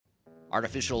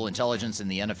artificial intelligence in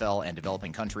the NFL and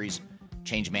developing countries,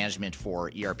 change management for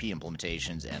ERP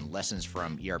implementations, and lessons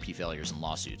from ERP failures and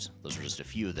lawsuits. Those are just a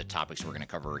few of the topics we're going to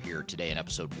cover here today in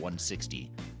episode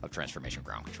 160 of Transformation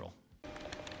Ground Control.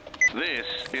 This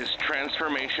is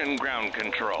Transformation Ground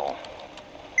Control,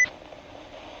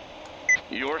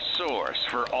 your source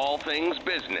for all things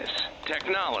business,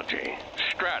 technology,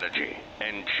 strategy,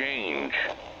 and change.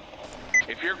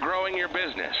 If you're growing your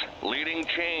business, leading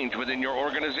change within your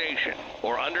organization,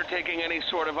 or undertaking any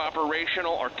sort of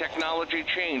operational or technology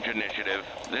change initiative,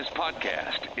 this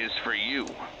podcast is for you.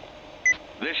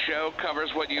 This show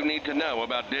covers what you need to know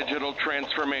about digital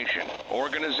transformation,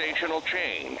 organizational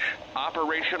change,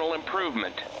 operational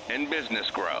improvement, and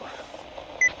business growth.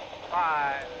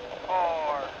 5,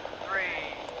 4, 3,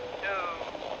 2,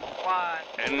 1.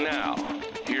 And now,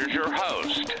 here's your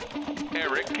host,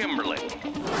 Eric Kimberling.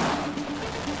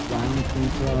 Ground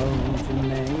control to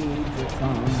Major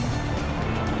Tom.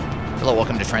 Hello,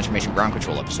 welcome to Transformation Ground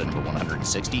Control, episode number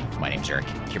 160. My name is Eric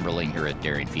Kimberling here at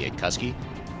Darian Fiat Kuski.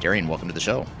 Darian, welcome to the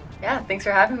show. Yeah, thanks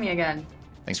for having me again.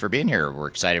 Thanks for being here. We're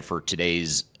excited for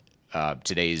today's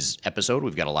episode.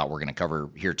 We've got a lot we're going to cover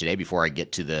here today. Before I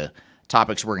get to the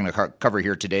topics we're going to cover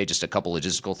here today, just a couple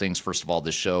logistical things. First of all,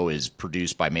 this show is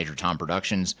produced by Major Tom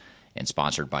Productions and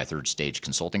sponsored by Third Stage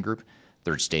Consulting Group.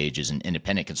 Third Stage is an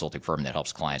independent consulting firm that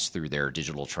helps clients through their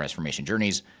digital transformation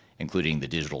journeys, including the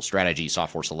digital strategy,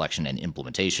 software selection, and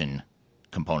implementation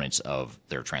components of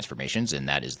their transformations, and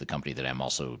that is the company that I'm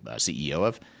also CEO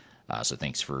of. So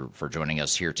thanks for joining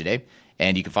us here today.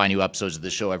 And you can find new episodes of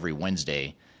this show every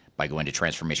Wednesday by going to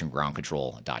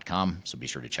transformationgroundcontrol.com. So be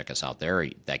sure to check us out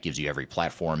there. That gives you every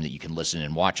platform that you can listen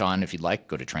and watch on if you'd like.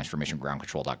 Go to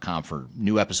transformationgroundcontrol.com for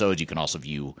new episodes. You can also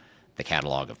view the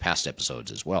catalog of past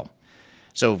episodes as well.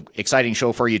 So exciting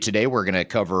show for you today. We're going to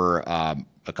cover a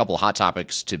couple of hot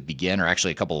topics to begin, or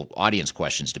actually a couple of audience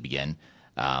questions to begin.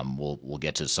 We'll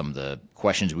get to some of the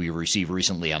questions we received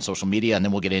recently on social media, and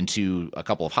then we'll get into a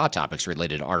couple of hot topics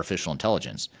related to artificial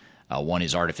intelligence. One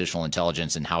is artificial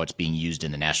intelligence and how it's being used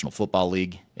in the National Football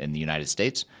League in the United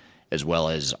States, as well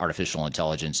as artificial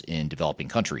intelligence in developing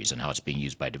countries and how it's being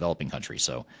used by developing countries.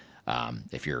 So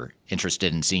if you're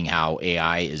interested in seeing how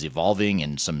AI is evolving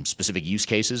and some specific use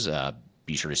cases,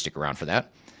 be sure to stick around for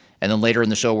that. And then later in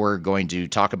the show, we're going to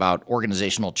talk about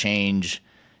organizational change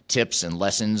tips and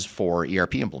lessons for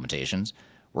ERP implementations.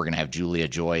 We're going to have Julia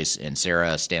Joyce and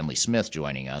Sarah Stanley Smith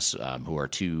joining us, who are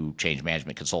two change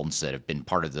management consultants that have been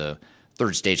part of the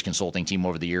Third Stage Consulting team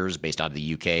over the years, based out of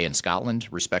the UK and Scotland,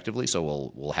 respectively.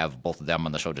 So we'll have both of them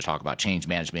on the show to talk about change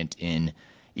management in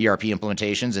ERP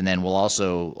implementations, and then we'll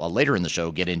also later in the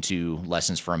show get into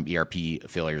lessons from ERP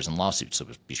failures and lawsuits. So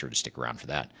be sure to stick around for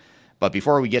that. But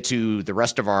before we get to the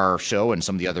rest of our show and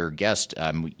some of the other guests,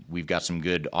 we've got some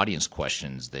good audience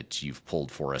questions that you've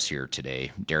pulled for us here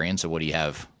today, Darian. So what do you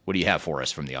have for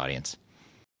us from the audience?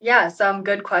 Yeah, some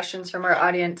good questions from our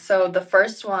audience. So the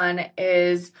first one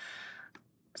is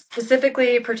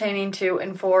specifically pertaining to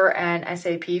Infor and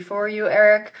SAP for you,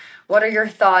 Eric. What are your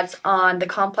thoughts on the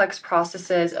complex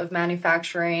processes of the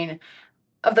manufacturing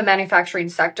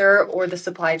sector or the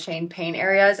supply chain pain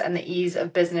areas and the ease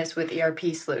of business with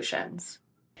ERP solutions?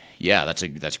 Yeah, that's a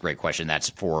great question.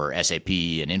 That's for SAP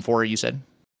and Infor, you said?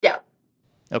 Yeah.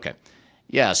 Okay.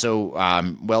 Yeah, so,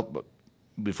 well,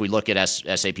 if we look at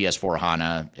SAP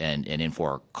S/4HANA and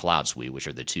Infor Cloud Suite, which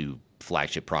are the two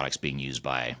flagship products being used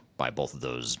by both of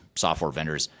those software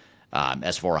vendors,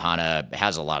 S/4HANA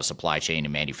has a lot of supply chain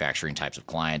and manufacturing types of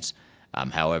clients.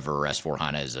 However,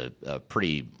 S/4HANA is a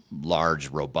pretty large,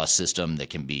 robust system that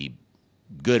can be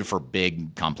good for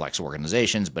big, complex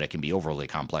organizations, but it can be overly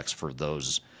complex for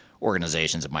those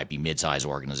organizations that might be mid-sized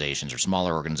organizations or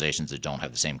smaller organizations that don't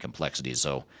have the same complexities.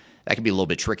 So that can be a little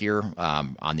bit trickier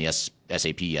on the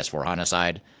SAP S/4HANA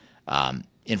side.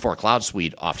 Infor Cloud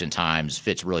Suite oftentimes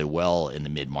fits really well in the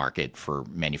mid-market for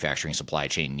manufacturing supply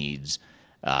chain needs.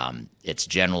 It's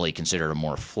generally considered a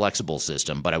more flexible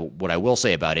system, but what I will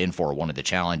say about Infor, one of the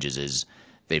challenges is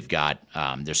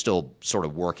they're still sort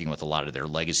of working with a lot of their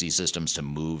legacy systems to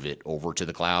move it over to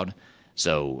the cloud.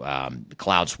 So the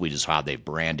Cloud Suite is how they've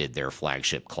branded their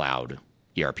flagship cloud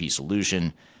ERP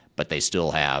solution, but they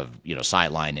still have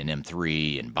Sightline and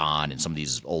M3 and Bond and some of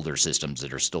these older systems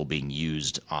that are still being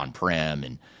used on-prem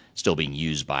and still being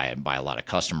used by a lot of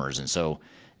customers. And so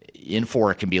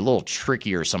Infor can be a little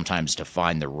trickier sometimes to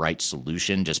find the right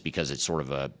solution, just because it's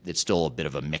still a bit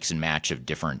of a mix and match of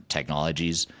different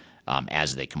technologies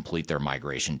as they complete their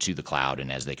migration to the cloud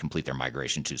and as they complete their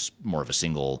migration to more of a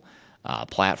single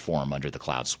platform under the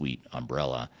Cloud Suite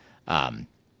umbrella.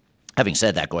 Having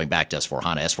said that, going back to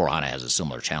S/4HANA, S/4HANA has a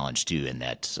similar challenge too, in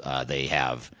that they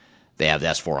have they have the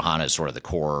S4HANA as sort of the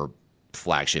core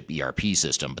flagship ERP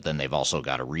system, but then they've also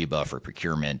got Ariba for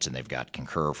procurement, and they've got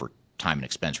Concur for time and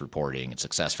expense reporting, and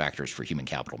Success Factors for human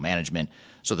capital management.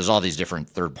 So there's all these different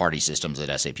third-party systems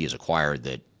that SAP has acquired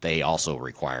that they also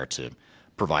require to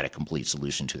provide a complete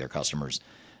solution to their customers.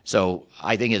 So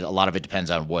I think a lot of it depends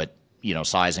on what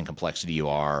size and complexity you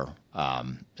are.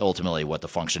 Ultimately, what the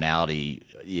functionality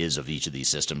is of each of these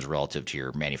systems relative to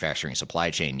your manufacturing and supply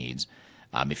chain needs.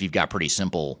 If you've got pretty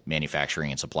simple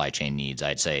manufacturing and supply chain needs,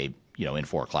 I'd say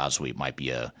Infor Cloud Suite might be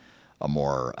a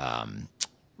more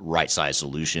right-sized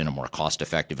solution, a more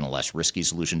cost-effective and a less risky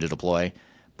solution to deploy.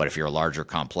 But if you're a larger,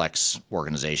 complex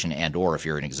organization, or if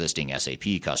you're an existing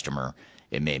SAP customer,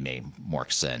 it may make more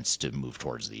sense to move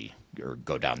towards or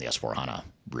go down the S4HANA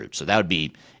route. So that would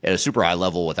be at a super high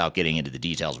level, without getting into the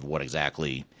details of what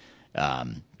exactly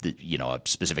a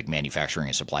specific manufacturing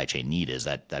and supply chain need is.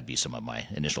 That'd be some of my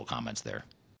initial comments there.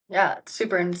 Yeah, it's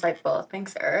super insightful.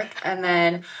 Thanks, Eric. And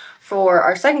then for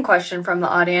our second question from the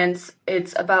audience,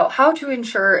 it's about how to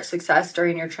ensure success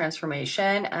during your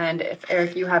transformation. And if,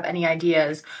 Eric, you have any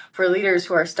ideas for leaders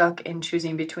who are stuck in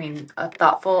choosing between a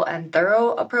thoughtful and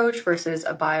thorough approach versus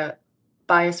a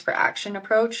bias for action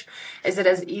approach, is it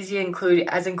as easy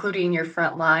as including your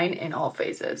front line in all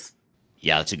phases?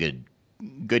 Yeah, that's a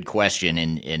good question.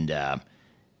 And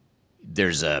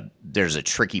there's a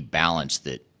tricky balance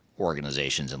that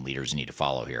organizations and leaders need to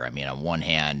follow here. I mean, on one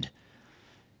hand,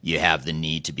 you have the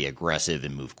need to be aggressive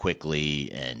and move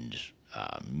quickly and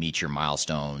meet your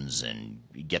milestones and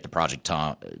get the project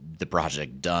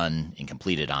done and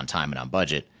completed on time and on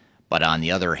budget. But on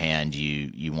the other hand,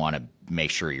 you want to make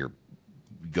sure you're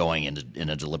going in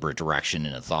a deliberate direction,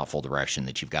 in a thoughtful direction,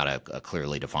 that you've got a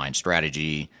clearly defined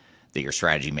strategy, that your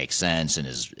strategy makes sense and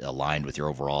is aligned with your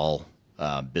overall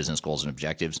business goals and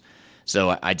objectives.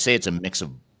 So I'd say it's a mix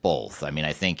of both. I mean,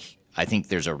 I think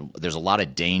there's a lot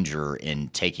of danger in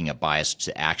taking a bias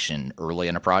to action early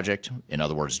in a project. In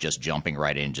other words, just jumping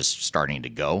right in, just starting to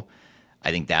go. I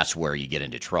think that's where you get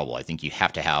into trouble. I think you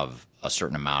have to have a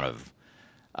certain amount of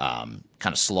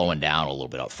kind of slowing down a little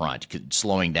bit up front,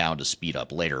 slowing down to speed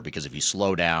up later. Because if you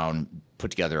slow down, put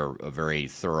together a very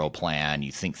thorough plan,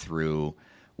 you think through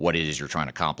what it is you're trying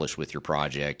to accomplish with your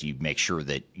project. You make sure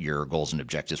that your goals and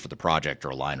objectives for the project are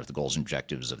aligned with the goals and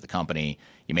objectives of the company.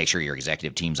 You make sure your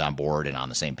executive team's on board and on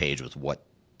the same page with what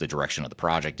the direction of the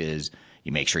project is.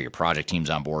 You make sure your project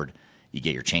team's on board. You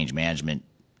get your change management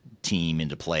team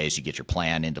into place. You get your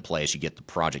plan into place. You get the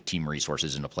project team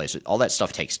resources into place. All that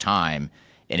stuff takes time.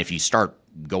 And if you start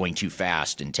going too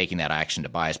fast and taking that action to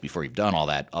bias before you've done all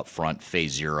that upfront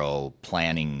phase zero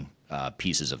planning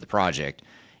pieces of the project,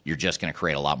 you're just going to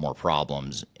create a lot more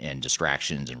problems and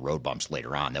distractions and road bumps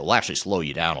later on that will actually slow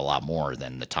you down a lot more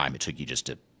than the time it took you just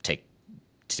to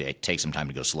take some time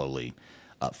to go slowly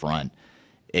up front.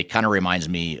 It kind of reminds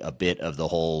me a bit of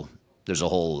there's a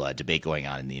whole debate going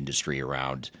on in the industry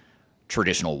around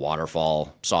traditional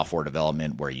waterfall software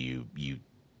development, where you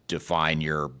define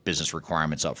your business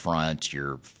requirements up front,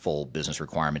 your full business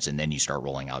requirements, and then you start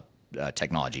rolling out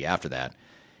technology after that.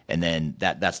 And then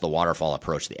that's the waterfall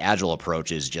approach. The agile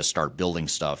approach is just start building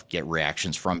stuff, get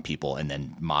reactions from people, and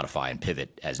then modify and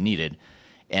pivot as needed.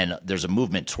 And there's a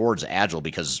movement towards agile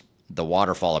because the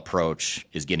waterfall approach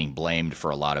is getting blamed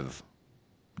for a lot of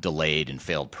delayed and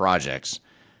failed projects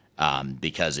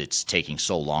because it's taking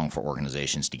so long for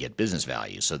organizations to get business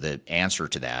value. So the answer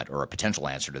to that, or a potential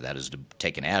answer to that, is to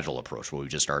take an agile approach where we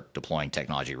just start deploying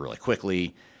technology really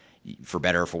quickly. For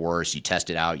better or for worse, you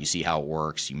test it out, you see how it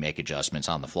works, you make adjustments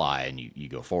on the fly, and you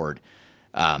go forward.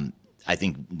 I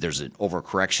think there's an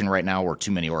overcorrection right now where too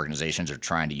many organizations are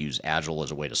trying to use Agile as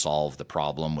a way to solve the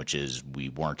problem, which is we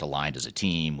weren't aligned as a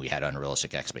team, we had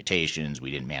unrealistic expectations,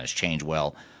 we didn't manage change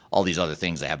well. All these other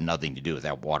things that have nothing to do with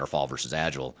that waterfall versus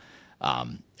Agile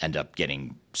end up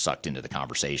getting sucked into the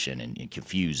conversation and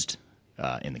confused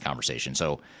in the conversation.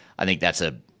 So I think that's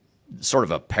a sort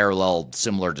of a parallel,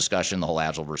 similar discussion, the whole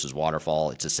Agile versus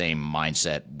waterfall. It's the same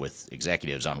mindset with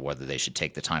executives on whether they should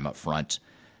take the time up front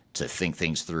to think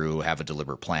things through, have a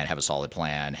deliberate plan, have a solid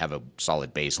plan, have a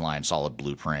solid baseline, solid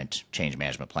blueprint, change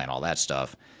management plan, all that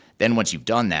stuff. Then once you've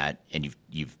done that and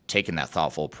you've taken that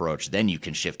thoughtful approach, then you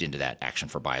can shift into that action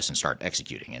for bias and start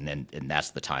executing. And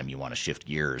that's the time you want to shift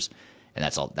gears. And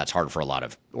that's hard for a lot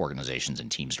of organizations and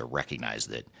teams to recognize,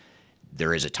 that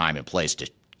there is a time and place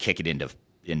to kick it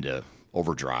into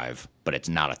overdrive, but it's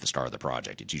not at the start of the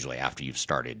project. It's usually after you've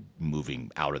started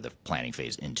moving out of the planning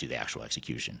phase into the actual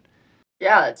execution.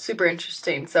 Yeah, it's super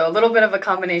interesting. So a little bit of a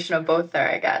combination of both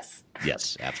there, I guess.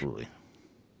 Yes, absolutely.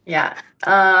 Yeah.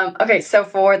 Okay, so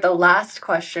for the last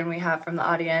question we have from the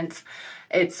audience,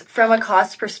 It's from a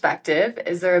cost perspective,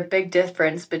 is there a big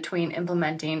difference between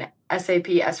implementing SAP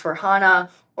S/4HANA,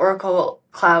 Oracle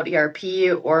Cloud ERP,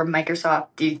 or Microsoft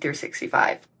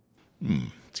D365?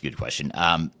 It's a good question.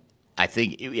 I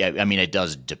think, yeah, I mean, it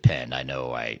does depend. I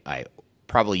know I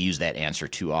probably use that answer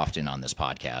too often on this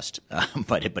podcast,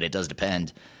 but it does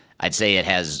depend. I'd say it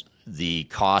has the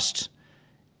cost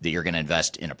that you're going to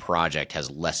invest in a project has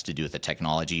less to do with the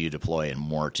technology you deploy and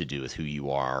more to do with who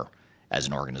you are as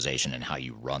an organization and how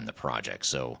you run the project.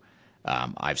 So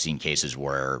I've seen cases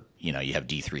where you have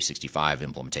D365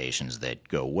 implementations that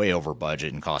go way over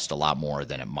budget and cost a lot more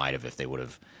than it might have if they would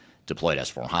have deployed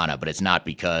S/4HANA. But it's not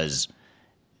because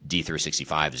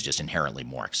D365 is just inherently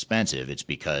more expensive. It's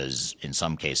because in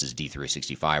some cases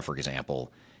D365, for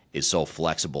example, is so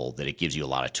flexible that it gives you a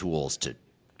lot of tools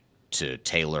to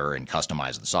tailor and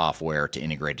customize the software, to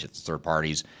integrate it to third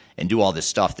parties, and do all this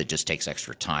stuff that just takes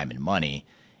extra time and money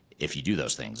if you do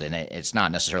those things. And it's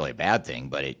not necessarily a bad thing,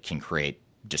 but it can create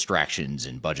distractions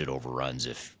and budget overruns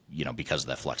if because of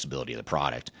the flexibility of the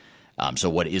product. So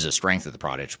what is a strength of the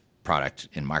product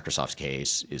in Microsoft's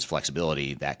case is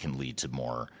flexibility that can lead to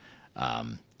more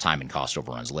time and cost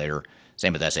overruns later.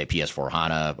 Same with SAP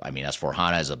S/4HANA. I mean,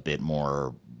 S/4HANA is a bit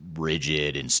more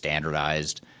rigid and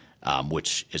standardized,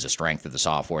 which is a strength of the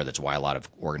software. That's why a lot of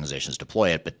organizations deploy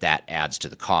it, but that adds to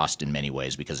the cost in many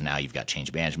ways because now you've got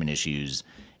change management issues.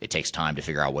 It takes time to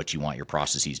figure out what you want your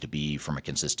processes to be from a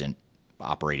consistent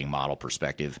operating model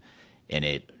perspective,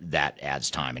 and that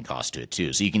adds time and cost to it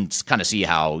too. So you can kind of see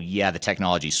how, the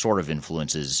technology sort of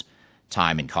influences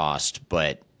time and cost,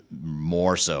 but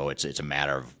more so it's a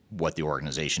matter of what the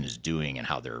organization is doing and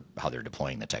how they're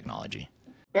deploying the technology.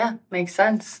 Yeah, makes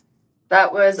sense.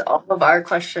 That was all of our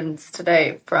questions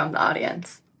today from the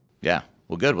audience. Yeah.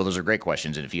 Well, good. Well, those are great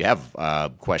questions. And if you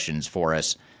have questions for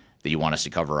us that you want us to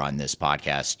cover on this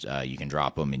podcast, you can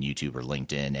drop them in YouTube or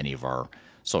LinkedIn, any of our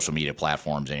social media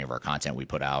platforms, any of our content we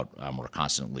put out. We're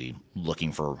constantly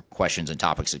looking for questions and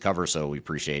topics to cover, so we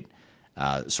appreciate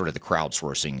sort of the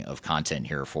crowdsourcing of content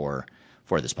here for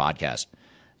this podcast.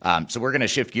 So we're going to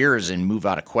shift gears and move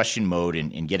out of question mode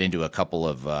and get into a couple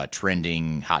of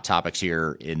trending hot topics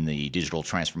here in the digital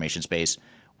transformation space.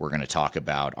 We're going to talk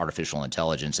about artificial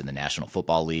intelligence in the National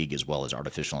Football League as well as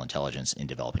artificial intelligence in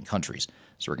developing countries.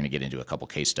 So we're going to get into a couple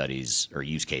case studies or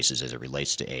use cases as it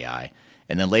relates to AI.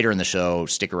 And then later in the show,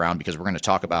 stick around because we're going to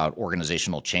talk about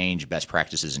organizational change, best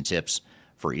practices, and tips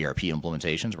for ERP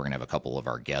implementations. We're going to have a couple of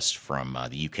our guests from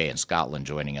the UK and Scotland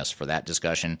joining us for that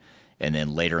discussion. And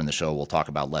then later in the show, we'll talk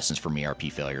about lessons from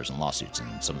ERP failures and lawsuits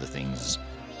and some of the things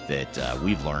that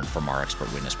we've learned from our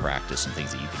expert witness practice and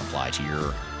things that you can apply to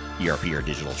your ERP or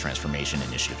digital transformation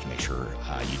initiative to make sure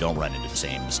you don't run into the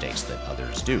same mistakes that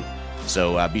others do.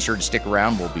 So be sure to stick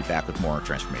around. We'll be back with more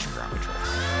Transformation Ground Control.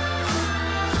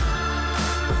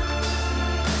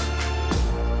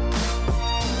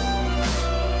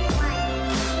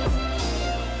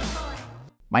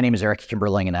 My name is Eric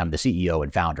Kimberling, and I'm the CEO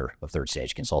and founder of Third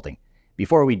Stage Consulting.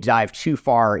 Before we dive too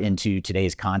far into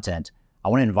today's content, I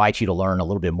want to invite you to learn a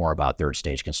little bit more about Third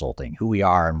Stage Consulting, who we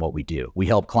are and what we do. We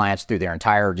help clients through their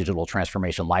entire digital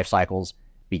transformation life cycles,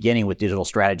 beginning with digital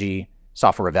strategy,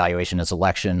 software evaluation and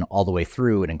selection, all the way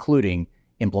through and including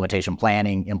implementation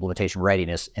planning, implementation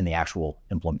readiness, and the actual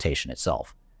implementation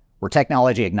itself. We're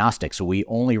technology agnostic, so we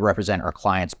only represent our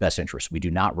clients' best interests. We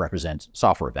do not represent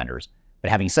software vendors. But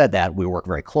having said that, we work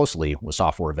very closely with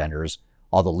software vendors,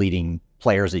 all the leading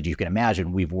players that you can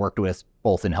imagine we've worked with,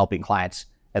 both in helping clients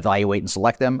evaluate and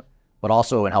select them, but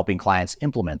also in helping clients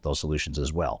implement those solutions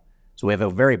as well. So we have a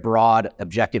very broad,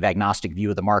 objective, agnostic view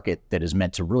of the market that is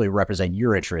meant to really represent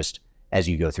your interest as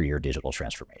you go through your digital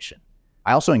transformation.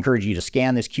 I also encourage you to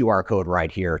scan this QR code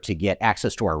right here to get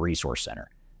access to our resource center.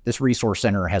 This resource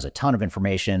center has a ton of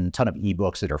information, a ton of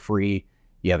ebooks that are free.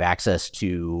 You have access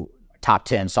to top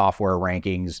 10 software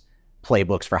rankings,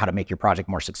 playbooks for how to make your project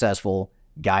more successful,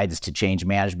 guides to change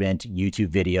management, YouTube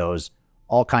videos,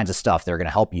 all kinds of stuff that are going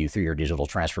to help you through your digital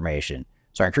transformation.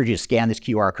 So I encourage you to scan this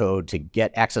QR code to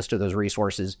get access to those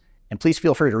resources. And please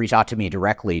feel free to reach out to me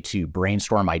directly to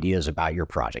brainstorm ideas about your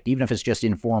project. Even if it's just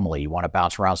informally, you want to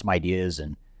bounce around some ideas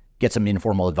and get some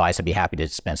informal advice, I'd be happy to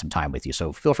spend some time with you.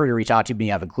 So feel free to reach out to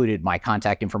me. I've included my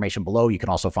contact information below. You can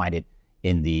also find it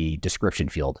in the description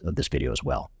field of this video as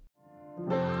well.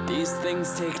 These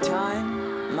things take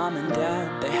time, mom and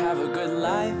dad, they have a good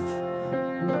life.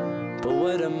 But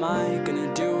what am I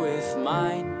gonna do with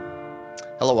mine?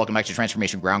 Hello, welcome back to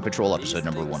Transformation Ground Control, episode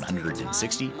number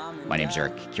 160. My name is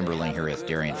Eric Kimberling here with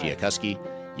Darian Fiakuski.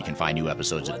 You can find new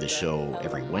episodes of this show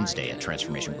every Wednesday at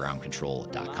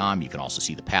transformationgroundcontrol.com. You can also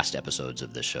see the past episodes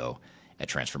of this show at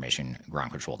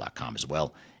transformationgroundcontrol.com as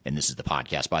well. And this is the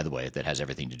podcast, by the way, that has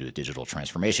everything to do with digital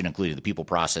transformation, including the people,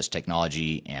 process,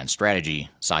 technology, and strategy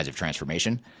sides of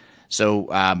transformation.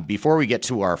 So before we get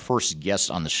to our first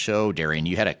guest on the show, Darian,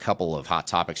 you had a couple of hot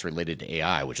topics related to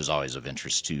AI, which is always of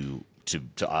interest to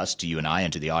us, to you and I,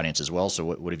 and to the audience as well. So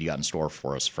what have you got in store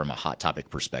for us from a hot topic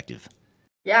perspective?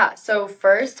 Yeah, so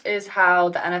first is how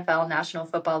the NFL National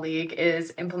Football League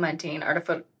is implementing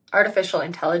artificial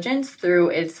intelligence through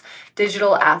its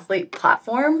digital athlete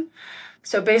platform.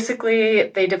 So basically,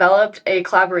 they developed a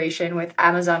collaboration with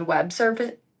Amazon Web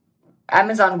Services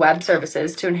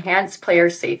to enhance player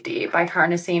safety by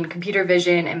harnessing computer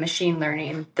vision and machine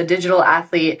learning. The digital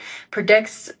athlete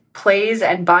predicts plays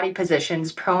and body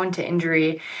positions prone to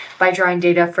injury by drawing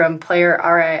data from player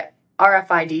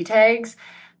RFID tags,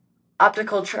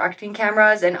 optical tracking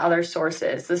cameras, and other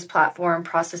sources. This platform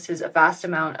processes a vast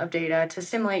amount of data to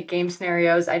simulate game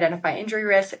scenarios, identify injury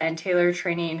risks, and tailor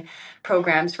training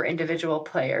programs for individual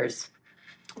players.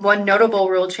 One notable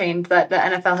rule change that the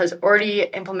NFL has already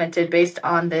implemented based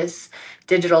on this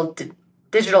digital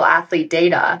athlete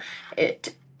data,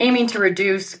 it aiming to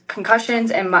reduce concussions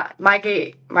and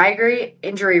migrate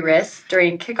injury risks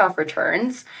during kickoff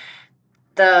returns.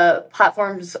 The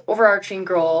platform's overarching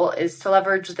goal is to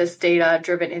leverage this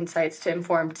data-driven insights to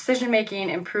inform decision-making,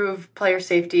 improve player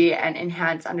safety, and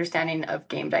enhance understanding of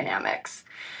game dynamics.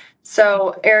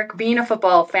 So, Eric, being a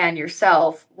football fan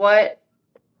yourself, what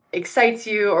excites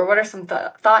you, or what are some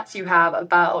thoughts you have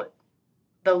about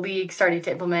the league starting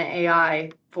to implement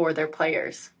AI for their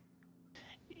players?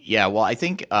 Yeah, well, I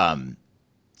think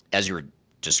as you were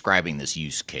describing this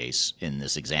use case in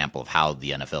this example of how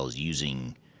the NFL is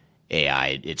using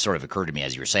AI, it sort of occurred to me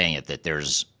as you were saying it that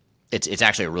it's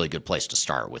actually a really good place to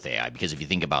start with AI, because if you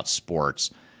think about sports,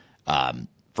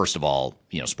 first of all,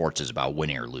 sports is about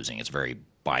winning or losing. It's very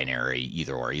binary,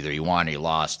 either or. Either you won or you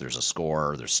lost. There's a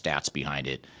score. There's stats behind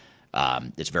it.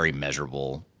 It's very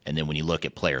measurable. And then when you look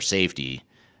at player safety,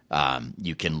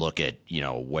 you can look at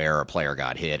where a player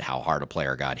got hit, how hard a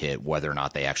player got hit, whether or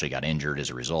not they actually got injured as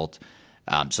a result.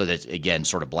 So that's, again,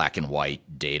 sort of black and white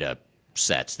data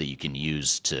sets that you can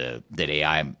use that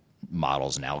AI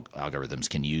models and algorithms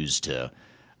can use to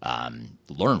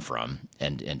learn from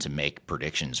and to make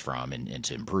predictions from and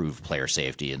to improve player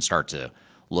safety and start to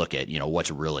look at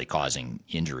what's really causing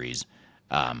injuries.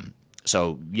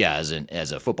 So yeah,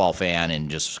 as a football fan and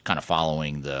just kind of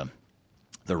following the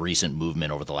recent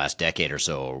movement over the last decade or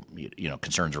so,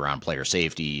 concerns around player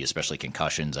safety, especially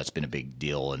concussions, that's been a big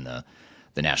deal in the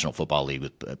National Football League,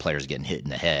 with players getting hit in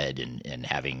the head and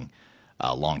having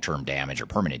long-term damage or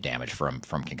permanent damage from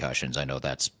concussions. I know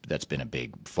that's been a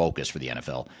big focus for the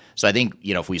NFL. So I think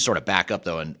if we sort of back up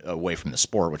though and away from the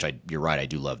sport, which you're right, I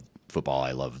do love football.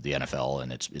 I love the NFL,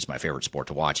 and it's my favorite sport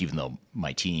to watch. Even though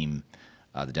my team,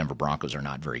 the Denver Broncos, are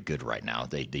not very good right now.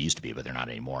 They used to be, but they're not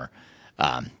anymore.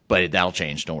 But that'll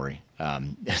change. Don't worry.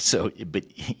 But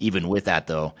even with that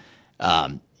though,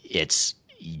 it's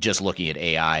just looking at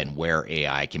AI and where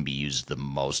AI can be used the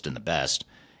most and the best.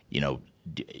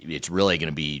 It's really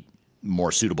going to be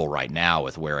more suitable right now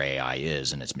with where AI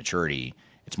is and its maturity.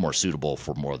 It's more suitable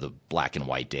for more of the black and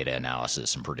white data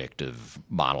analysis and predictive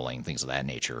modeling, things of that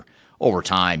nature. Over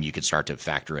time, you could start to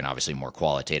factor in obviously more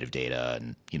qualitative data,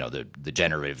 and the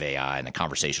generative AI and the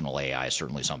conversational AI is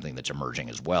certainly something that's emerging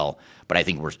as well. But I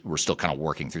think we're still kind of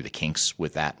working through the kinks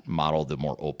with that model, the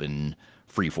more open,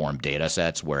 free-form data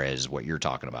sets, whereas what you're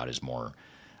talking about is more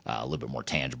a little bit more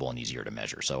tangible and easier to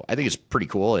measure. So I think it's pretty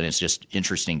cool, and it's just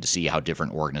interesting to see how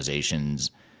different organizations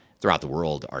throughout the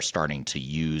world are starting to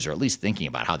use, or at least thinking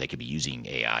about how they could be using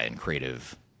AI in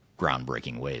creative,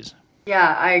 groundbreaking ways.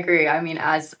 Yeah, I agree. I mean,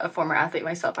 as a former athlete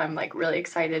myself, I'm really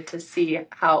excited to see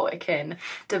how it can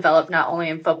develop not only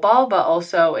in football, but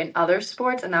also in other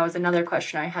sports. And that was another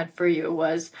question I had for you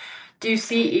was, do you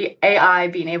see AI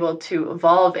being able to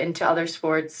evolve into other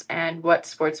sports, and what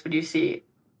sports would you see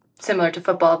similar to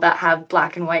football that have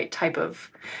black and white type of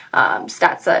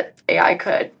stats that AI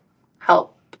could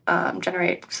help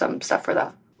generate some stuff for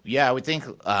them? Yeah, I would think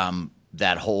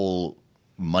that whole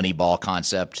Moneyball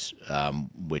concept,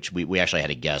 which we actually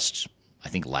had a guest, I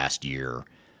think last year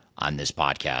on this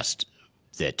podcast,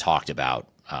 that talked about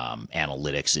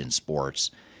analytics in sports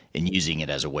and using it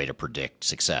as a way to predict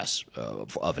success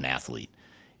of an athlete.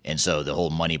 And so the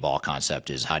whole Moneyball concept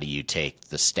is, how do you take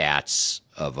the stats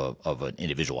of an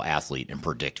individual athlete and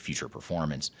predict future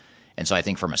performance? And so I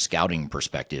think from a scouting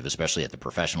perspective, especially at the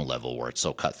professional level where it's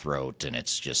so cutthroat and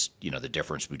it's just, the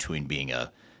difference between being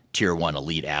a tier one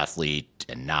elite athlete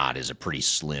and not is a pretty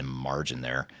slim margin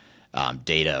there.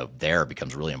 Data there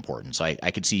becomes really important. So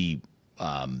I could see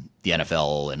the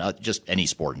NFL and just any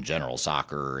sport in general,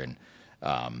 soccer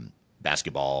and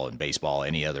basketball and baseball,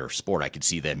 any other sport, I could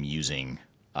see them using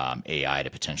AI to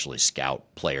potentially scout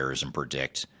players and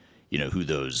predict, who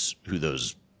those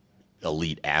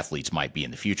elite athletes might be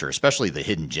in the future, especially the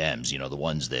hidden gems, the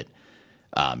ones that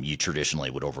you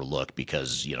traditionally would overlook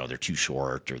because they're too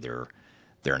short or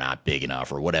they're not big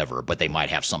enough or whatever, but they might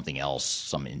have something else,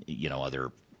 some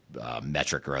other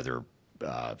metric or other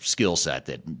skill set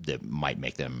that might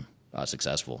make them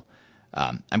successful.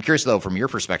 I'm curious though, from your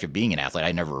perspective, being an athlete,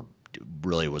 I never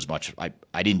really was much.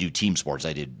 I didn't do team sports.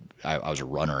 I was a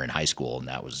runner in high school, and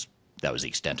that was the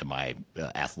extent of my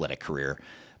athletic career.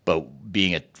 But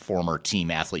being a former team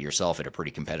athlete yourself at a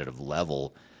pretty competitive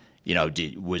level,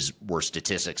 were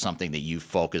statistics something that you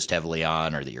focused heavily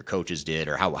on, or that your coaches did,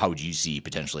 or how would you see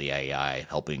potentially AI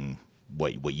helping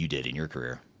what you did in your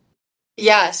career?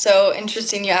 Yeah, so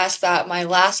interesting you asked that. My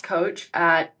last coach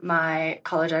at my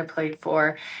college I played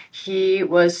for, he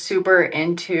was super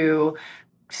into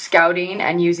scouting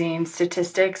and using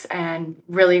statistics and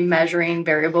really measuring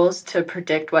variables to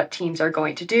predict what teams are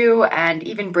going to do, and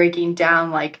even breaking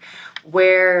down like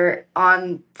where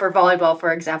on, for volleyball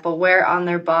for example, where on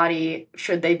their body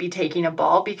should they be taking a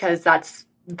ball, because that's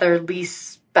their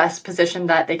least best position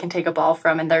that they can take a ball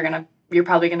from, and you're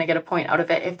probably going to get a point out of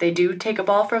it if they do take a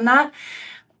ball from that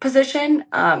position.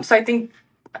 So I think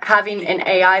having an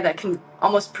AI that can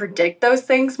almost predict those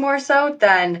things more so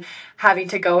than having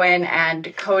to go in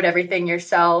and code everything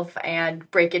yourself and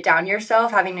break it down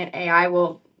yourself, having an AI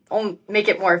will make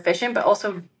it more efficient, but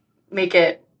also make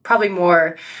it probably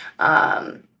more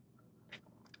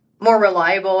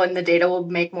reliable, and the data will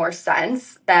make more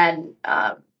sense than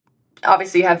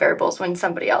obviously you have variables when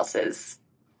somebody else is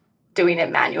doing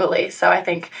it manually. So I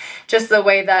think just the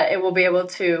way that it will be able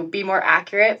to be more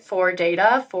accurate for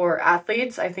data for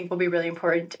athletes, I think will be really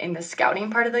important in the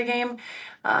scouting part of the game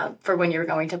for when you're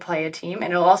going to play a team.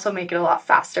 And it'll also make it a lot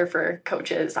faster for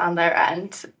coaches on their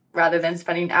end. Rather than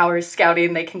spending hours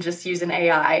scouting, they can just use an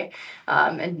AI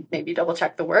and maybe double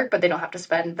check the work, but they don't have to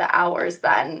spend the hours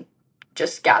then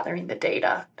just gathering the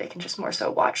data. They can just more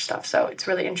so watch stuff. So it's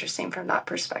really interesting from that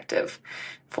perspective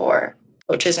for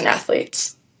coaches and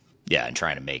athletes. Yeah, and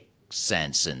trying to make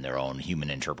sense in their own human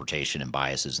interpretation and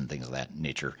biases and things of that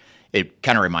nature. It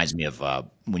kind of reminds me of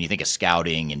when you think of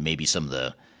scouting and maybe some of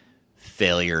the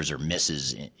failures or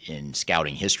misses in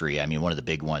scouting history. I mean, one of the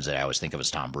big ones that I always think of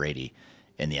is Tom Brady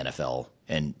in the NFL,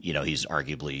 and he's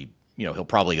arguably, he'll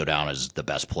probably go down as the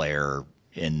best player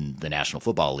in the National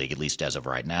Football League, at least as of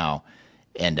right now.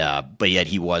 And but yet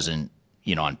he wasn't,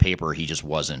 on paper, he just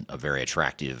wasn't a very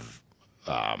attractive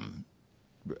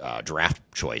draft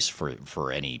choice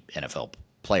for any NFL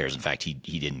players. In fact, he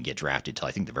didn't get drafted till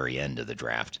I think the very end of the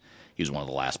draft. He was one of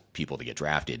the last people to get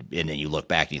drafted. And then you look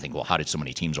back and you think, well, how did so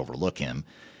many teams overlook him?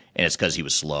 And it's because he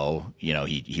was slow.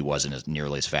 He wasn't as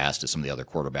nearly as fast as some of the other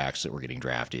quarterbacks that were getting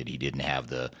drafted. He didn't have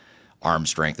the arm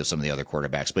strength of some of the other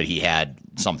quarterbacks, but he had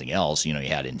something else. He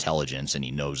had intelligence, and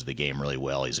he knows the game really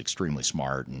well. He's extremely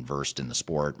smart and versed in the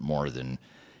sport more than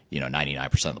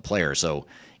 99% of the players. So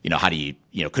how do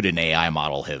you could an AI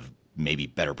model have maybe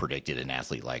better predicted an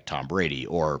athlete like Tom Brady?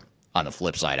 Or on the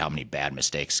flip side, how many bad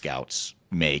mistakes scouts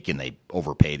make, and they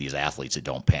overpay these athletes that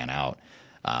don't pan out?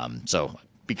 So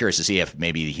be curious to see if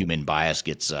maybe the human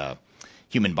biases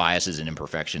and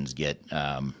imperfections get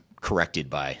corrected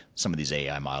by some of these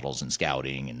AI models and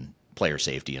scouting and player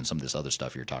safety and some of this other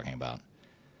stuff you're talking about.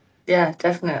 Yeah,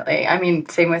 definitely. I mean,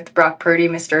 same with Brock Purdy,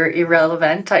 Mr.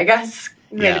 Irrelevant, I guess.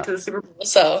 Made it to the Super Bowl.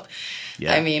 So,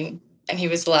 yeah. I mean, and he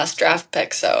was the last draft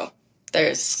pick. So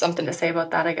there's something to say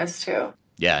about that, I guess, too.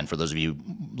 Yeah, and for those of you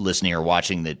listening or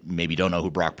watching that maybe don't know who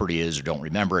Brock Purdy is or don't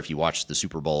remember, if you watched the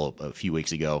Super Bowl a few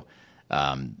weeks ago,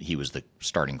 he was the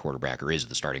starting quarterback, or is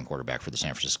the starting quarterback for the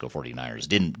San Francisco 49ers.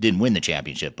 Didn't win the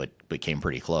championship, but came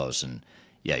pretty close. And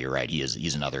yeah, you're right.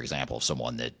 He's another example of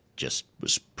someone that just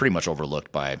was pretty much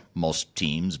overlooked by most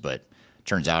teams, but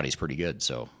turns out he's pretty good.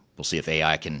 So we'll see if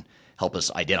AI can help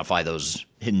us identify those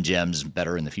hidden gems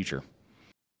better in the future.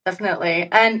 Definitely.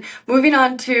 And moving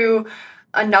on to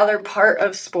another part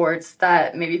of sports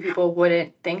that maybe people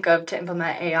wouldn't think of to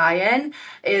implement AI in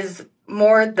is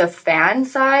more the fan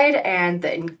side and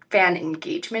the fan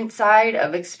engagement side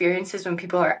of experiences when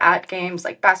people are at games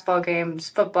like basketball games,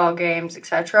 football games,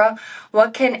 etc.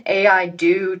 What can AI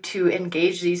do to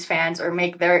engage these fans or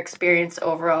make their experience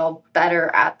overall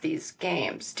better at these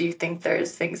games? Do you think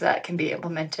there's things that can be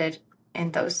implemented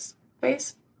in those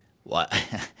ways? Well,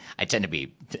 I tend to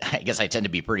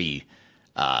be pretty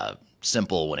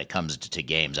simple when it comes to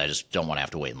games. I just don't want to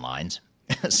have to wait in lines.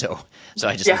 So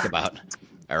I just think about,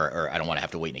 or I don't want to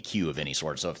have to wait in a queue of any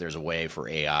sort. So if there's a way for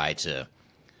AI to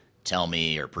tell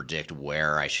me or predict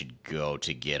where I should go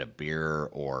to get a beer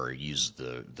or use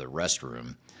the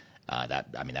restroom,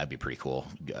 that'd be pretty cool.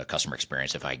 Customer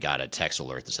experience. If I got a text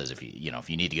alert that says if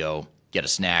you need to go get a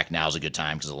snack, now's a good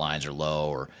time because the lines are low,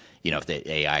 or if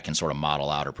the AI can sort of model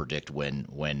out or predict when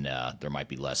there might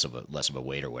be less of a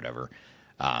wait or whatever.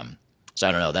 So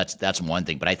I don't know. That's one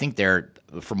thing, but I think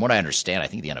from what I understand, I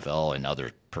think the NFL and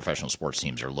other professional sports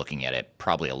teams are looking at it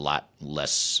probably a lot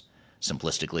less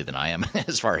simplistically than I am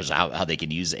as far as how they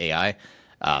can use AI.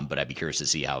 But I'd be curious to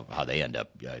see how they end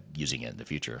up using it in the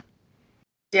future.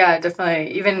 Yeah,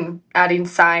 definitely. Even adding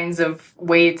signs of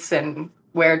weights and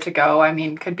where to go, I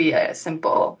mean, could be a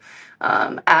simple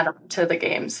add-on to the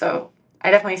game. So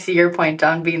I definitely see your point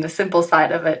on being the simple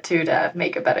side of it too to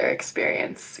make a better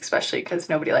experience, especially because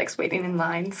nobody likes waiting in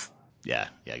lines. Yeah,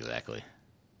 exactly.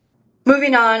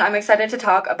 Moving on, I'm excited to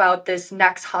talk about this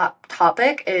next hot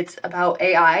topic. It's about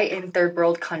AI in third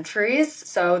world countries.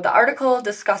 So, the article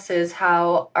discusses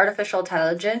how artificial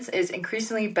intelligence is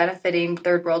increasingly benefiting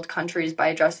third world countries by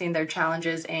addressing their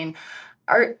challenges in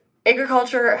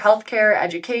agriculture, healthcare,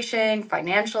 education,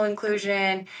 financial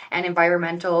inclusion, and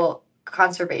environmental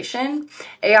conservation.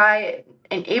 AI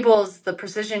enables the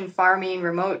precision farming,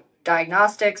 remote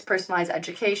diagnostics, personalized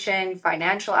education,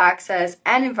 financial access,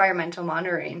 and environmental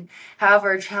monitoring.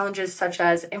 However, challenges such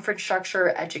as infrastructure,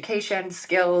 education,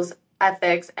 skills,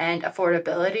 ethics, and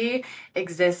affordability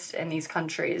exist in these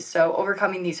countries. So,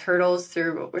 overcoming these hurdles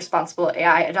through responsible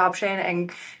AI adoption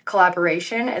and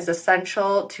collaboration is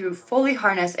essential to fully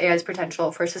harness AI's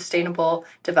potential for sustainable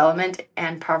development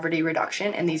and poverty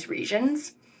reduction in these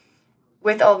regions.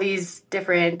 With all these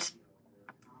different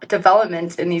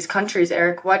developments in these countries,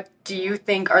 Eric, what do you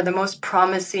think are the most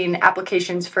promising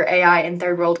applications for AI in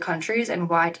third world countries, and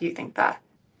why do you think that?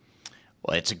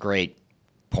 Well, it's a great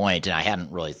point, and I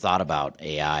hadn't really thought about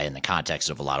AI in the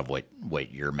context of a lot of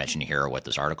what you're mentioning here or what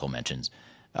this article mentions.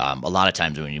 A lot of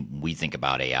times when we think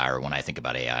about AI, or when I think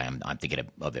about AI, I'm thinking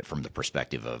of it from the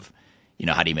perspective of,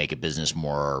 how do you make a business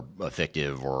more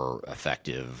effective or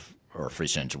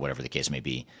efficient, or whatever the case may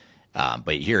be.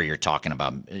 But here you're talking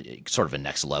about sort of a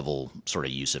next level sort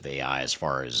of use of AI as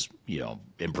far as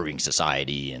improving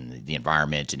society and the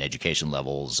environment and education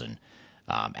levels and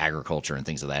agriculture and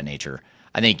things of that nature.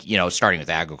 I think starting with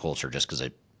agriculture, just because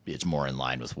it's more in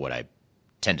line with what I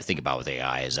tend to think about with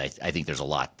AI, is I think there's a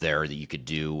lot there that you could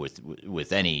do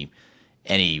with any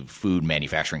food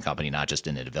manufacturing company, not just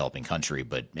in a developing country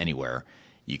but anywhere.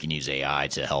 You can use AI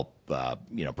to help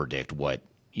predict what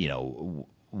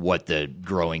the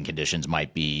growing conditions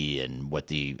might be and what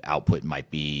the output might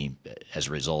be as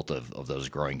a result of those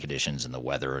growing conditions and the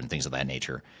weather and things of that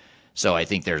nature. So I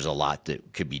think there's a lot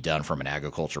that could be done from an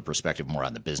agriculture perspective, more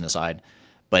on the business side.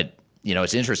 But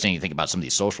it's interesting to think about some of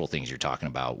these social things you're talking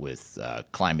about with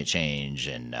climate change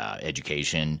and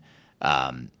education.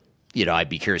 I'd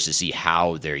be curious to see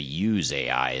how they use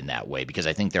AI in that way, because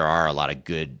I think there are a lot of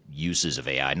good uses of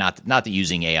AI. Not that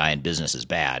using AI in business is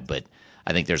bad, but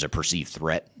I think there's a perceived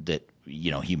threat that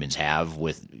humans have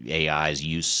with AI's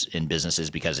use in businesses,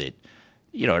 because it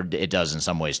does in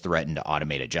some ways threaten to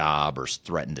automate a job or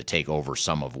threaten to take over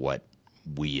some of what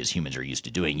we as humans are used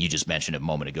to doing. You just mentioned a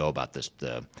moment ago about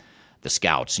the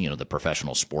scouts, the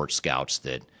professional sports scouts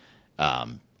that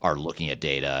are looking at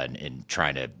data and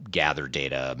trying to gather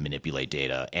data, manipulate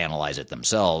data, analyze it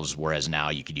themselves, whereas now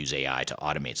you could use AI to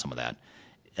automate some of that.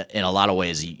 In a lot of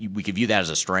ways, we could view that as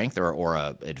a strength or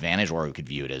a advantage, or we could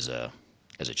view it as a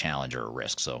challenge or a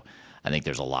risk. So I think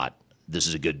there's a lot. This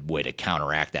is a good way to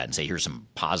counteract that and say, here's some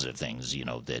positive things,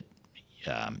 that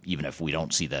even if we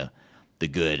don't see the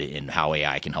good in how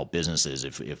AI can help businesses,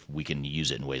 if we can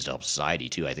use it in ways to help society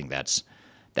too, I think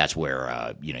that's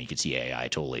where you could see AI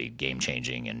totally game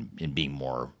changing and being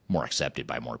more accepted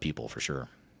by more people for sure.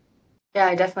 Yeah,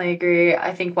 I definitely agree.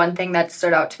 I think one thing that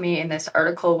stood out to me in this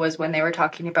article was when they were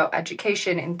talking about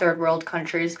education in third world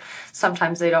countries.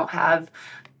 Sometimes they don't have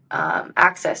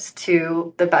access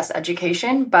to the best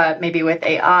education, but maybe with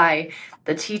AI,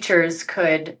 the teachers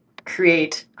could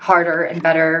create harder and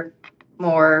better,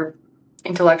 more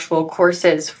intellectual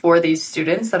courses for these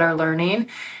students that are learning,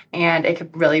 and it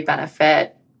could really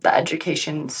benefit the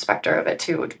education specter of it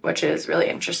too, which is really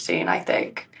interesting, I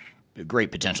think. A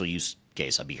great potential use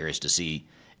case. I'd be curious to see.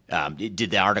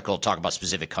 Did the article talk about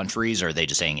specific countries, or are they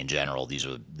just saying in general these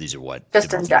are what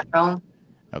Just in general.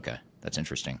 Okay, that's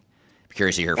interesting. Be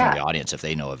curious to hear from the audience if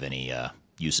they know of any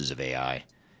uses of AI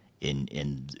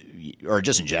in or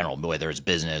just in general, whether it's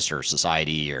business or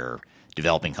society or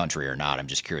developing country or not. I'm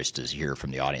just curious to hear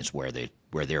from the audience where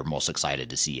they're most excited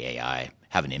to see AI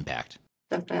have an impact.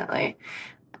 Definitely.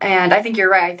 And I think you're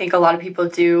right. I think a lot of people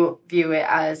do view it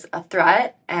as a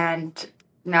threat. And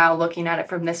now looking at it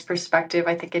from this perspective,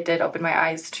 I think it did open my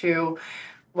eyes to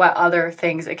what other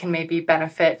things it can maybe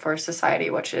benefit for society,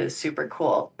 which is super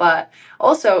cool. But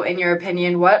also, in your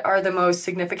opinion, what are the most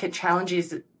significant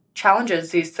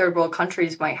challenges these third world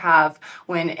countries might have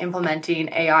when implementing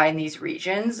AI in these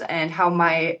regions, and how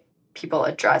might people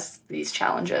address these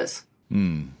challenges?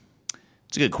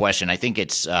 It's a good question. I think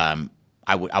it's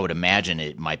I would imagine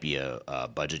it might be a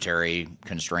budgetary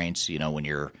constraints. When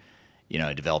you're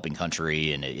a developing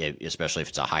country, and especially if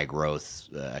it's a high growth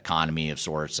economy of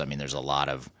sorts. I mean, there's a lot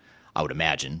of I would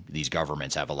imagine these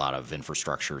governments have a lot of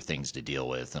infrastructure things to deal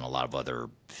with and a lot of other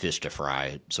fish to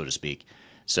fry, so to speak.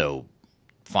 So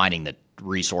finding the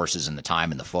resources and the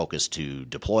time and the focus to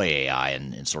deploy AI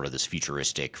in sort of this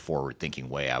futuristic, forward-thinking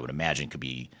way, I would imagine could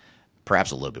be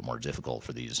perhaps a little bit more difficult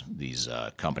for these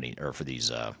company or for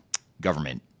these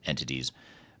government entities.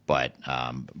 But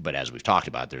as we've talked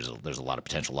about, there's a lot of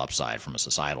potential upside from a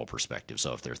societal perspective.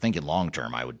 So if they're thinking long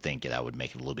term, I would think that would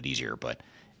make it a little bit easier. But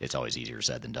it's always easier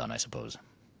said than done, I suppose.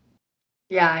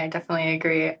 Yeah, I definitely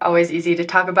agree. Always easy to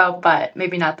talk about, but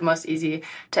maybe not the most easy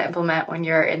to implement when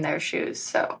you're in their shoes.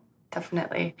 So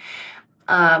definitely.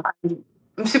 Um,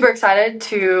 I'm super excited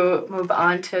to move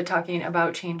on to talking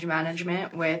about change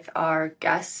management with our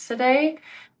guests today.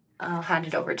 I'll hand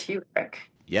it over to you, Rick.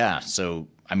 Yeah. So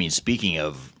I mean, speaking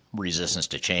of resistance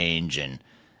to change and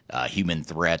human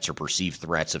threats or perceived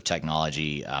threats of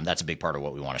technology, that's a big part of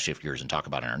what we want to shift gears and talk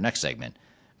about in our next segment,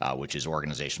 which is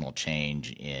organizational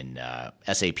change in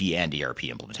SAP and ERP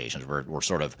implementations.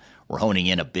 We're honing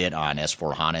in a bit on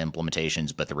S4 HANA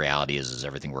implementations, but the reality is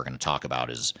everything we're going to talk about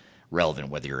is relevant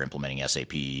whether you're implementing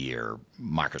SAP or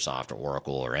Microsoft or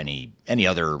Oracle or any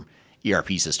other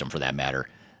ERP system for that matter.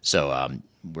 So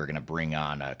we're going to bring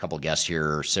on a couple guests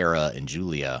here. Sarah and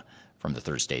Julia from the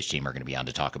Third Stage team are going to be on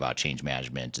to talk about change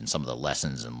management and some of the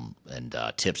lessons and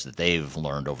tips that they've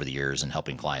learned over the years in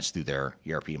helping clients through their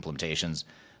ERP implementations.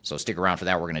 So stick around for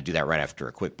that. We're going to do that right after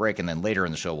a quick break. And then later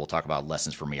in the show, we'll talk about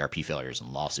lessons from ERP failures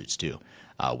and lawsuits too,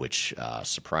 which,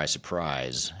 surprise,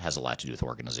 surprise, has a lot to do with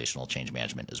organizational change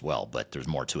management as well. But there's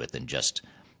more to it than just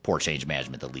poor change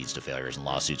management that leads to failures and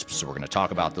lawsuits. So we're going to talk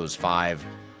about those five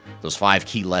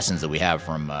key lessons that we have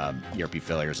from ERP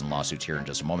failures and lawsuits here in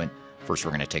just a moment. First,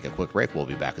 we're going to take a quick break. We'll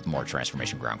be back with more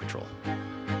Transformation Ground Control.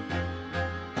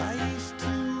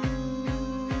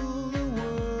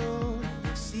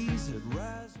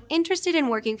 Interested in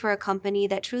working for a company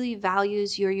that truly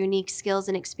values your unique skills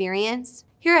and experience?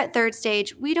 Here at Third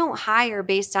Stage, we don't hire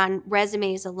based on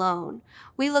resumes alone.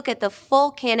 We look at the full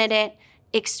candidate,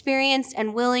 experience,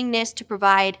 and willingness to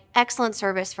provide excellent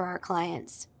service for our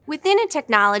clients. Within a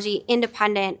technology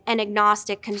independent and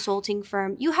agnostic consulting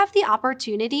firm, you have the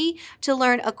opportunity to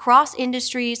learn across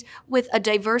industries with a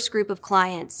diverse group of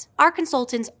clients. Our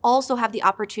consultants also have the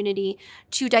opportunity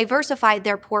to diversify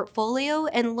their portfolio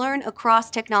and learn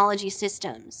across technology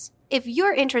systems. If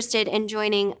you're interested in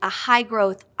joining a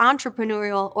high-growth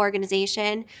entrepreneurial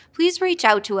organization, please reach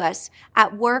out to us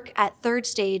at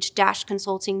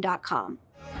work@thirdstage-consulting.com.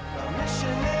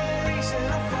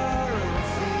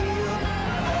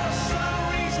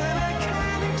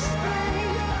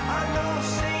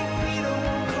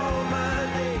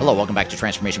 Hello, welcome back to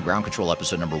Transformation Ground Control,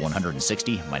 episode number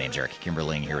 160. My name's Eric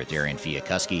Kimberling here with Darian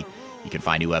Fiakuski. You can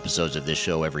find new episodes of this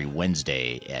show every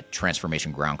Wednesday at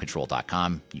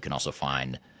transformationgroundcontrol.com. You can also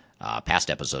find past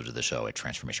episodes of the show at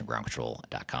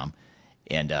transformationgroundcontrol.com.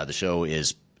 And the show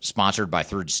is sponsored by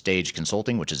Third Stage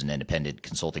Consulting, which is an independent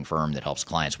consulting firm that helps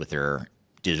clients with their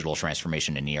digital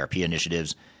transformation and ERP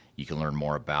initiatives. You can learn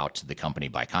more about the company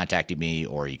by contacting me,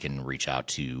 or you can reach out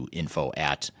to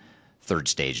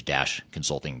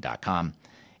info@thirdstage-consulting.com.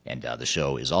 And the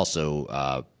show is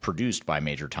also produced by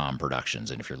Major Tom Productions.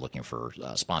 And if you're looking for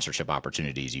sponsorship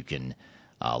opportunities, you can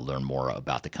learn more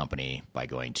about the company by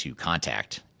going to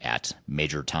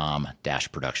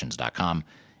contact@majortom-productions.com.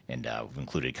 And we've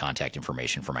included contact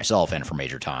information for myself and for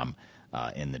Major Tom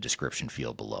in the description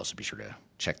field below. So be sure to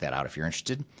check that out if you're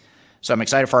interested. So I'm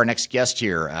excited for our next guest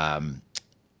here.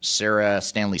 Sarah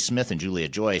Stanley Smith and Julia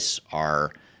Joyce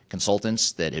are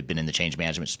consultants that have been in the change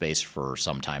management space for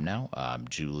some time now.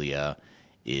 Julia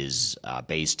is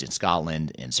based in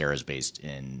Scotland, and Sarah's based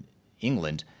in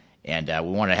England. And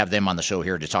we want to have them on the show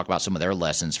here to talk about some of their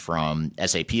lessons from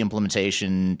SAP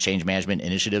implementation, change management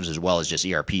initiatives, as well as just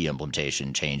ERP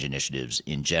implementation, change initiatives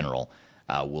in general.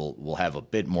 We'll have a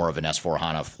bit more of an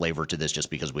S4HANA flavor to this just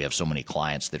because we have so many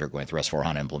clients that are going through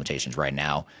S4HANA implementations right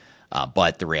now.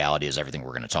 But the reality is everything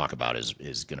we're going to talk about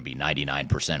is going to be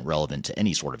 99% relevant to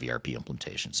any sort of ERP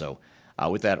implementation. So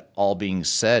with that all being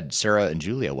said, Sarah and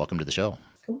Julia, welcome to the show.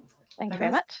 Thank you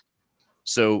very much.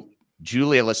 So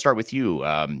Julia, let's start with you.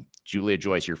 Julia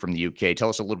Joyce, you're from the UK. Tell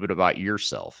us a little bit about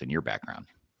yourself and your background.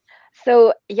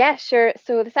 So, yeah, sure.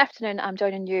 So this afternoon, I'm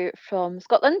joining you from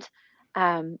Scotland,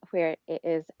 where it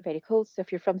is very cold. So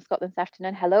if you're from Scotland this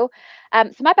afternoon, hello.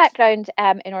 So my background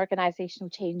in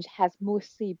organisational change has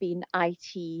mostly been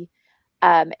IT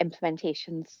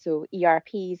implementations, so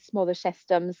ERPs, smaller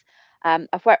systems.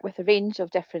 I've worked with a range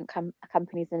of different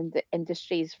companies and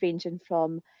industries, ranging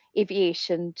from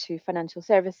aviation to financial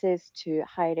services to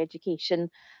higher education.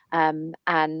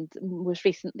 And most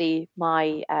recently,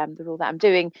 the role that I'm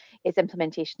doing is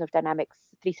implementation of Dynamics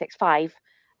 365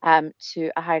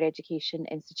 to a higher education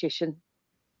institution.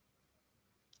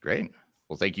 Great.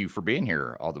 Well, thank you for being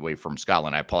here all the way from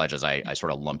Scotland. I apologize. I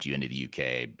sort of lumped you into the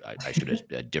UK. I should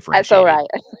have differentiated. That's all right.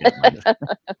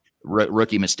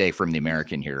 Rookie mistake from the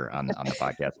American here on the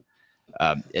podcast.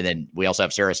 And then we also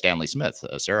have Sarah Stanley Smith.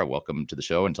 Sarah, welcome to the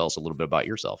show, and tell us a little bit about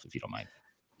yourself, if you don't mind.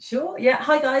 Sure. Yeah.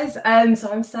 Hi, guys.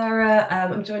 So I'm Sarah.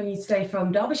 I'm joining you today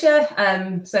from Derbyshire.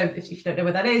 So if you don't know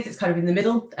where that is, it's kind of in the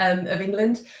middle of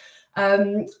England.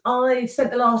 I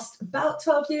spent the last about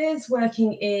 12 years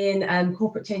working in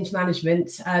corporate change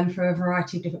management for a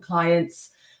variety of different clients.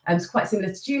 It's quite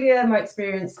similar to Julia. My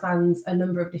experience spans a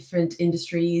number of different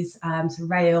industries, so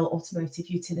rail, automotive,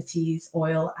 utilities,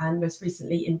 oil, and most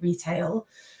recently in retail.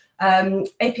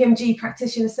 APMG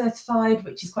practitioner certified,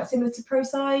 which is quite similar to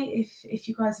ProSci, if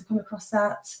you guys have come across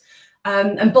that.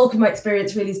 And bulk of my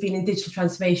experience really has been in digital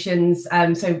transformations,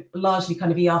 so largely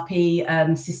kind of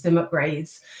ERP system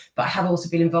upgrades. But I have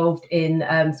also been involved in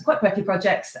some quite quirky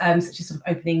projects, such as sort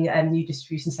of opening new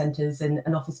distribution centres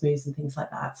and office moves and things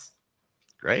like that.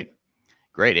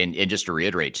 Great. And just to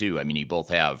reiterate too, I mean, you both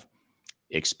have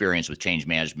experience with change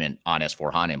management on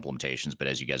S/4HANA implementations, but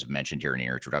as you guys have mentioned here in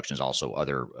your introductions, also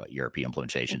other ERP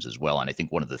implementations as well. And I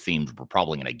think one of the themes we're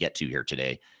probably going to get to here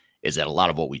today is that a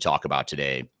lot of what we talk about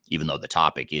today, even though the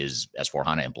topic is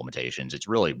S/4HANA implementations, it's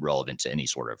really relevant to any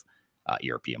sort of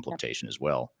ERP implementation as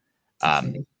well.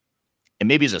 And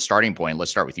maybe as a starting point,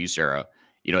 let's start with you, Sarah.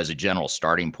 You know, as a general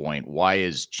starting point, why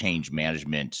is change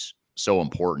management so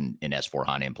important in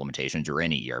S/4HANA implementations, or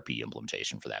any ERP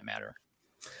implementation for that matter?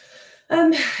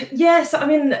 Yes, I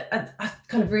mean, I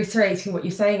kind of reiterating what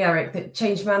you're saying, Eric, that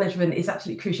change management is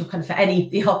absolutely crucial kind of for any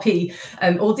ERP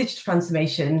or digital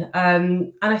transformation.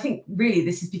 And I think really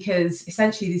this is because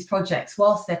essentially these projects,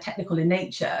 whilst they're technical in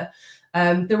nature,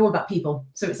 they're all about people.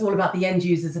 So it's all about the end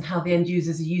users and how the end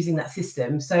users are using that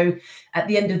system. So at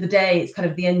the end of the day, it's kind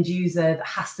of the end user that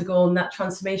has to go on that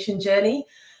transformation journey.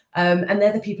 And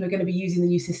they're the people who are going to be using the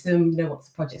new system, you know, once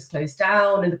the project's closed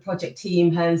down and the project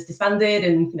team has disbanded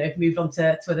and, you know, moved on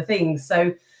to other things.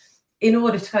 So in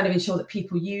order to kind of ensure that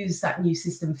people use that new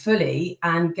system fully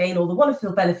and gain all the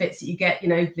wonderful benefits that you get, you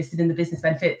know, listed in the business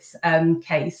benefits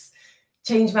case,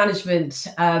 change management,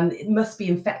 it must be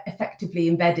effectively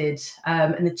embedded,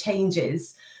 and the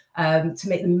changes to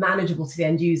make them manageable to the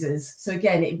end users. So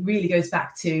again, it really goes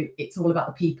back to, it's all about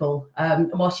the people.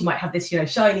 And whilst you might have this, you know,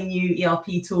 shiny new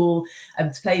ERP tool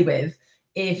to play with,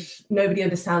 if nobody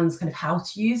understands kind of how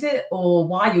to use it or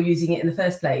why you're using it in the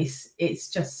first place, it's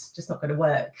just not going to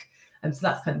work. And so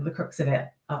that's kind of the crux of it,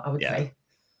 I would say.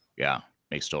 Yeah,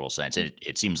 makes total sense.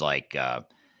 It seems like,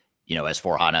 you know,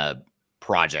 S/4HANA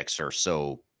projects are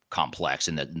so complex,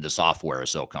 and the software is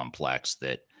so complex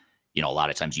that, you know, a lot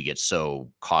of times you get so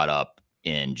caught up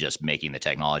in just making the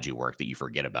technology work that you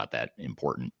forget about that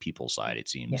important people side, it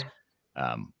seems.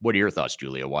 Yeah. What are your thoughts,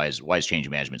 Julia? Why is change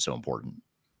management so important?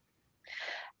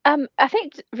 I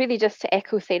think really just to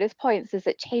echo Sarah's points is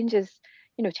that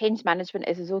change management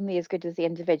is only as good as the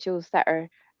individuals that are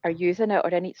using it, or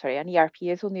an ERP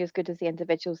is only as good as the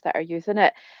individuals that are using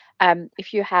it.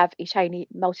 If you have a shiny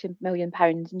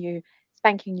multi-million-pound new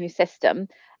spanking new system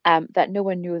that no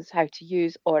one knows how to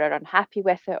use, or are unhappy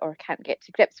with it, or can't get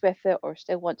to grips with it, or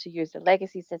still want to use the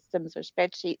legacy systems or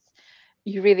spreadsheets,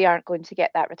 you really aren't going to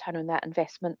get that return on that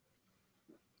investment.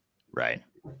 Right.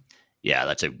 Yeah,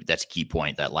 that's a key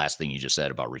point. That last thing you just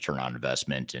said about return on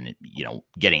investment and, you know,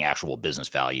 getting actual business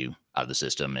value out of the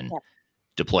system, and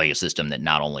deploying a system that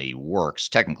not only works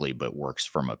technically, but works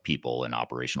from a people and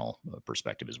operational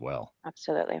perspective as well.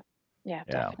 Absolutely. Yeah,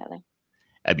 definitely.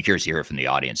 I'd be curious to hear from the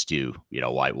audience too. You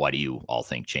know, why do you all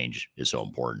think change is so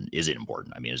important? Is it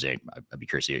important? I mean, I'd be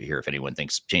curious to hear if anyone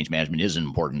thinks change management isn't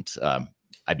important.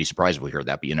 I'd be surprised if we heard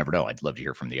that, but you never know. I'd love to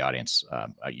hear from the audience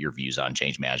your views on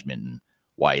change management and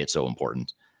why it's so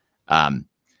important.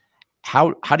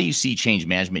 How do you see change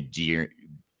management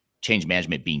change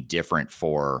management being different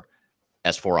for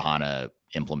S/4HANA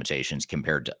implementations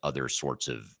compared to other sorts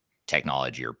of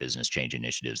technology or business change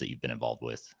initiatives that you've been involved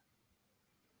with?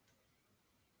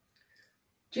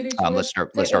 Julie, Let's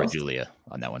start with Julia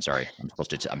on that one. Sorry, I'm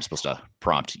supposed to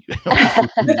prompt you. Who's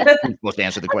supposed to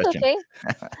answer the question? Okay.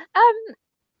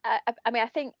 I mean,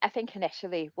 I think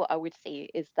initially what I would say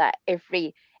is that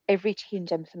every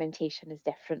change implementation is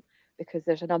different because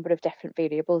there's a number of different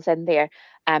variables in there,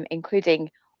 including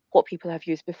what people have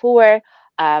used before,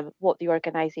 what the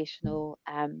organizational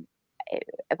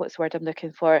what's the word I'm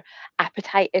looking for,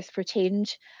 appetite is for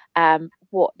change,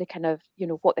 what the kind of,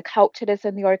 what the culture is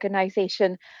in the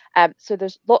organization. So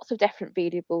there's lots of different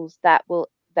variables that will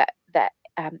that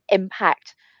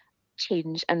impact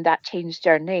change and that change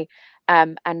journey.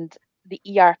 And the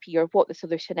ERP, or what the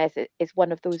solution is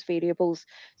one of those variables.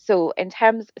 So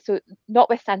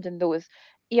notwithstanding those,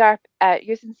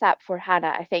 using SAP for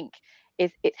HANA, I think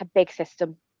it's a big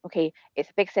system. Okay,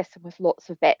 it's a big system with lots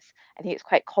of bits. I think it's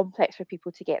quite complex for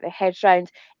people to get their heads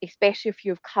around, especially if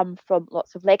you've come from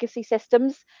lots of legacy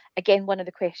systems. Again, one of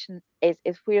the questions is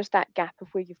where's that gap of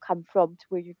where you've come from to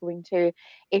where you're going to?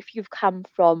 If you've come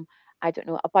from, I don't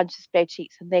know, a bunch of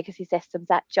spreadsheets and legacy systems,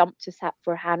 that jump to SAP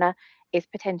for HANA is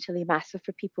potentially massive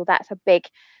for people. That's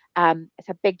it's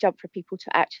a big jump for people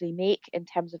to actually make in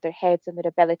terms of their heads and their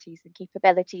abilities and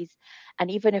capabilities.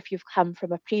 And even if you've come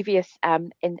from a previous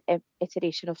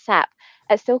iteration of SAP,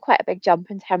 it's still quite a big jump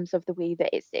in terms of the way that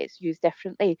it's used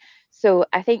differently. So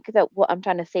I think that what I'm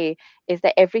trying to say is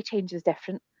that every change is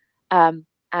different, and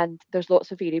there's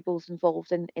lots of variables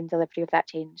involved in delivery of that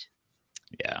change.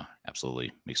 Yeah,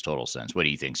 absolutely. Makes total sense. What do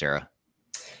you think, Sarah?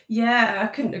 Yeah, I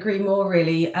couldn't agree more,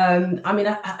 really. I mean,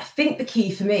 I think the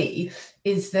key for me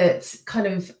is that kind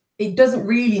of it doesn't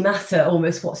really matter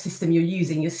almost what system you're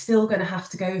using. You're still going to have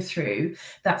to go through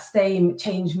that same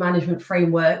change management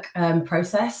framework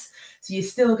process. So you're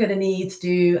still going to need to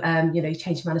do,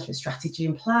 change management strategy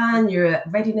and plan, your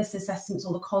readiness assessments,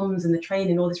 all the comms and the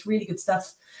training, all this really good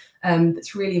stuff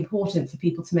that's really important for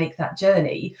people to make that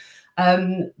journey.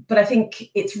 But I think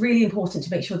it's really important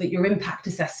to make sure that your impact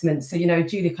assessments, so,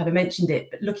 Julia kind of mentioned it,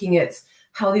 but looking at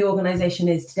how the organization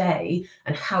is today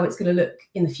and how it's going to look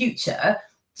in the future,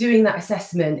 doing that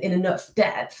assessment in enough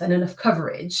depth and enough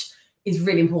coverage is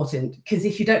really important, because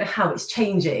if you don't know how it's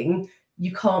changing,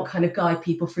 you can't kind of guide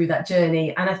people through that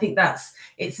journey. And I think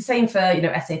it's the same for,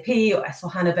 SAP or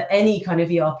S/4HANA, but any kind of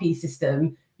ERP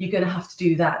system. You're going to have to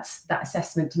do that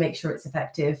assessment to make sure it's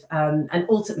effective, and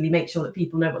ultimately make sure that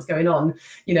people know what's going on,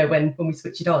 when we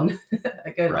switch it on.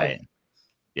 Right.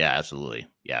 Yeah, absolutely.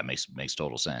 Yeah, it makes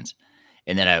total sense.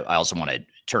 And then I also want to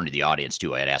turn to the audience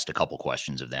too. I had asked a couple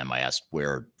questions of them. I asked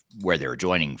where they're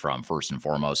joining from first and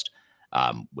foremost.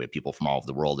 We have people from all over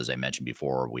the world, as I mentioned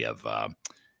before. We have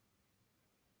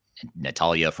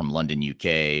Natalia from London,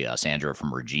 UK, Sandra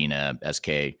from Regina,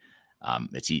 SK.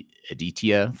 It's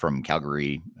Aditya from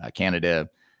Calgary, Canada.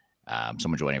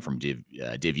 Someone joining from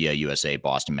Divya, USA,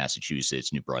 Boston,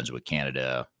 Massachusetts, New Brunswick,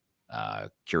 Canada,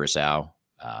 Curacao,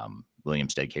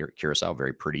 Williamstead, Curacao,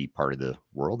 very pretty part of the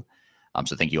world.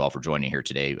 So thank you all for joining here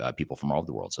today, people from all over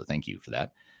the world. So thank you for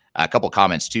that. A couple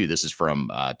comments too. This is from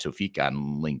Tofik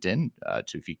on LinkedIn.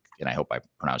 Tofik, and I hope I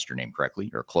pronounced your name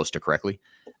correctly or close to correctly.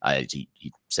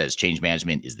 He says change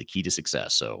management is the key to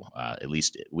success. So at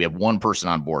least we have one person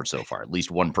on board so far, at least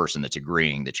one person that's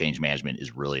agreeing that change management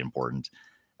is really important.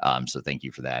 So thank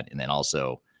you for that. And then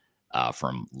also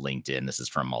from LinkedIn, this is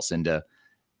from Alcinda.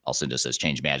 Alcinda says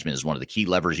change management is one of the key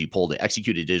levers you pull to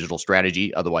execute a digital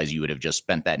strategy. Otherwise, you would have just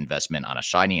spent that investment on a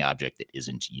shiny object that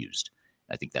isn't used.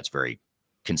 I think that's very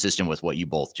consistent with what you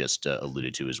both just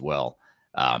alluded to as well.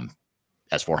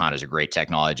 S/4HANA is a great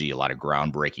technology, a lot of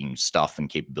groundbreaking stuff and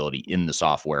capability in the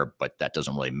software, but that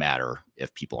doesn't really matter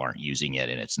if people aren't using it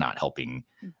and it's not helping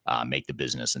make the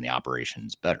business and the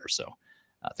operations better. So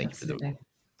thank you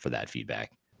for that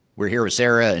feedback. We're here with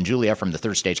Sarah and Julia from the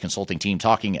Third Stage Consulting team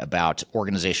talking about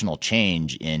organizational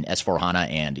change in S/4HANA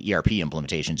and ERP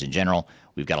implementations in general.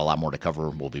 We've got a lot more to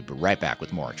cover. We'll be right back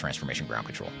with more Transformation Ground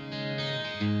Control.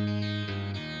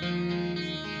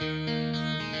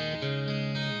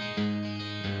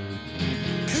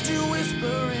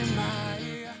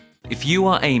 If you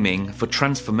are aiming for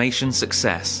transformation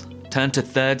success, turn to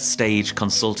Third Stage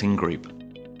Consulting Group.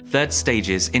 Third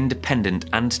Stage's independent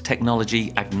and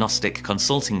technology-agnostic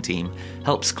consulting team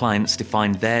helps clients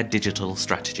define their digital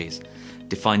strategies,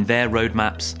 define their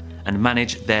roadmaps, and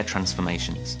manage their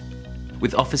transformations.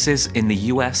 With offices in the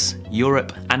US,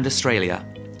 Europe, and Australia,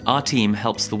 our team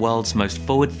helps the world's most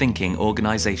forward-thinking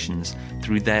organizations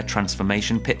through their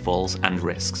transformation pitfalls and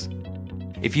risks.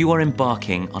 If you are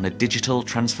embarking on a digital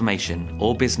transformation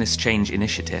or business change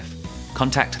initiative,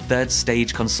 contact Third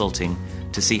Stage Consulting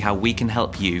to see how we can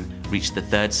help you reach the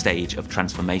third stage of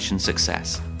transformation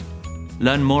success.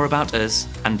 Learn more about us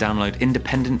and download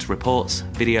independent reports,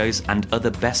 videos, and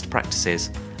other best practices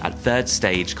at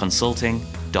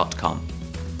thirdstageconsulting.com.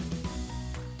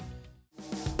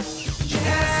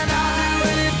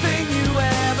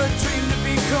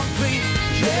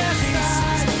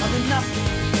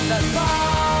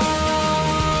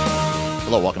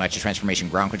 Hello, welcome back to Transformation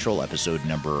Ground Control, episode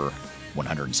number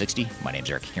 160. My name is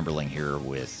Eric Kimberling here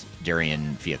with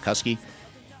Darian Fiakuski.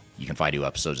 You can find new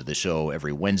episodes of the show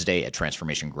every Wednesday at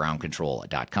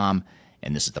transformationgroundcontrol.com.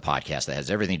 And this is the podcast that has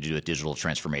everything to do with digital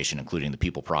transformation, including the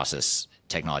people, process,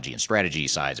 technology, and strategy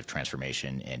sides of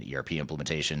transformation and ERP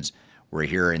implementations. We're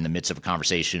here in the midst of a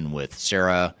conversation with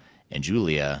Sarah and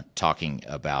Julia talking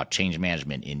about change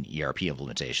management in ERP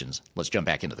implementations. Let's jump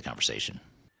back into the conversation.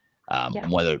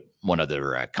 One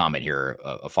other comment here,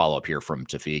 a follow-up here from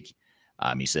Tafik.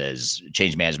 He says,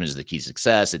 change management is the key to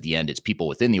success. At the end, it's people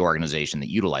within the organization that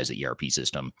utilize the ERP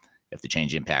system. If the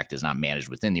change impact is not managed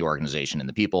within the organization and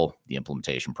the people, the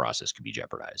implementation process could be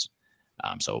jeopardized.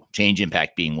 So change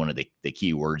impact being one of the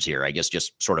key words here. I guess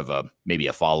just sort of maybe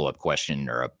a follow-up question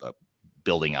or a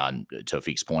building on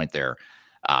Tafik's point there.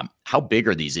 How big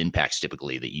are these impacts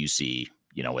typically that you see,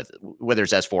 with whether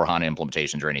it's S/4HANA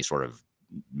implementations or any sort of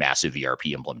massive ERP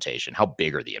implementation? How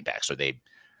big are the impacts? Are they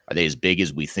as big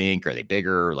as we think? Are they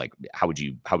bigger? Like, how would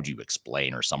you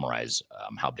explain or summarize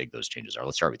how big those changes are?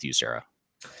 Let's start with you, Sarah.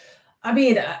 I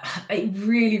mean, it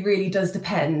really, really does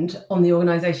depend on the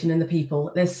organization and the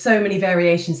people. There's so many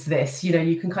variations to this.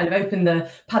 You can kind of open the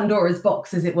Pandora's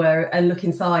box, as it were, and look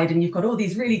inside, and you've got all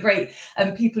these really great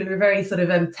people who are very sort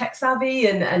of tech savvy,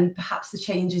 and perhaps the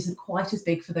change isn't quite as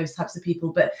big for those types of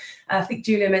people. But I think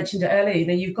Julia mentioned it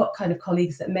earlier. You've got kind of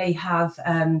colleagues that may have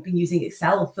been using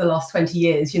Excel for the last 20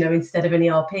 years, instead of an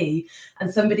ERP,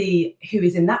 and somebody who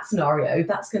is in that scenario,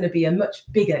 that's going to be a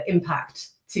much bigger impact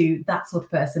to that sort of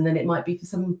person than it might be for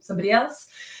somebody else.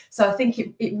 So I think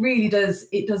it really does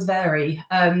vary.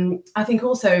 I think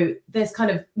also there's kind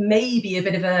of maybe a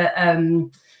bit of a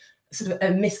sort of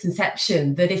a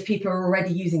misconception that if people are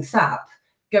already using SAP,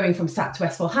 going from SAP to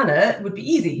S/4HANA would be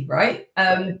easy, right?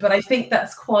 But I think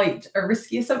that's quite a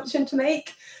risky assumption to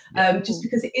make, just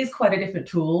because it is quite a different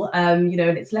tool, and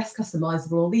it's less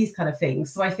customizable, all these kind of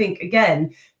things. So I think,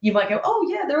 again, you might go, oh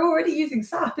yeah, they're already using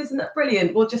SAP, isn't that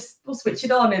brilliant? We'll switch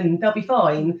it on and they'll be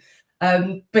fine.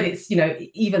 But it's,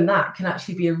 even that can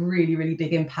actually be a really, really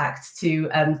big impact to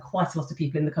quite a lot of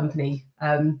people in the company.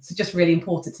 So just really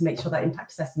important to make sure that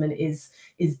impact assessment is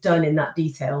done in that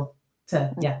detail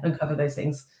to uncover those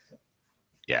things.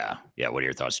 Yeah. What are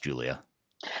your thoughts, Julia?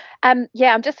 I'm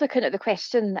just looking at the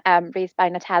question raised by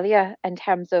Natalia in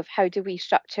terms of how do we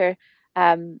structure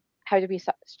that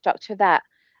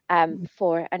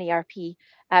for an ERP.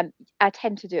 I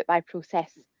tend to do it by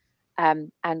process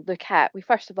and look at,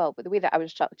 but the way that I would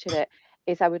structure it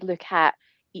is I would look at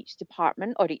each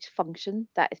department or each function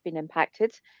that has been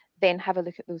impacted, then have a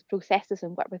look at those processes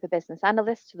and work with a business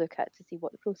analyst to look at to see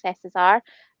what the processes are,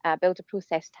 build a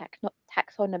process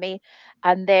taxonomy,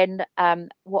 and then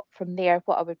what I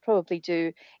would probably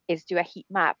do is do a heat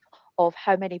map of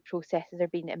how many processes are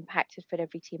being impacted for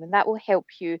every team, and that will help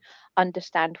you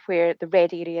understand where the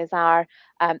red areas are,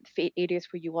 areas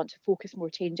where you want to focus more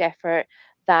change effort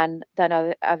than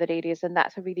other areas, and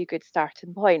that's a really good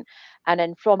starting point. And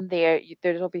then from there,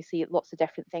 there's obviously lots of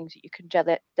different things that you can drill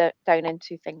it down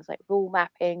into, things like role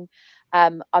mapping,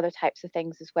 other types of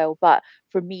things as well. But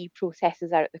for me,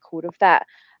 processes are at the core of that.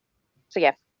 So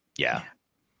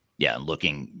and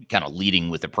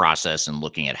leading with the process and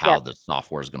looking at how the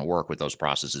software is going to work with those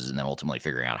processes, and then ultimately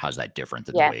figuring out how's that different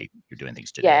than the way you're doing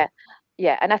things today.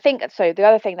 And I think the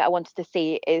other thing that I wanted to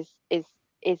say is the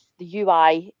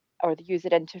UI, or the user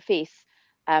interface.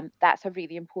 That's a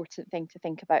really important thing to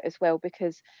think about as well,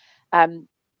 because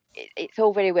it's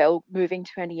all very well moving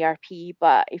to an ERP,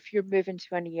 but if you're moving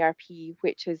to an ERP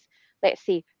which is, let's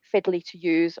say, fiddly to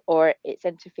use, or its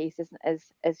interface isn't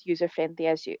as user friendly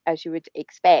as you would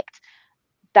expect,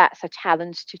 that's a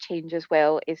challenge to change as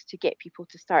well, is to get people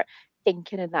to start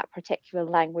thinking in that particular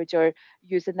language, or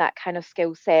using that kind of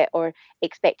skill set, or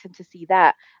expecting to see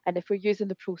that. And if we're using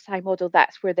the ProSci model,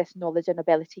 that's where this knowledge and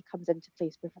ability comes into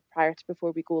place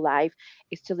before we go live,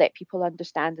 is to let people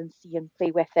understand and see and play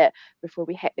with it before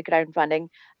we hit the ground running.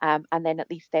 And then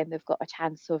at least then they've got a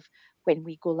chance of, when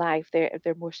we go live,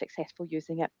 they're more successful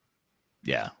using it.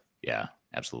 Yeah,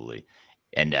 absolutely.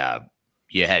 And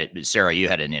Sarah, you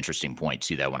had an interesting point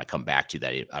too that I want to come back to,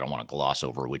 that I don't want to gloss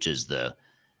over, which is the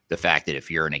the fact that if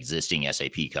you're an existing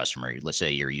SAP customer, let's say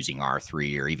you're using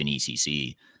R3 or even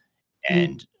ECC,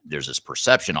 and there's this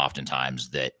perception oftentimes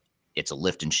that it's a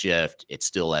lift and shift, it's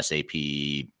still SAP.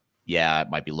 Yeah, it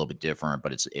might be a little bit different,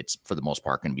 but it's for the most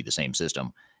part going to be the same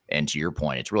system. And to your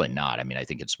point, it's really not. I mean, I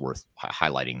think it's worth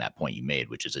highlighting that point you made,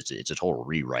 which is it's a total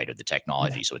rewrite of the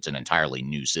technology. Yeah. So it's an entirely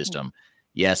new system.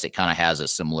 Yes, it kind of has a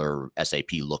similar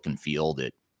SAP look and feel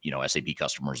that, SAP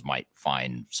customers might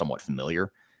find somewhat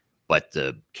familiar, but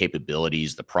the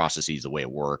capabilities, the processes, the way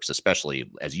it works,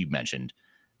 especially as you mentioned,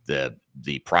 the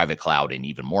private cloud and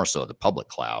even more so the public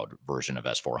cloud version of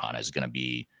S/4HANA is going to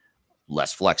be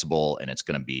less flexible, and it's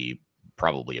going to be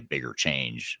probably a bigger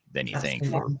change than you think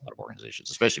for a Absolutely. lot of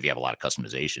organizations, especially if you have a lot of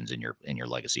customizations in your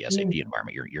legacy SAP Mm.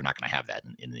 environment. You're not going to have that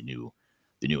in the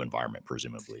new environment,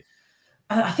 presumably.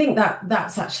 I think that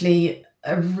that's actually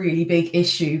a really big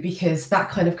issue, because that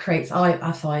kind of creates,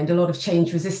 I find, a lot of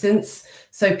change resistance.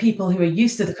 So people who are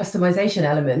used to the customization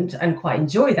element and quite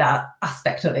enjoy that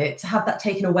aspect of it, to have that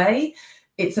taken away,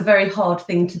 it's a very hard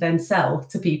thing to then sell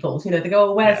to people. They go,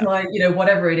 oh, where's Yeah. my,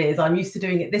 whatever it is, I'm used to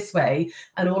doing it this way.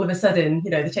 And all of a sudden,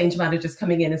 the change manager's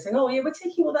coming in and saying, oh yeah, we're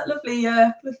taking all that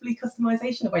lovely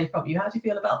customization away from you. How do you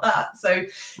feel about that? So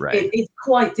Right. it's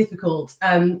quite difficult.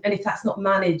 And if that's not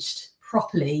managed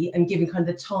properly and given kind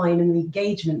of the time and the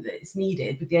engagement that is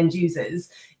needed with the end users,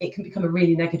 it can become a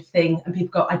really negative thing. And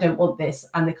people go, I don't want this.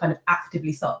 And they kind of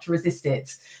actively start to resist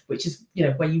it, which is,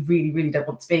 where you really, really don't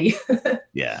want to be.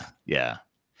 Yeah. Yeah.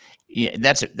 Yeah,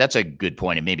 that's a good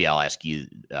point, and maybe I'll ask you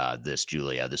this,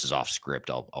 Julia. This is off script.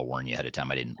 I'll warn you ahead of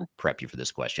time. I didn't prep you for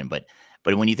this question, but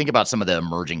when you think about some of the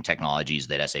emerging technologies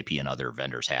that SAP and other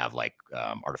vendors have, like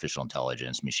artificial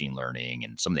intelligence, machine learning,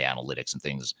 and some of the analytics and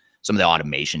things, some of the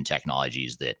automation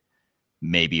technologies that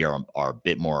maybe are a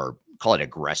bit more, call it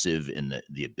aggressive in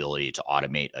the ability to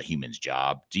automate a human's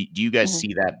job. Do you guys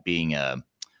see that being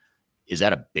is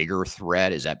that a bigger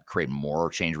threat? Is that creating more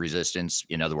change resistance?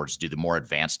 In other words, do the more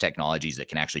advanced technologies that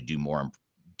can actually do more and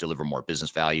deliver more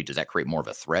business value, does that create more of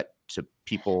a threat to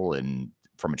people and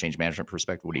from a change management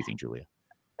perspective? What do you think, Julia?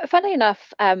 Funnily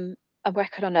enough, I'm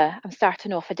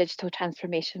starting off a digital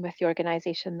transformation with the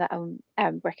organisation that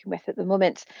I'm working with at the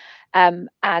moment,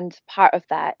 and part of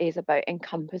that is about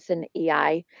encompassing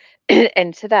AI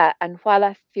into that. And while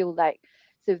I feel like,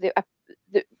 so the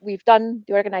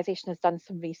organisation has done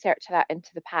some research of that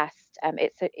into the past.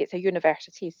 It's a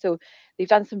university, so they've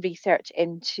done some research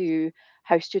into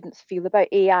how students feel about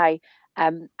AI.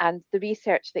 And the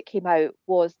research that came out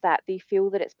was that they feel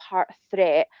that it's part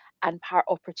threat and part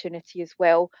opportunity as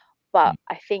well. But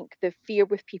I think the fear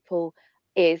with people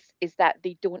is that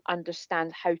they don't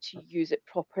understand how to use it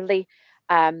properly.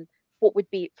 What would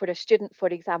be for a student, for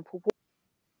example, what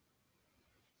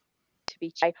to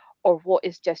be or what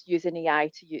is just using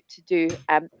AI to do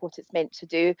what it's meant to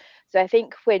do. So I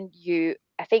think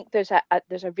I think there's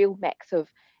a real mix of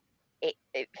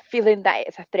feeling that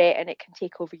it's a threat and it can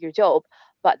take over your job,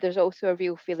 but there's also a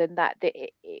real feeling that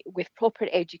with proper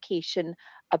education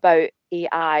about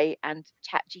AI and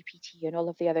chat GPT and all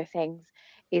of the other things,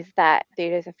 is that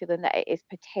there is a feeling that it is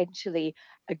potentially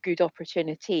a good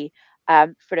opportunity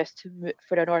for us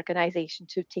for an organization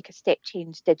to take a step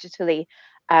change digitally,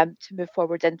 to move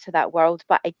forward into that world.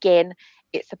 But again,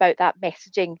 it's about that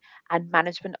messaging and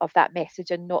management of that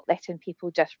message, and not letting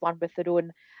people just run with their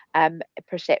own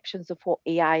perceptions of what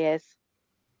AI is.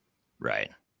 Right.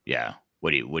 Yeah.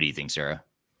 What do you think, Sarah?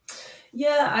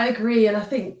 Yeah, I agree. And I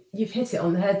think you've hit it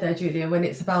on the head there, Julia, when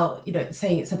it's about,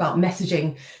 saying it's about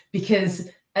messaging, because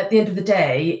at the end of the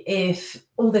day, if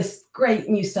all this great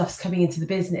new stuff's coming into the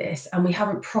business and we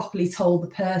haven't properly told the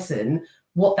person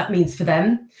what that means for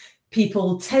them,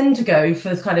 people tend to go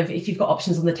for kind of, if you've got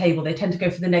options on the table, they tend to go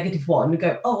for the negative one and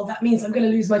go, oh, that means I'm going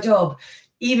to lose my job,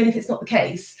 even if it's not the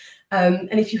case.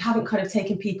 And if you haven't kind of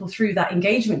taken people through that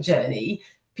engagement journey,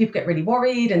 people get really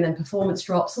worried, and then performance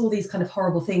drops, all these kind of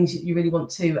horrible things you really want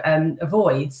to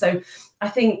avoid. So I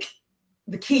think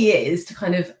the key is to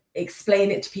kind of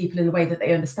explain it to people in a way that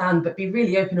they understand, but be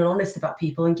really open and honest about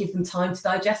people and give them time to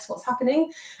digest what's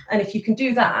happening. And if you can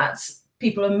do that,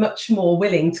 people are much more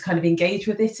willing to kind of engage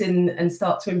with it and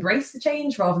start to embrace the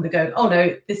change, rather than go, oh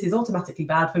no, this is automatically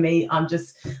bad for me. I'm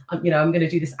going to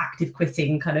do this active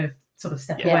quitting kind of sort of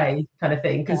step away kind of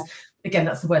thing. Because again,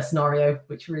 that's the worst scenario,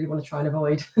 which we really want to try and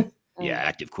avoid. Yeah,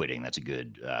 active quitting. That's a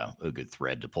good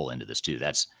thread to pull into this too.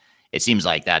 It seems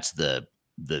like that's the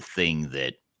thing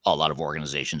that a lot of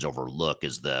organizations overlook,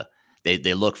 is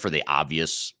they look for the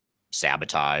obvious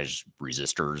sabotage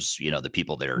resistors, the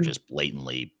people that are just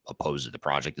blatantly opposed to the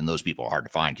project. And those people are hard to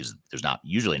find because there's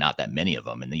usually not that many of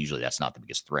them. And usually that's not the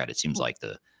biggest threat. It seems like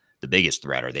the biggest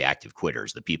threat are the active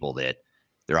quitters, the people that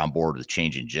they're on board with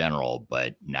change in general,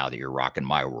 but now that you're rocking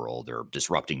my world or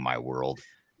disrupting my world,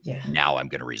 now I'm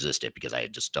going to resist it because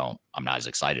I'm not as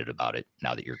excited about it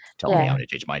now that you're telling me I'm going to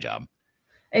change my job.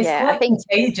 It's quite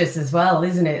contagious as well,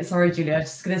 isn't it? Sorry, Julia, I was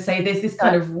just going to say there's this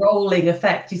kind of rolling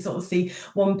effect. You sort of see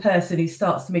one person who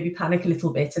starts to maybe panic a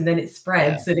little bit and then it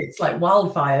spreads and it's like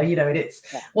wildfire, you know, and it's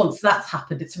once that's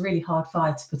happened, it's a really hard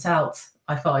fire to put out,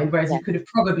 I find, whereas you could have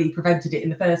probably prevented it in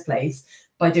the first place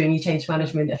by doing your change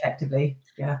management effectively.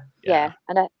 Yeah.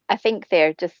 And I think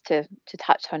there, just to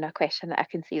touch on a question that I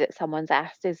can see that someone's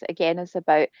asked is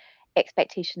about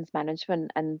expectations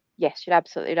management. And yes, you're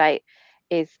absolutely right,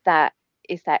 is that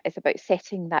it's about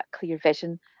setting that clear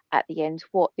vision at the end,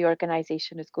 what the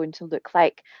organization is going to look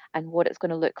like and what it's going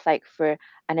to look like for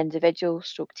an individual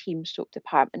stroke team stroke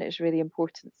department is really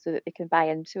important so that they can buy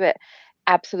into it.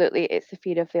 Absolutely, it's the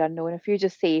fear of the unknown. If you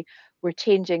just say we're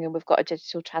changing and we've got a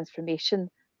digital transformation,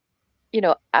 you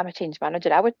know, I'm a change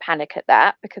manager, I would panic at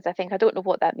that because I think I don't know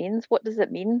what that means. What does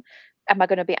it mean? Am I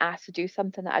going to be asked to do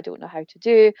something that I don't know how to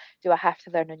do? Do I have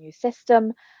to learn a new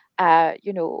system?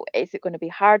 You know, is it going to be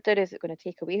harder? Is it going to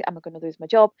take away? Am I going to lose my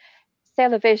job?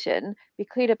 Sell a vision, be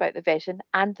clear about the vision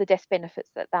and the disbenefits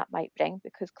that that might bring,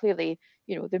 because clearly,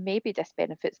 you know, there may be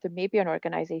disbenefits, there may be an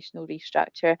organizational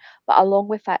restructure, but along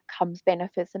with that comes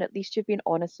benefits, and at least you've been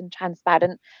honest and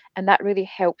transparent, and that really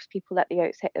helps people at the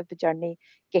outset of the journey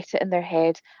get it in their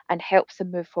head and helps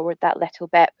them move forward that little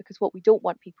bit, because what we don't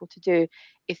want people to do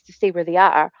is to stay where they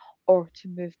are or to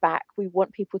move back. We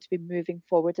want people to be moving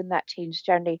forward in that change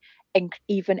journey,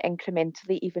 even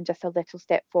incrementally, even just a little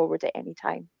step forward at any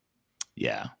time.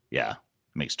 Yeah.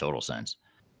 Makes total sense.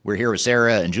 We're here with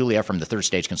Sarah and Julia from the Third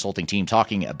Stage Consulting team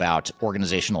talking about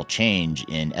organizational change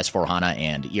in S/4HANA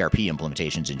and ERP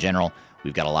implementations in general.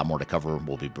 We've got a lot more to cover.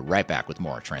 We'll be right back with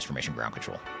more Transformation Ground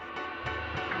Control.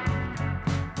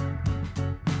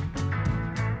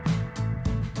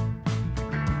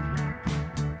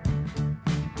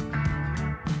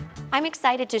 I'm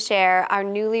excited to share our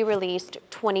newly released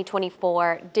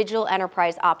 2024 Digital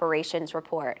Enterprise Operations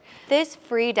Report. This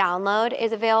free download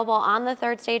is available on the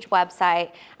Third Stage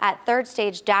website at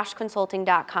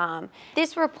thirdstage-consulting.com.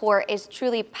 This report is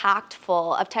truly packed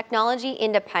full of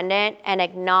technology-independent and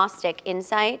agnostic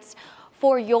insights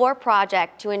for your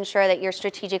project to ensure that you're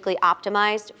strategically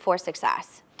optimized for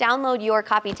success. Download your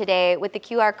copy today with the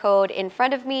QR code in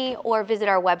front of me or visit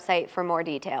our website for more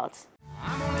details.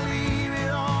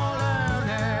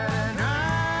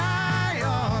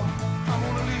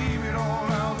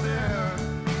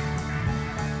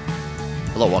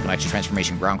 Hello, welcome back to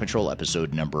Transformation Ground Control,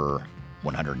 episode number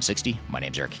 160. My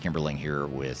name is Eric Kimberling here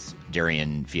with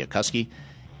Darian Fiakuski.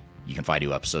 You can find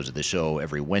new episodes of the show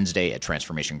every Wednesday at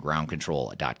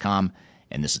transformationgroundcontrol.com.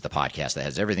 And this is the podcast that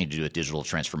has everything to do with digital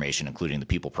transformation, including the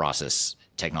people, process,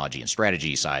 technology, and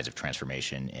strategy sides of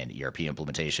transformation and ERP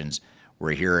implementations.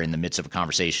 We're here in the midst of a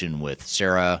conversation with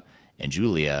Sarah and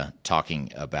Julia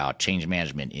talking about change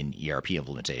management in ERP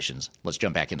implementations. Let's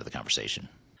jump back into the conversation.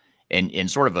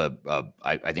 And sort of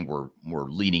I think we're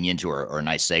leading into or a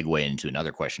nice segue into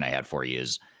another question I had for you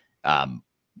is,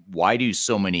 why do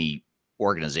so many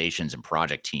organizations and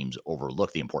project teams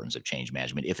overlook the importance of change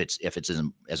management? If it's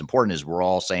as important as we're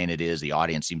all saying it is, the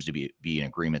audience seems to be in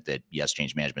agreement that yes,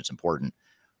 change management is important.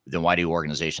 Then why do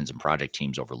organizations and project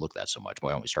teams overlook that so much?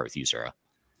 Why don't we start with you, Sarah?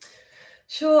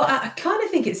 Sure, I kind of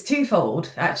think it's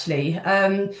twofold, actually.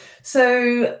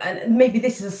 So maybe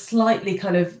this is a slightly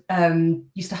kind of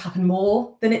used to happen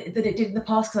more than it did in the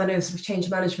past, because I know sort of change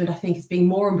management, I think, is being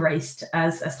more embraced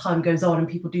as time goes on and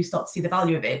people do start to see the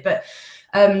value of it. But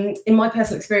in my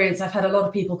personal experience, I've had a lot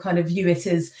of people kind of view it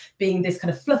as being this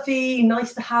kind of fluffy,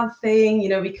 nice to have thing. You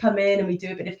know, we come in and we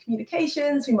do a bit of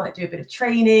communications, we might do a bit of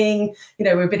training, you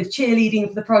know, we're a bit of cheerleading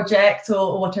for the project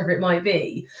or whatever it might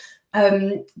be.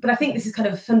 But I think this is kind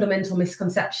of a fundamental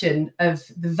misconception of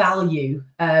the value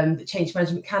that change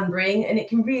management can bring, and it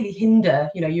can really hinder,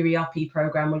 you know, your ERP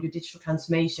program or your digital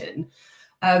transformation.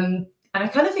 And I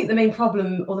kind of think the main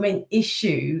problem or the main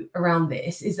issue around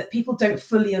this is that people don't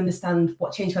fully understand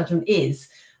what change management is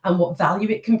and what value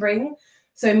it can bring.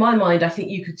 So in my mind, I think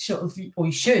you could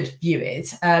you should view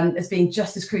it as being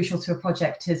just as crucial to a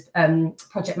project as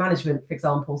project management, for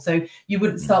example. So you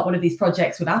wouldn't start one of these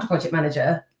projects without a project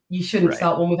manager. You shouldn't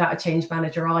start one without a change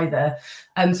manager either.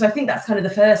 So I think that's kind of the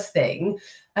first thing.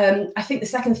 I think the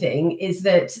second thing is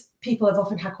that people have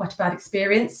often had quite a bad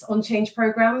experience on change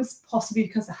programs, possibly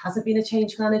because there hasn't been a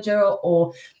change manager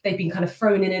or they've been kind of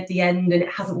thrown in at the end and it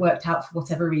hasn't worked out for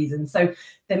whatever reason. So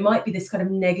there might be this kind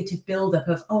of negative buildup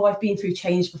of, oh, I've been through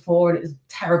change before and it was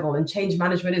terrible and change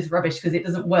management is rubbish because it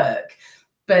doesn't work.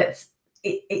 But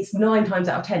it's 9 times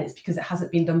out of 10, it's because it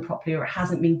hasn't been done properly, or it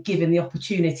hasn't been given the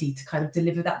opportunity to kind of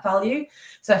deliver that value.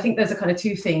 So I think those are kind of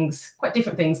two things, quite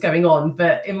different things going on,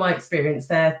 but in my experience,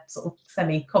 they're sort of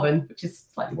semi-common, which is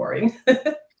slightly worrying.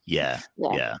 Yeah.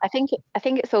 I think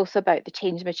it's also about the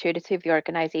change maturity of the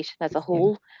organisation as a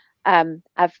whole.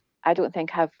 I don't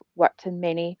think I've worked in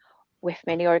many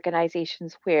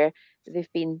organisations where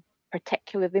they've been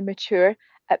particularly mature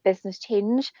at business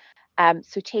change.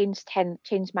 So change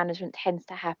management tends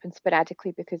to happen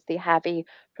sporadically because they have a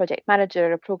project manager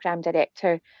or a program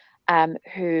director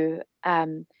who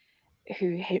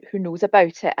knows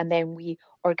about it, and then we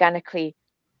organically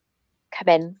come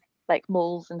in like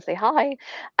moles and say hi,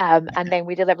 and then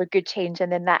we deliver good change,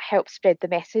 and then that helps spread the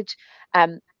message.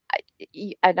 And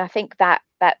I think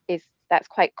that's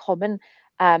quite common.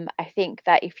 I think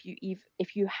that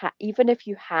even if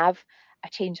you have a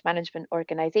change management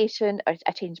organization or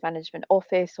a change management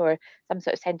office or some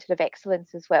sort of center of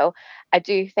excellence as well, I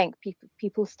do think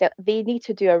people still, they need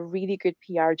to do a really good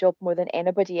PR job more than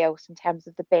anybody else in terms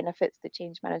of the benefits that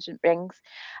change management brings.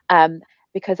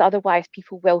 Because otherwise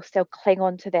people will still cling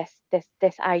on to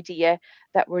this idea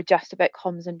that we're just about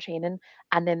comms and training,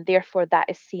 and then therefore that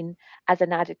is seen as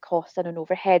an added cost and an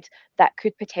overhead that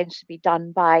could potentially be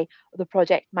done by the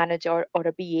project manager or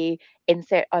a BA,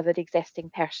 insert other existing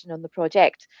person on the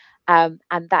project. And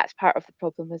that's part of the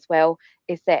problem as well,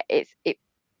 is that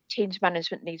change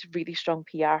management needs really strong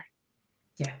PR.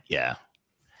 Yeah,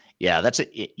 that's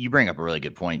it. You bring up a really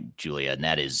good point, Julia, and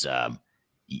that is,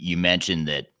 you mentioned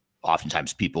that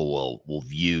oftentimes people will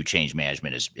view change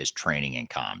management as training and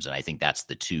comms. And I think that's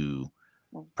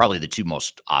probably the two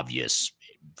most obvious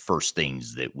first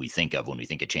things that we think of when we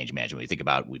think of change management. We think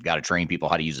about, we've got to train people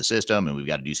how to use the system, and we've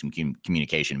got to do some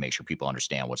communication to make sure people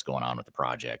understand what's going on with the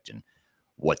project and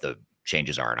what the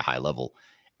changes are at a high level.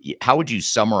 How would you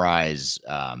summarize,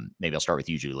 maybe I'll start with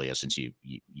you, Julia, since you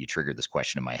triggered this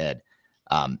question in my head.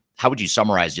 How would you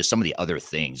summarize just some of the other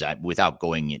things, without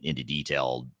going into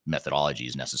detailed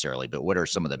methodologies necessarily, but what are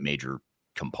some of the major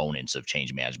components of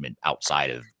change management outside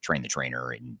of train the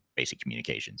trainer and basic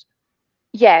communications?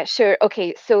 Yeah, sure.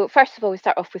 Okay, so first of all, we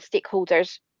start off with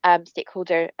stakeholders,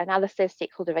 stakeholder analysis,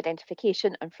 stakeholder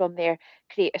identification, and from there,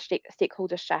 create a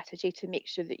stakeholder strategy to make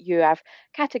sure that you have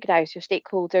categorized your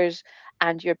stakeholders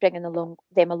and you're bringing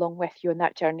them along with you on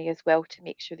that journey as well, to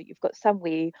make sure that you've got some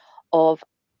way of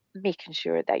making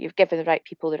sure that you've given the right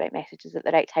people the right messages at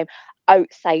the right time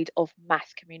outside of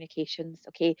mass communications.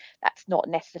 Okay, that's not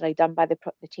necessarily done by the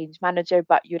change manager,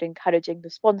 but you're encouraging the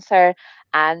sponsor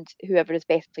and whoever is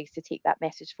best placed to take that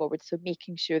message forward. So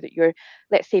making sure that you're,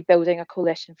 let's say, building a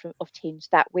coalition of change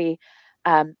that way.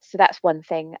 So that's one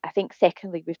thing. I think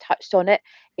secondly, we've touched on it,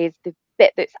 is the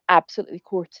bit that's absolutely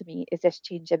core to me is this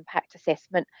change impact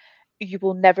assessment. You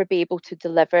will never be able to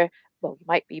deliver, well, you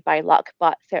might be by luck,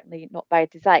 but certainly not by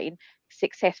design,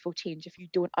 successful change if you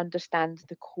don't understand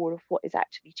the core of what is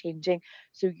actually changing.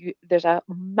 So there's a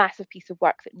massive piece of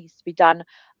work that needs to be done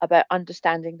about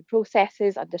understanding the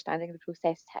processes, understanding the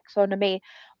process taxonomy,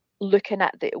 looking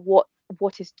at what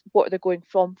they're going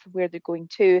from where they're going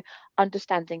to,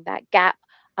 understanding that gap,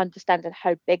 understanding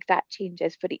how big that change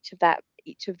is for each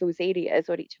of those areas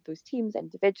or each of those teams,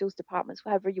 individuals, departments,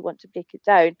 however you want to break it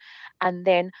down, and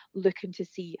then looking to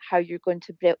see how you're going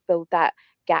to build that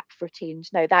gap for change.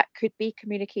 Now, that could be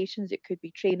communications, it could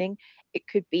be training, it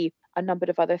could be a number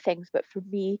of other things, but for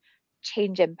me,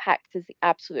 change impact is the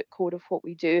absolute core of what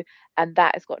we do, and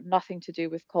that has got nothing to do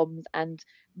with comms and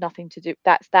nothing to do,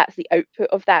 that's the output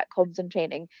of that comms and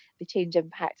training. The change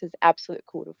impact is the absolute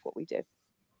core of what we do.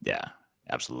 Yeah,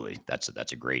 absolutely. That's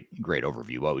a great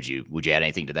overview. Would you add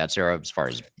anything to that, Sarah, as far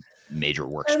as major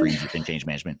work streams within change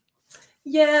management?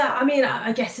 Yeah, I mean,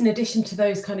 I guess in addition to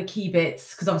those kind of key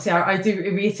bits, because obviously I do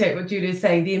reiterate what Julia is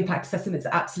saying, the impact assessment is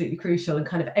absolutely crucial, and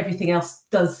kind of everything else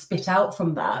does spit out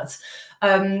from that.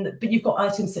 But you've got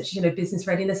items such as, business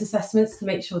readiness assessments to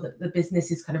make sure that the business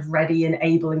is kind of ready and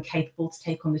able and capable to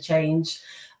take on the change.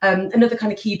 Another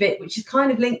kind of key bit, which is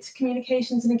kind of linked to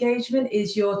communications and engagement,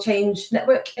 is your change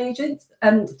network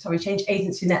change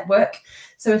agency network.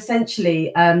 So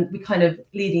essentially, we kind of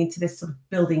leading into this sort of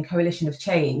building coalition of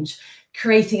change,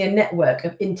 creating a network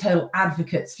of internal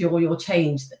advocates for all your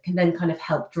change that can then kind of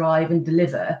help drive and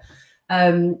deliver.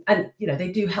 And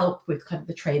they do help with kind of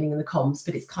the training and the comms,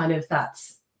 but it's kind of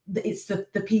it's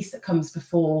the piece that comes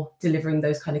before delivering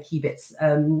those kind of key bits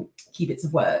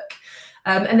of work.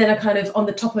 And then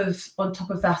on top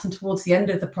of that, and towards the end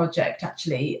of the project,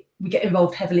 actually, we get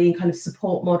involved heavily in kind of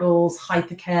support models,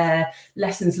 hypercare,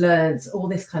 lessons learned, all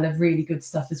this kind of really good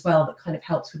stuff as well that kind of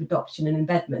helps with adoption and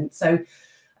embedment. So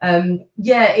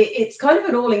It's kind of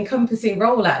an all-encompassing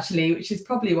role, actually, which is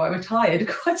probably why we're tired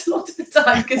quite a lot of the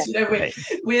time, because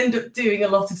we end up doing a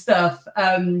lot of stuff.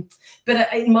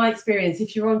 But in my experience,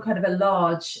 if you're on kind of a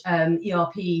large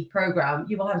ERP program,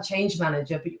 you will have a change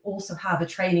manager, but you also have a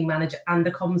training manager and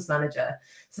a comms manager.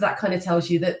 So that kind of tells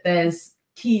you that there's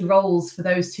key roles for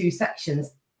those two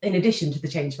sections in addition to the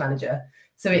change manager.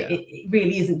 So it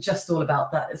really isn't just all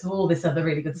about that. It's all this other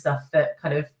really good stuff that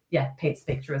kind of paints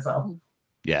the picture as well.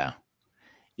 Yeah.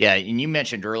 And you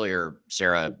mentioned earlier,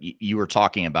 Sarah, you were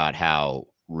talking about how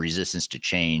resistance to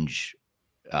change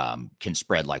can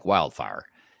spread like wildfire.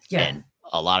 Yeah. And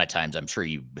a lot of times, I'm sure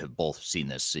you have both seen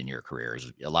this in your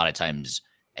careers. A lot of times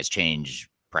as change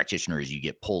practitioners, you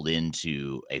get pulled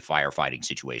into a firefighting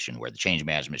situation where the change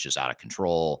management is just out of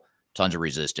control, tons of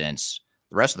resistance.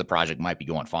 The rest of the project might be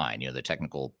going fine. The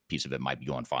technical piece of it might be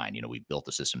going fine. We've built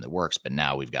a system that works, but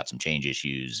now we've got some change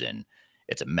issues and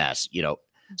it's a mess.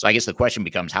 So I guess the question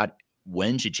becomes,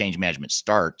 when should change management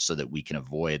start so that we can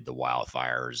avoid the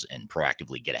wildfires and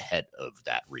proactively get ahead of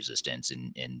that resistance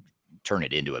and turn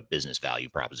it into a business value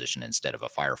proposition instead of a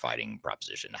firefighting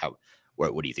proposition?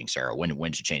 What do you think, Sarah?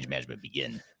 When should change management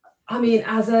begin? I mean,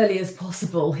 as early as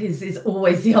possible is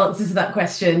always the answer to that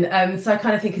question. So I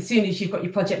kind of think as soon as you've got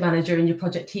your project manager and your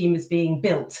project team is being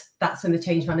built, that's when the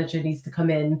change manager needs to come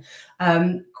in.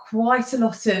 Quite a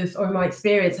lot of, or in my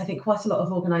experience, I think quite a lot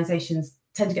of organizations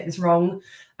tend to get this wrong.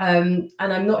 And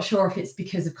I'm not sure if it's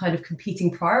because of kind of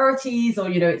competing priorities or,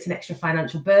 it's an extra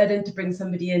financial burden to bring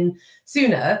somebody in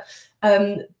sooner.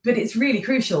 But it's really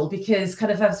crucial because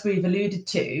kind of as we've alluded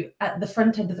to at the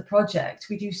front end of the project,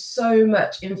 we do so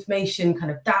much information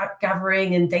kind of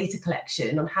gathering and data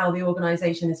collection on how the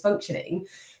organization is functioning.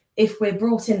 If we're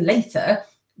brought in later,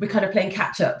 we're kind of playing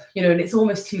catch up, and it's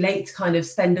almost too late to kind of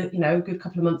spend a good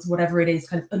couple of months, whatever it is,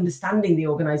 kind of understanding the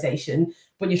organization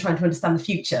when you're trying to understand the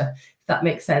future, if that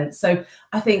makes sense. So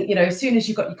I think, as soon as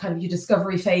you've got your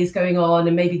discovery phase going on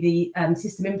and maybe the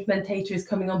system implementator is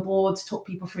coming on board to talk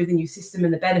people through the new system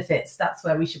and the benefits, that's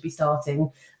where we should be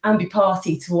starting, and be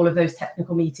party to all of those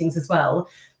technical meetings as well,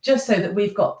 just so that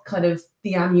we've got kind of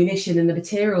the ammunition and the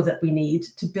material that we need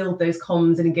to build those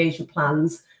comms and engagement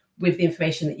plans with the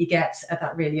information that you get at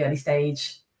that really early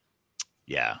stage.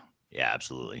 Yeah,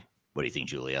 absolutely. What do you think,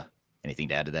 Julia? Anything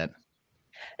to add to that?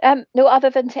 No, other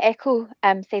than to echo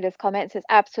Sarah's comments, it's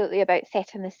absolutely about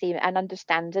setting the scene and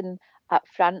understanding up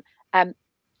front.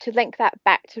 To link that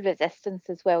back to resistance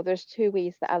as well, there's two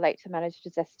ways that I like to manage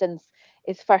resistance.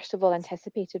 Is first of all,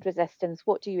 anticipated resistance.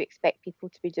 What do you expect people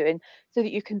to be doing so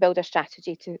that you can build a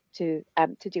strategy to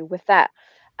deal with that?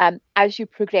 As you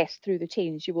progress through the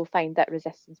change, you will find that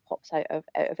resistance pops out of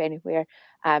anywhere,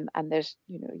 and there's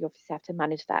you obviously have to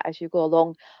manage that as you go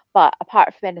along. But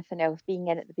apart from anything else, being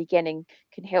in at the beginning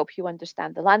can help you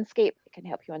understand the landscape. It can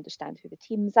help you understand who the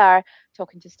teams are.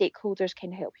 Talking to stakeholders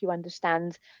can help you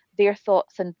understand their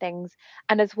thoughts and things.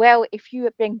 And as well, if you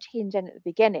bring change in at the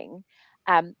beginning,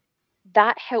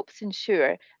 that helps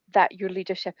ensure that your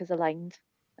leadership is aligned.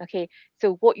 Okay,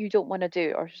 so what you don't want to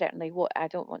do, or certainly what I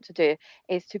don't want to do,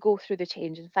 is to go through the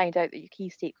change and find out that your key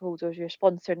stakeholders, your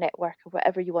sponsor network, or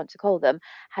whatever you want to call them,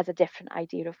 has a different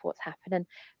idea of what's happening.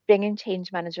 Bringing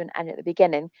change management in at the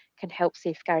beginning can help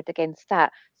safeguard against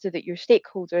that, so that your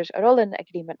stakeholders are all in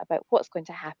agreement about what's going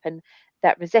to happen,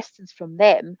 that resistance from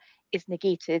them is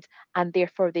negated, and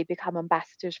therefore they become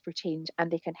ambassadors for change, and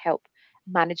they can help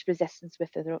manage resistance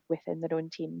within their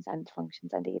own teams and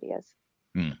functions and areas.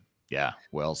 Yeah,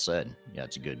 well said. Yeah,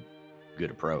 it's a good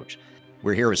approach.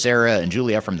 We're here with Sarah and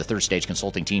Julia from the Third Stage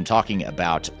Consulting team talking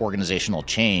about organizational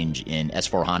change in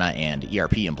S/4HANA and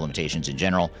ERP implementations in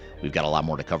general. We've got a lot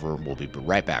more to cover. We'll be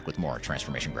right back with more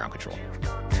Transformation Ground Control.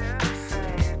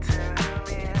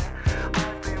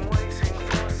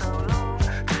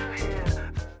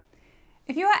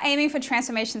 If you are aiming for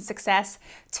transformation success,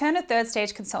 turn to Third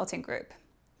Stage Consulting Group.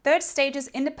 Third Stage's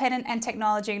independent and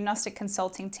technology agnostic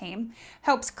consulting team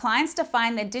helps clients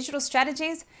define their digital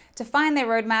strategies, define their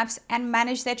roadmaps, and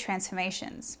manage their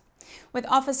transformations. With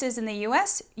offices in the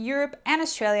US, Europe, and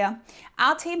Australia,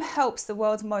 our team helps the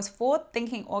world's most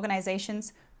forward-thinking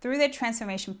organizations through their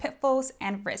transformation pitfalls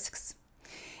and risks.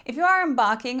 If you are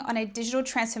embarking on a digital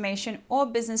transformation or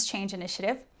business change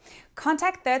initiative,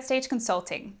 contact Third Stage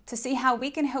Consulting to see how we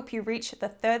can help you reach the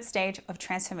third stage of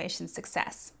transformation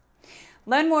success.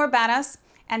 Learn more about us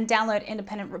and download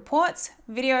independent reports,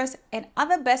 videos, and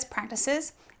other best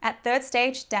practices at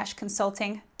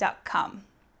thirdstage-consulting.com.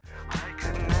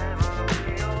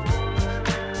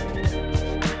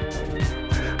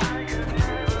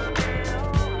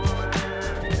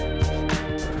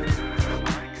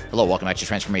 Hello, welcome back to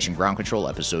Transformation Ground Control,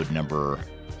 episode number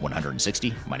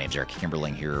 160. My name's Eric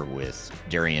Kimberling here with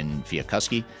Darian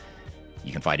Fiakuski.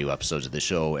 You can find new episodes of the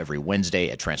show every Wednesday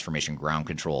at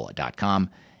transformationgroundcontrol.com.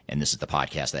 And this is the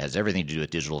podcast that has everything to do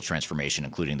with digital transformation,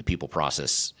 including the people,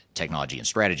 process, technology, and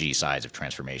strategy sides of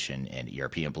transformation and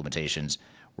ERP implementations.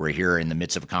 We're here in the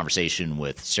midst of a conversation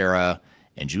with Sarah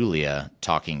and Julia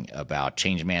talking about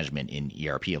change management in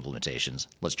ERP implementations.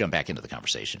 Let's jump back into the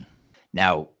conversation.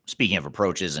 Now, speaking of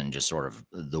approaches and just sort of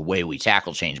the way we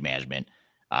tackle change management,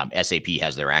 SAP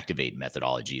has their Activate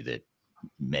methodology that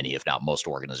many, if not most,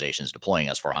 organizations deploying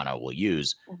S/4HANA will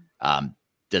use.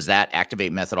 Does that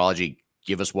Activate methodology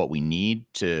give us what we need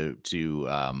to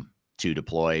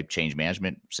deploy change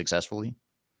management successfully?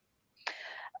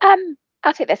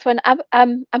 I'll take this one.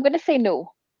 I'm going to say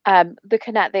no.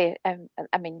 Looking at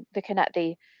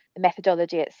the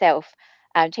methodology itself,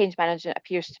 change management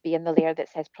appears to be in the layer that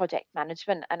says project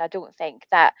management, and I don't think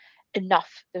that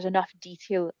there's enough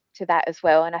detail to that as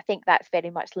well. And I think that's very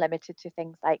much limited to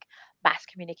things like mass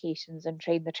communications and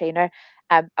train the trainer.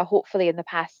 Hopefully, in the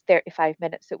past 35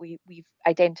 minutes that we've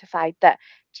identified that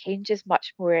change is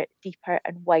much more deeper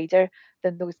and wider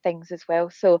than those things as well.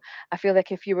 So I feel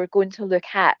like if you were going to look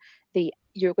at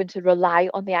you're going to rely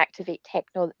on the Activate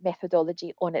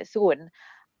methodology on its own,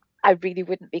 I really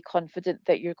wouldn't be confident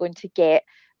that you're going to get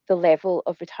the level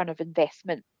of return of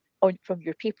investment from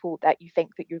your people that you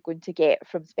think that you're going to get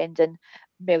from spending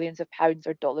millions of pounds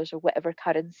or dollars or whatever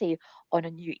currency on a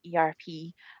new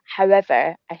ERP.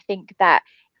 However, I think that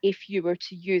if you were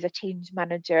to use a change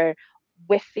manager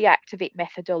with the Activate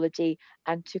methodology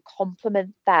and to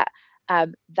complement that,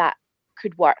 that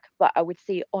could work. But I would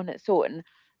say on its own,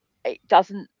 it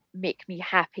doesn't make me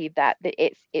happy that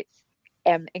it's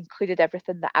included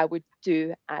everything that I would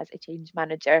do as a change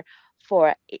manager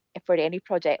for any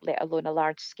project, let alone a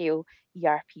large scale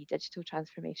ERP digital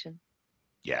transformation.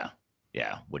 Yeah.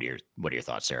 What are your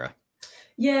thoughts, Sarah?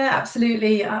 Yeah,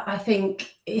 absolutely. I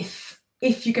think if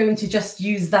you're going to just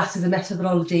use that as a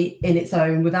methodology in its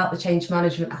own without the change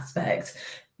management aspect,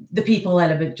 the people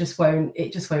element just won't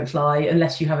fly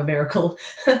unless you have a miracle.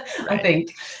 Right. I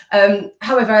think.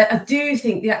 However, I do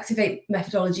think the Activate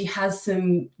methodology has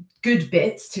some good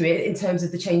bits to it in terms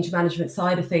of the change management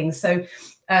side of things. So,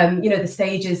 the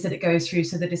stages that it goes through,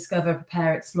 so the discover,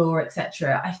 prepare, explore,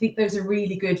 etc. I think those are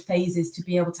really good phases to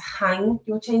be able to hang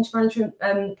your change management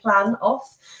plan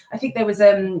off. I think there was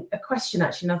a question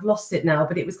actually, and I've lost it now,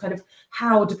 but it was kind of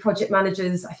how do project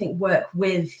managers, I think, work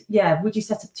with, would you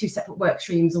set up two separate work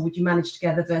streams or would you manage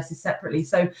together versus separately?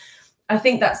 So I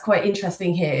think that's quite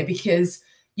interesting here because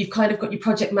you've kind of got your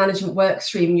project management work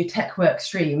stream, your tech work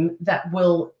stream that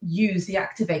will use the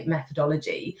Activate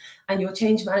methodology, and your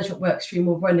change management work stream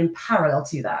will run in parallel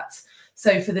to that.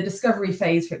 So for the discovery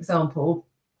phase, for example,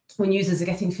 when users are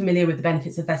getting familiar with the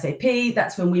benefits of SAP,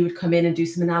 that's when we would come in and do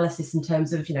some analysis in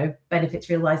terms of, benefits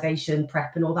realization,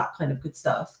 prep, and all that kind of good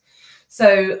stuff.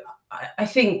 So I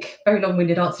think, very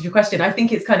long-winded answer to your question, I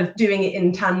think it's kind of doing it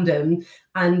in tandem,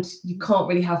 and you can't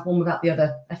really have one without the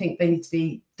other. I think they need to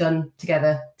be done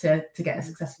together to get a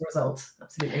successful result.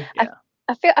 Absolutely. Yeah.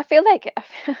 I feel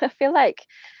like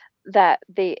that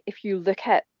if you look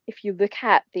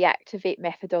at the Activate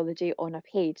methodology on a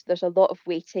page, there's a lot of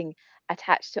weighting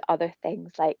attached to other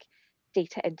things like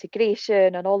data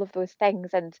integration and all of those things,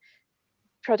 and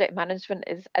project management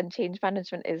and change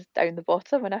management is down the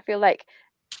bottom. And I feel like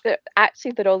they're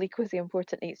all equally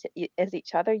important as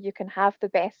each other. You can have the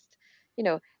best,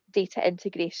 data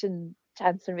integration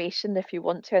transformation if you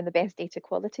want to, and the best data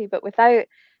quality, but without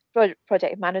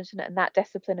project management and that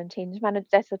discipline and change management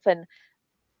discipline,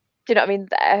 do you know what I mean?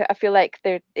 I feel like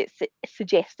it's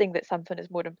suggesting that something is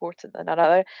more important than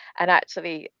another, and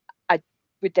actually, I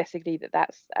would disagree with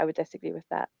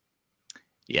that.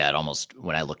 Yeah, it almost,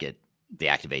 when I look at the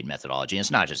Activate methodology, and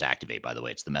it's not just Activate, by the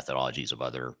way, it's the methodologies of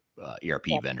other ERP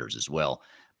vendors as well.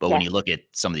 But when you look at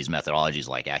some of these methodologies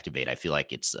like Activate, I feel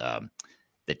like it's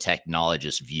the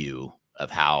technologist view of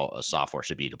how a software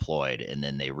should be deployed. And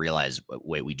then they realize,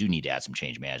 wait, we do need to add some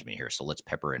change management here. So let's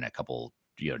pepper in a couple,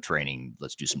 training.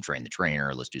 Let's do some train the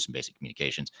trainer. Let's do some basic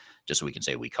communications just so we can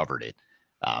say we covered it.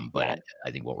 But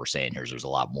I think what we're saying here is there's a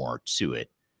lot more to it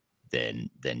than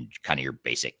kind of your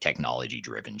basic technology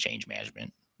driven change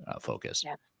management focus.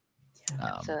 Yeah,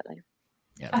 absolutely.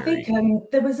 Yeah, I think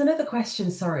there was another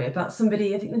question, sorry, about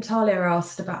somebody, I think Natalia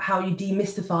asked about how you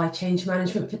demystify change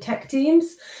management for tech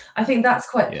teams. I think that's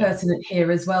quite pertinent here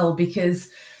as well, because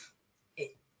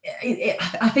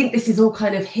I think this is all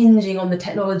kind of hinging on the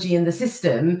technology and the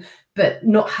system, but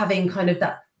not having kind of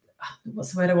that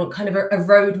what's the word I want, kind of a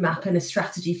roadmap and a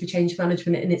strategy for change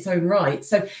management in its own right.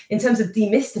 So in terms of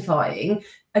demystifying,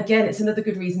 again, it's another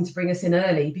good reason to bring us in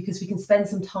early, because we can spend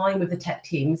some time with the tech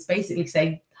teams basically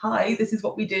saying, hi, this is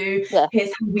what we do. Yeah. Here's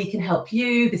how we can help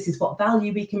you. This is what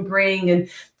value we can bring, and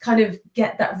kind of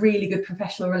get that really good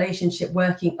professional relationship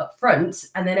working up front.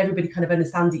 And then everybody kind of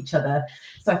understands each other.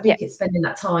 So I think it's spending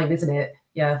that time, isn't it?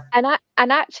 Yeah. And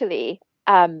actually,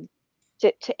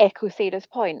 to echo Sarah's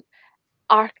point,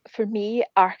 for me,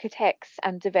 architects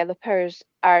and developers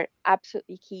are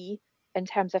absolutely key in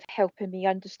terms of helping me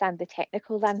understand the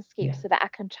technical landscape so that I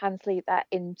can translate that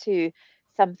into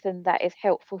something that is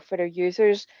helpful for our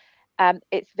users.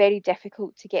 It's very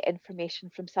difficult to get information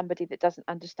from somebody that doesn't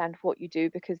understand what you do,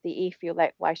 because they feel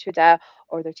like, why should I?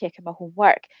 Or they're taking my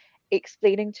homework.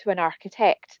 Explaining to an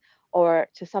architect or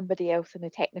to somebody else in the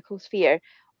technical sphere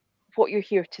what you're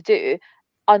here to do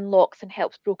unlocks and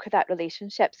helps broker that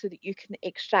relationship so that you can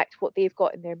extract what they've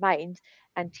got in their mind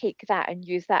and take that and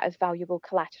use that as valuable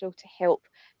collateral to help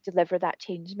deliver that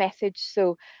change message.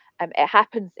 So it's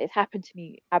happened to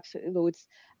me absolutely loads,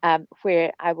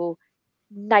 where I will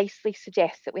nicely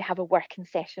suggest that we have a working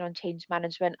session on change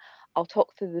management. I'll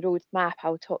talk through the roadmap,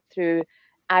 I'll talk through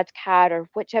ADCAR or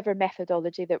whichever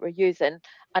methodology that we're using,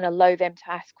 and allow them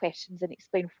to ask questions and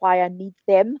explain why I need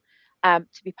them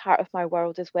to be part of my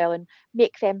world as well, and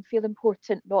make them feel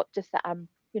important, not just that I'm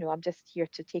just here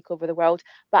to take over the world,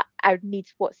 but I need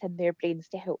what's in their brains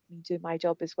to help me do my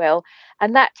job as well.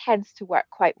 And that tends to work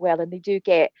quite well, and they do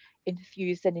get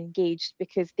infused and engaged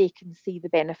because they can see the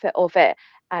benefit of it,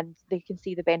 and they can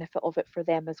see the benefit of it for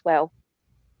them as well.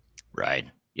 Right.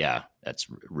 Yeah, that's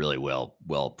really well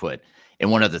put. And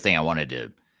one other thing I wanted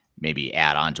to maybe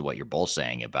add on to what you're both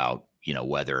saying about,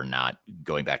 whether or not,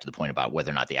 going back to the point about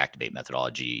whether or not the Activate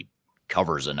methodology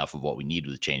covers enough of what we need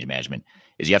with change management,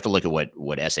 is you have to look at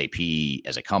what SAP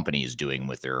as a company is doing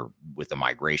with the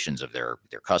migrations of their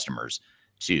customers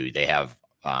too. They have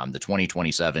the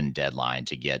 2027 deadline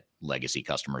to get legacy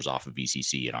customers off of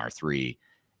VCC and R3.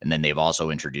 And then they've also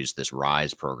introduced this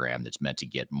RISE program that's meant to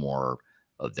get more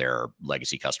of their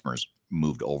legacy customers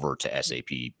moved over to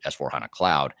SAP S/4HANA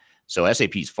Cloud. So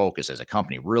SAP's focus as a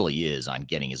company really is on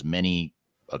getting as many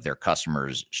of their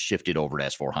customers shifted over to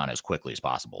S/4HANA as quickly as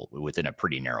possible within a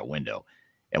pretty narrow window.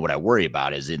 And what I worry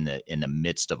about is in the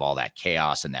midst of all that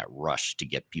chaos and that rush to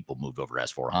get people moved over to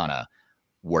S/4HANA,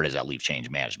 where does that leave change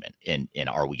management? And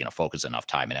are we going to focus enough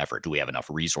time and effort? Do we have enough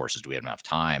resources? Do we have enough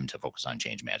time to focus on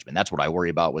change management? That's what I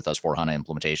worry about with S/4HANA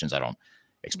implementations. I don't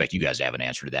expect you guys to have an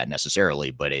answer to that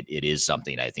necessarily, but it is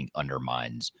something I think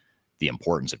undermines the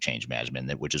importance of change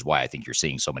management, which is why I think you're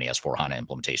seeing so many S/4HANA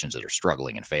implementations that are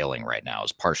struggling and failing right now,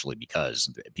 is partially because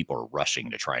people are rushing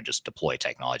to try and just deploy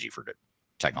technology for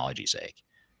technology's sake.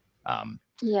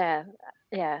 Yeah.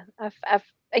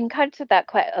 I've encountered that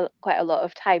quite a lot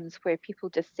of times, where people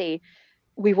just say,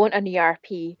 we want an ERP,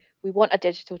 we want a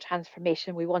digital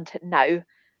transformation, we want it now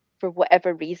for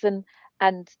whatever reason.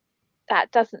 And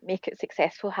that doesn't make it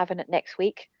successful having it next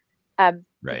week.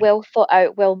 Right. Well thought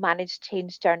out, well managed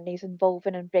change journeys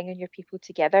involving and bringing your people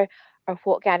together are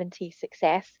what guarantees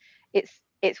success.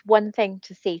 It's one thing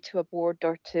to say to a board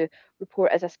or to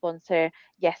report as a sponsor,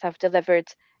 yes, I've delivered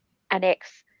an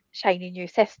X shiny new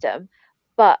system,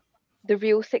 but the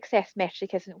real success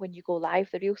metric isn't when you go live.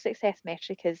 The real success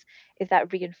metric is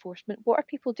that reinforcement. What are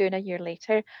people doing a year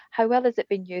later? How well has it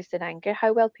been used in anger?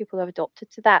 How well people have adopted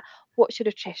to that? What's your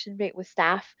attrition rate with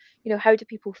staff? How do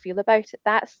people feel about it?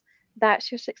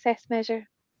 That's your success measure.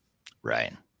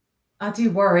 Right. I do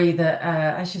worry that,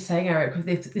 as you're saying, Eric,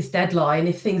 with this deadline,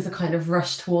 if things are kind of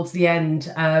rushed towards the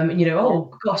end,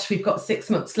 oh gosh, we've got 6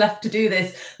 months left to do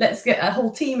this. Let's get a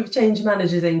whole team of change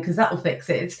managers in because that'll fix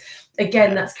it.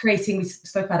 Again, that's creating, we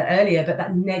spoke about it earlier, but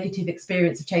that negative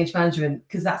experience of change management,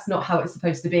 because that's not how it's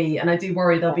supposed to be. And I do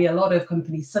worry there'll be a lot of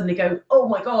companies suddenly go, oh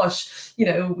my gosh,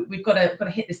 we've got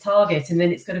to hit this target. And then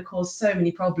it's going to cause so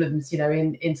many problems,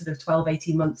 in sort of 12,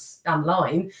 18 months down the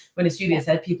line, when, as Julia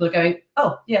said, people are going,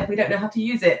 oh yeah, we don't know how to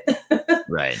use it.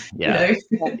 Right. Yeah.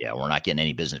 Yeah. We're not getting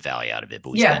any business value out of it,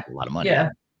 but we spent a lot of money. Yeah.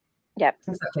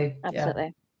 Exactly.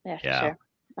 Absolutely. Yeah. Sure.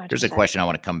 There's a question I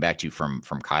want to come back to from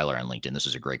Kyler on LinkedIn. This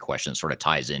is a great question. It sort of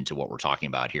ties into what we're talking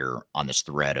about here on this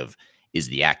thread of, is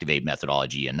the Activate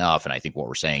methodology enough? And I think what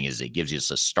we're saying is it gives us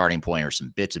a starting point or some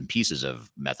bits and pieces of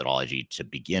methodology to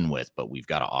begin with, but we've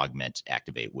got to augment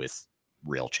Activate with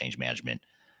real change management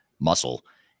muscle.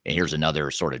 And here's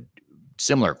another sort of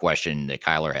similar question that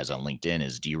Kyler has on LinkedIn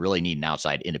is, do you really need an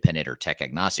outside independent or tech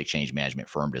agnostic change management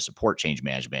firm to support change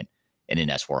management in an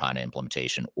S/4HANA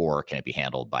implementation, or can it be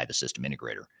handled by the system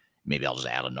integrator? maybe I'll just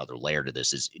add another layer to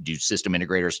this, is do system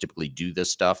integrators typically do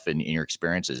this stuff in your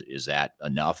experience? Is that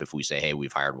enough? If we say, hey,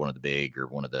 we've hired one of the big or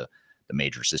one of the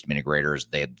major system integrators,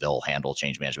 they'll handle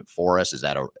change management for us. Is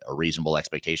that a reasonable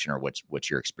expectation, or what's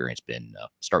your experience been?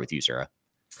 Start with you, Sarah.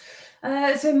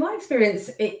 So in my experience,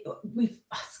 I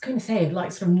was going to say,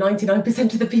 like, sort of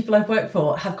 99% of the people I've worked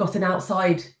for have got an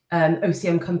outside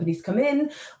OCM companies come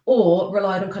in, or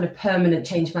relied on kind of permanent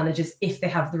change managers if they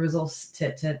have the resource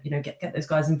to get those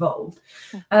guys involved.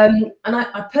 And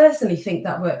I personally think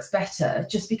that works better,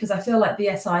 just because I feel like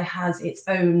the SI has its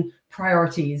own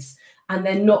priorities, and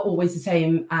they're not always the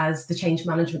same as the change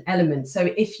management element.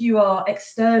 So if you are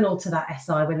external to that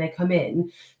SI when they come in,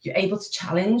 you're able to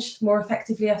challenge more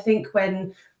effectively, I think,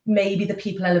 when maybe the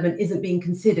people element isn't being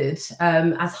considered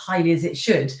as highly as it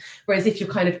should. Whereas if you're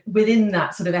kind of within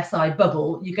that sort of SI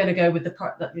bubble, you're going to go with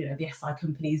the SI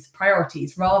company's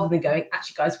priorities, rather than going,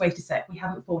 actually, guys, wait a sec, we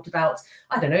haven't thought about,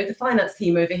 I don't know, the finance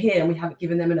team over here, and we haven't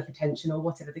given them enough attention, or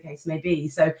whatever the case may be.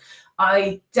 So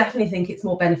I definitely think it's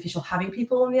more beneficial having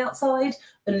people on the outside,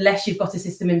 unless you've got a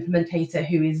system implementator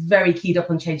who is very keyed up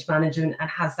on change management and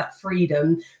has that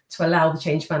freedom to allow the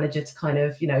change manager to kind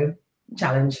of,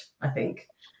 challenge, I think.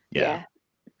 Yeah.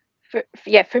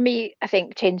 For me, I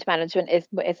think change management is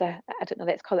a, I don't know,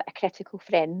 let's call it a critical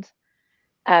friend.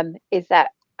 Is that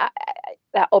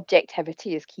that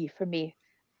objectivity is key for me,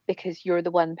 because you're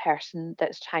the one person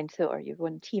that's trying to, or you're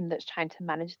one team that's trying to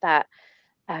manage that,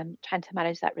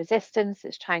 resistance.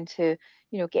 It's trying to,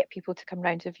 get people to come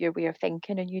round with your way of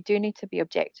thinking, and you do need to be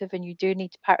objective, and you do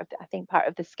need to, I think part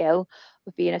of the skill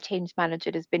of being a change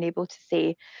manager is being able to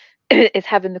say, is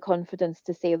having the confidence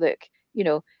to say, look,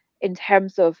 in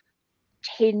terms of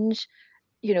change,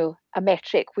 a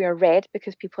metric, we are red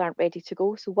because people aren't ready to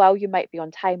go. So while you might be on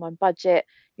time, on budget,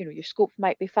 your scope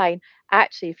might be fine.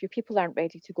 Actually, if your people aren't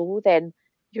ready to go, then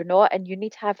you're not, and you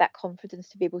need to have that confidence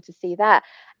to be able to say that.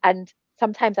 And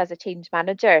sometimes as a change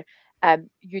manager,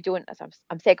 you don't, as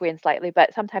I'm segueing slightly,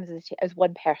 but sometimes as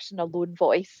one person, a lone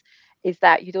voice, is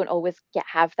that you don't always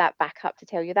have that backup to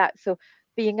tell you that. So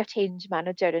being a change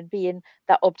manager and being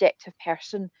that objective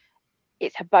person,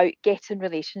 it's about getting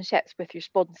relationships with your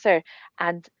sponsor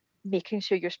and making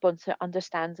sure your sponsor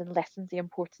understands and listens the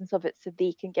importance of it, so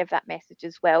they can give that message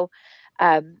as well.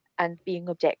 And being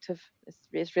objective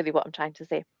is really what I'm trying to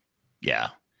say. Yeah.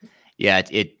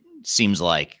 It seems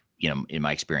like, in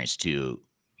my experience too,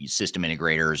 system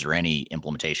integrators or any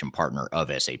implementation partner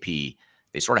of SAP,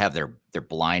 they sort of have their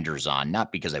blinders on,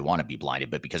 not because they want to be blinded,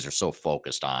 but because they're so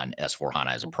focused on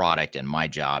S/4HANA as a product. And my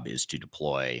job is to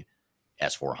deploy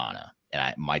S/4HANA,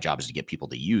 and my job is to get people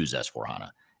to use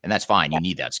S/4HANA. And that's fine. You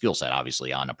need that skill set,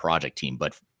 obviously, on a project team.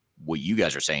 But what you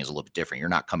guys are saying is a little bit different. You're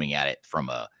not coming at it from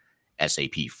a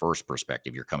SAP first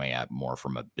perspective. You're coming at more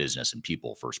from a business and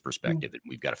people first perspective. And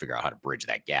we've got to figure out how to bridge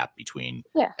that gap between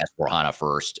S/4HANA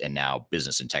first and now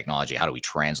business and technology. How do we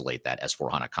translate that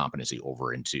S/4HANA competency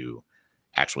over into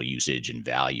actual usage and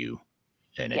value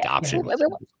and adoption?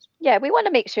 We want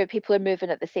to make sure people are moving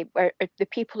at the same, or the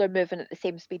people are moving at the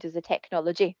same speed as the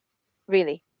technology,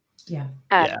 really.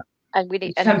 And we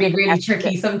need, it can be really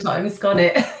tricky sometimes, can't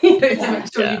it? To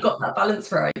make sure you've got that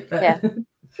balance right. But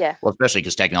well, especially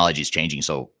because technology is changing,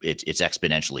 so it's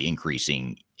exponentially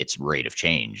increasing its rate of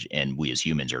change, and we as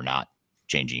humans are not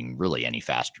changing really any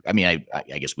faster. I mean,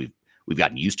 I guess we've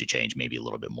gotten used to change maybe a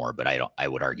little bit more, but I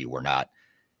would argue we're not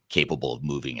capable of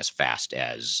moving as fast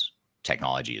as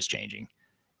technology is changing,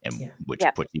 and which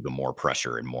puts even more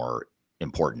pressure and more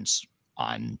importance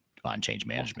on change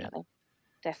management.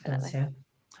 Definitely.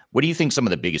 What do you think some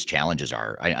of the biggest challenges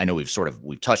are? I know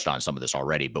we've touched on some of this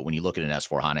already, but when you look at an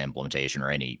S/4HANA implementation, or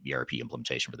any ERP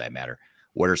implementation for that matter,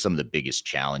 what are some of the biggest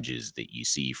challenges that you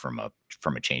see from a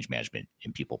change management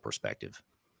and people perspective?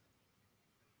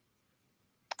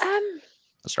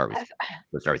 Let's start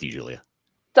with you, Julia.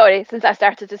 Sorry, since I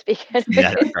started to speak.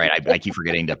 Yeah, that's right. I keep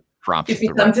forgetting to prompt you.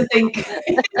 Give me time to think.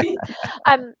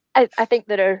 I think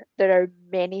there are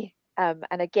many,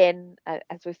 and again,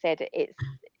 as we said,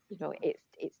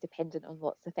 it's dependent on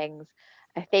lots of things.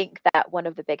 I think that one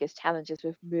of the biggest challenges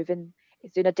with doing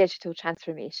a digital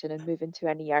transformation and moving to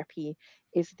an ERP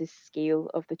is the scale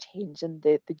of the change, and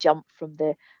the jump from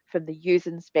the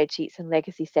using spreadsheets and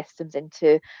legacy systems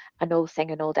into an all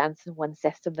singing, all dancing one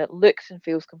system that looks and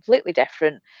feels completely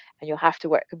different, and you'll have to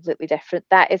work completely different.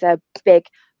 That is a big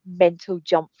mental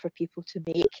jump for people to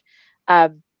make.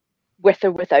 With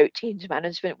or without change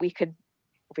management, we can,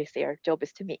 obviously our job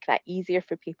is to make that easier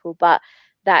for people, but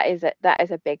that is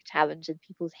a big challenge in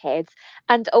people's heads.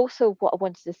 And also, what I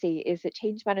wanted to say is that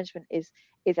change management is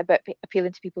about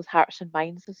appealing to people's hearts and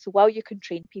minds. And so while you can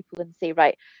train people and say,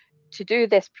 right, to do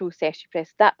this process, you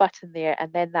press that button there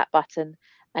and then that button,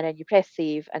 and then you press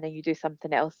save and then you do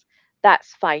something else.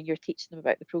 That's fine. You're teaching them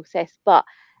about the process. But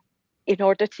in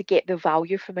order to get the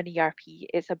value from an ERP,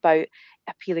 it's about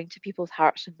appealing to people's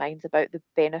hearts and minds about the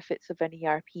benefits of an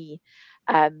ERP.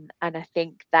 And I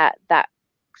think that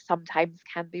sometimes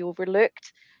can be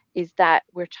overlooked, is that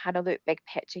we're trying to look big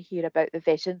picture here about the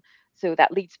vision. So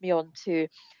that leads me on to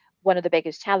one of the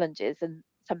biggest challenges, and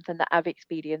something that I've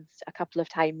experienced a couple of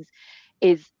times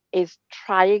is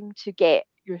trying to get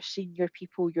your senior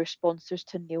people, your sponsors,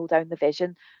 to nail down the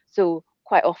vision. So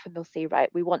quite often they'll say, right,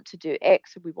 we want to do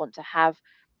X, or we want to have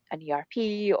an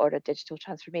ERP or a digital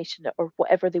transformation or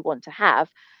whatever they want to have.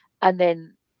 And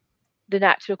then the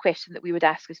natural question that we would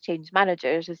ask as change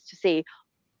managers is to say,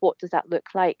 what does that look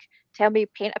like? Tell me,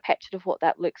 paint a picture of what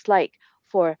that looks like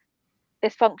for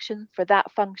this function, for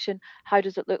that function. How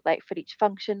does it look like for each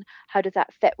function? How does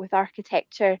that fit with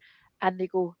architecture? And they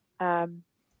go, don't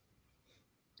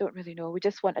really know. We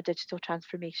just want a digital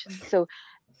transformation. So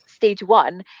stage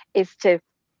one is to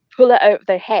pull it out of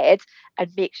their head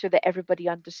and make sure that everybody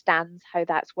understands how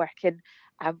that's working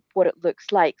and what it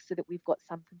looks like, so that we've got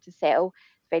something to sell.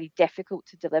 It's very difficult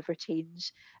to deliver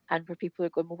change, and where people are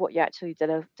going, well, what are you actually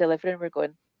delivering? We're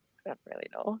going, I don't really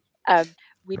know.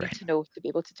 We need to know to be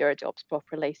able to do our jobs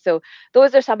properly. So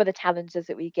those are some of the challenges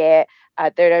that we get.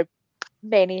 There are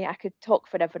many. I could talk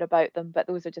forever about them, but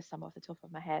those are just some off the top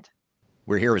of my head.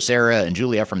 We're here with Sarah and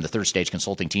Julia from the Third Stage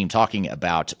Consulting team talking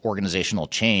about organizational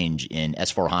change in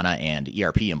S4HANA and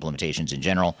ERP implementations in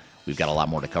general. We've got a lot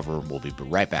more to cover. We'll be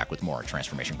right back with more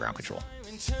Transformation Ground Control.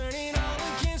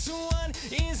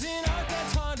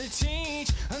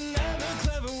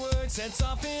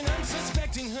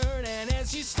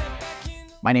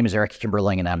 My name is Eric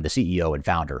Kimberling, and I'm the CEO and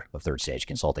founder of Third Stage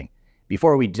Consulting.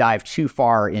 Before we dive too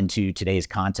far into today's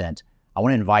content, I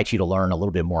want to invite you to learn a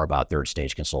little bit more about Third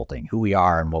Stage Consulting, who we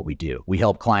are and what we do. We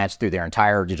help clients through their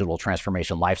entire digital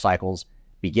transformation life cycles,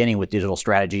 beginning with digital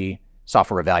strategy,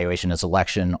 software evaluation and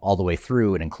selection, all the way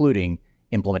through and including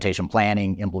implementation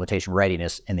planning, implementation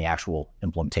readiness, and the actual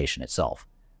implementation itself.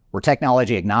 We're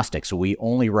technology agnostic, so we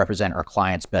only represent our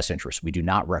clients' best interests. We do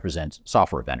not represent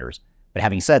software vendors. But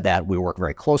having said that, we work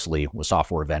very closely with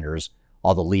software vendors,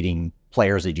 all the leading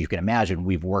players that you can imagine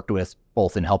we've worked with,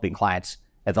 both in helping clients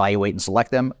evaluate and select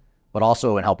them, but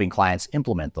also in helping clients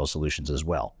implement those solutions as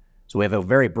well. So we have a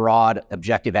very broad,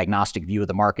 objective, agnostic view of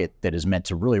the market that is meant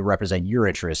to really represent your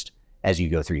interest as you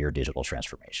go through your digital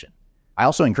transformation. I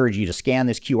also encourage you to scan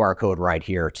this QR code right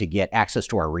here to get access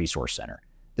to our resource center.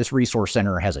 This resource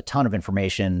center has a ton of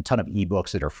information, a ton of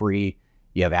ebooks that are free.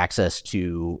 You have access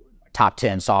to top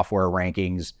 10 software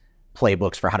rankings,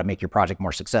 playbooks for how to make your project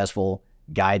more successful,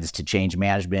 guides to change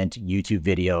management, YouTube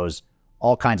videos,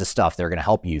 all kinds of stuff that are going to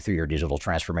help you through your digital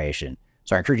transformation.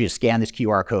 So I encourage you to scan this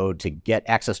QR code to get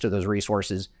access to those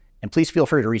resources. And please feel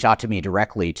free to reach out to me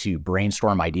directly to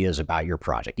brainstorm ideas about your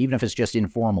project. Even if it's just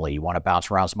informally, you want to bounce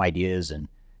around some ideas and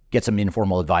get some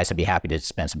informal advice, I'd be happy to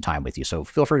spend some time with you. So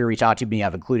feel free to reach out to me.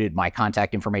 I've included my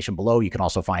contact information below. You can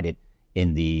also find it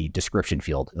in the description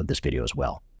field of this video as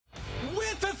well.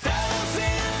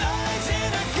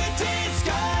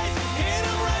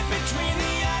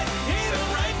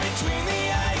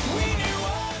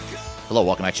 Hello,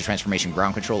 welcome back to Transformation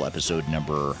Ground Control, episode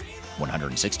number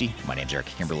 160. My name is Eric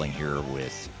Kimberling here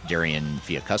with Darian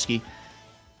Fiakuski.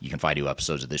 You can find new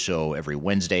episodes of the show every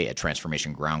Wednesday at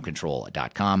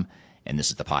transformationgroundcontrol.com. And this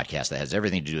is the podcast that has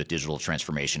everything to do with digital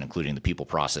transformation, including the people,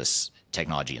 process,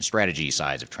 technology, and strategy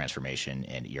sides of transformation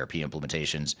and ERP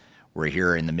implementations. We're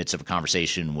here in the midst of a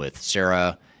conversation with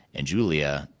Sarah and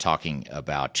Julia talking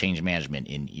about change management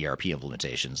in ERP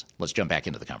implementations. Let's jump back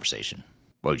into the conversation.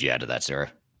 What would you add to that,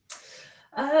 Sarah?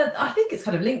 I think it's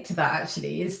kind of linked to that,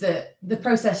 actually, is that the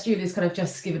process Julia's kind of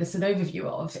just given us an overview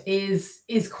of is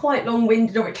quite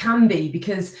long-winded, or it can be,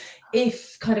 because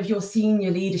if kind of your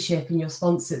senior leadership and your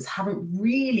sponsors haven't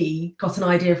really got an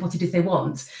idea of what it is they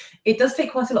want, it does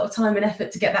take quite a lot of time and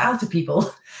effort to get that out of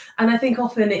people. And I think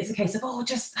often it's a case of, oh,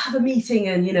 just have a meeting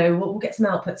and, you know, we'll get some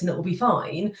outputs and it will be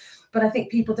fine. But I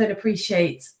think people don't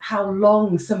appreciate how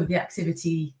long some of the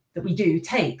activity that we do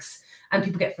takes. And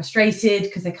people get frustrated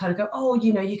because they kind of go, oh,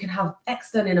 you know, you can have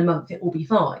X done in a month, it will be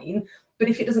fine. But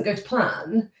if it doesn't go to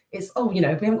plan, it's, oh, you know,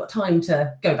 we haven't got time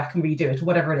to go back and redo it or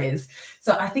whatever it is.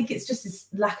 So I think it's just this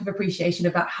lack of appreciation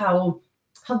about how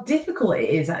difficult it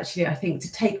is, actually, I think,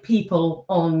 to take people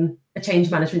on a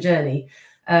change management journey.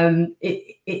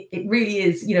 It really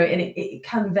is, you know, and it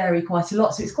can vary quite a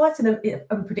lot. So it's quite an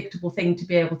unpredictable thing to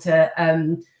be able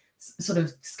to sort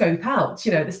of scope out,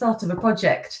 you know, at the start of a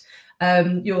project.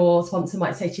 your sponsor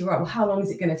might say to you, right, well, how long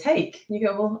is it going to take? And you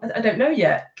go, well, I don't know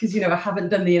yet, because, I haven't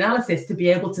done the analysis to be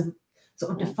able to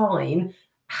sort of define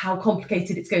how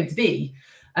complicated it's going to be.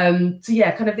 So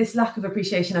yeah, kind of this lack of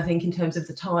appreciation, I think, in terms of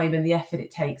the time and the effort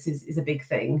it takes is a big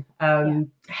thing.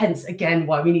 Hence, again,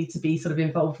 why we need to be sort of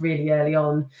involved really early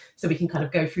on, so we can kind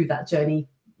of go through that journey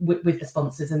with the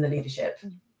sponsors and the leadership.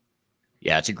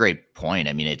 Yeah, it's a great point.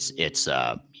 I mean, it's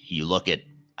you look at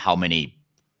how many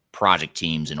project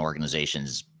teams and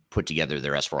organizations put together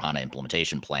their S/4HANA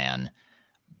implementation plan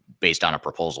based on a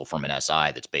proposal from an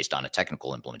SI that's based on a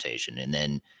technical implementation. And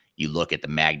then you look at the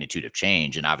magnitude of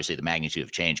change, and obviously the magnitude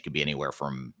of change could be anywhere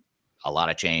from a lot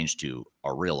of change to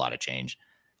a real lot of change,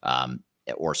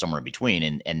 or somewhere in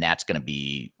between. And that's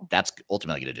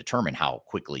ultimately going to determine how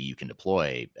quickly you can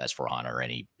deploy S/4HANA or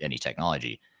any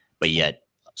technology. But yet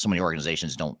so many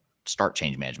organizations don't start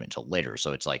change management until later.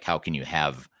 So it's like, how can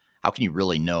you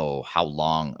really know how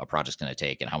long a project's going to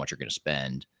take and how much you're going to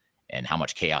spend and how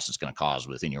much chaos it's going to cause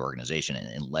within your organization,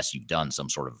 unless you've done some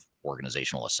sort of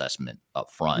organizational assessment up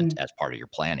front as part of your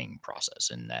planning process?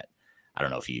 And that, I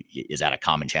don't know, is that a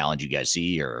common challenge you guys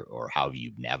see, or how have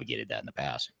you navigated that in the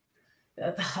past?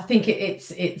 I think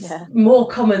it's more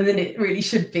common than it really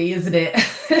should be, isn't it?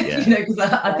 Because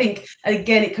I think,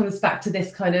 again, it comes back to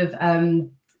this kind of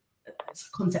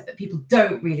concept that people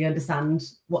don't really understand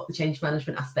what the change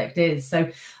management aspect is. So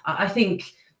I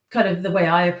think kind of the way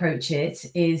I approach it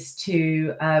is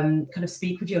to kind of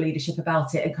speak with your leadership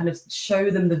about it and kind of show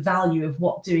them the value of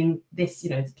what doing this,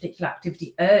 this particular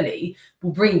activity early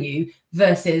will bring you,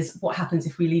 versus what happens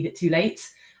if we leave it too late.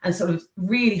 And sort of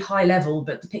really high level,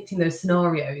 but depicting those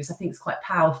scenarios, I think is quite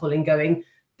powerful in going,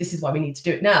 this is why we need to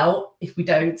do it now. If we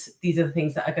don't, these are the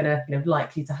things that are going to,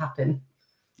 likely to happen.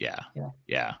 Yeah.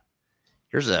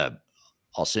 Here's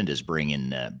Alcinda's bringing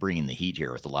the heat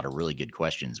here with a lot of really good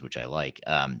questions, which I like.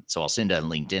 So Alcinda on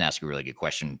LinkedIn asked a really good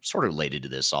question, sort of related to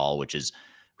this all, which is,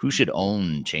 who should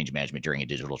own change management during a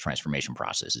digital transformation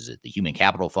process? Is it the human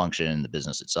capital function, the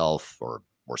business itself, or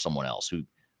someone else?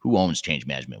 Who owns change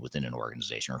management within an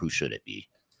organization, or who should it be?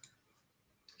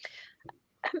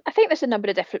 I think there's a number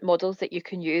of different models that you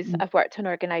can use. I've worked in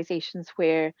organizations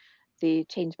where the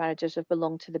change managers have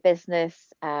belonged to the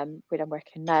business. Where I'm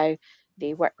working now,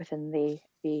 they work within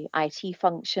the IT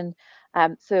function.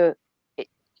 So it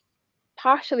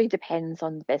partially depends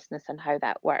on the business and how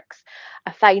that works.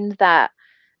 I find that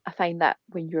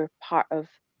when you're part of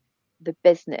the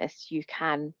business,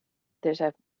 there's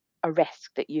a risk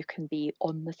that you can be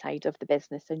on the side of the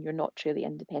business and you're not truly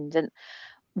independent.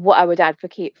 What I would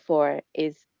advocate for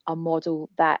is a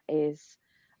model that is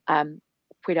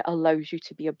where it allows you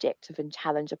to be objective and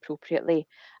challenge appropriately.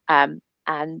 And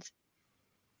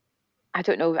I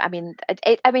don't know. I mean,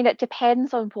 it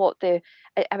depends on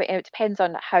it depends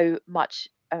on how much.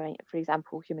 For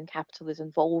example, human capital is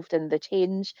involved in the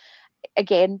change.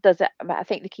 Again, I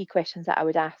think the key questions that I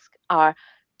would ask are: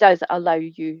 does it allow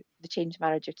you, the change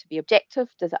manager, to be objective?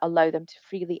 Does it allow them to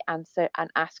freely answer and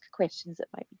ask questions that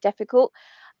might be difficult?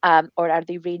 Or are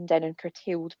they reined in and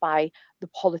curtailed by the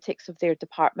politics of their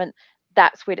department?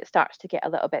 That's where it starts to get a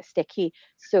little bit sticky.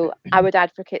 So I would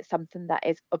advocate something that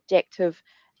is objective,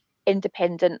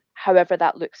 independent, however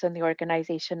that looks in the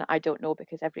organization. I don't know,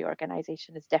 because every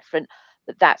organization is different,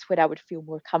 but that's where I would feel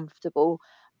more comfortable.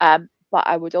 But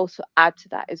I would also add to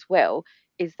that as well,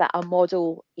 is that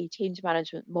a change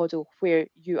management model where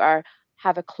you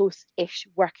have a close-ish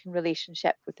working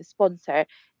relationship with the sponsor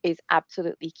is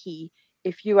absolutely key.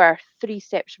 If you are 3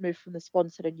 steps removed from the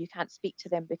sponsor and you can't speak to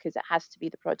them because it has to be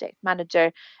the project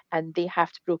manager and they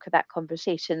have to broker that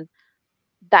conversation,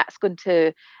 that's going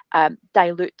to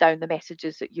dilute down the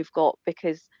messages that you've got,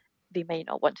 because they may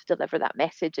not want to deliver that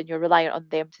message, and you're reliant on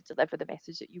them to deliver the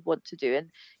message that you want to do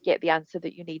and get the answer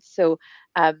that you need. So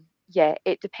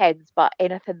it depends, but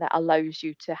anything that allows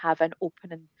you to have an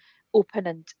open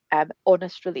and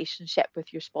honest relationship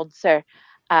with your sponsor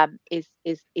is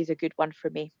a good one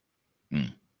for me.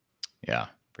 Yeah,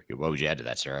 pretty good. What would you add to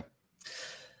that, Sarah?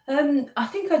 I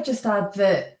think I'd just add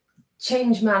that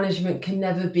change management can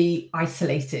never be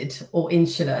isolated or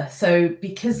insular. So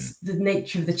because the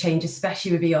nature of the change,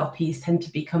 especially with ERPs, tend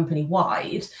to be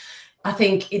company-wide, I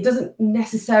think it doesn't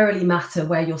necessarily matter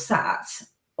where you're sat.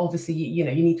 Obviously, you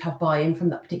need to have buy-in from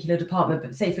that particular department.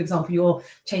 But say, for example, your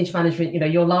change management,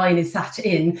 your line is sat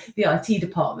in the IT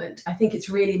department. I think it's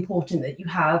really important that you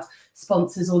have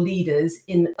sponsors or leaders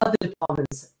in other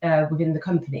departments within the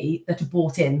company that are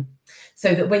bought in,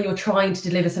 so that when you're trying to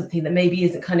deliver something that maybe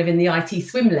isn't kind of in the IT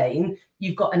swim lane,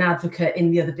 you've got an advocate in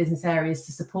the other business areas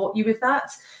to support you with that.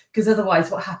 Because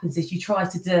otherwise what happens is you try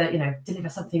to deliver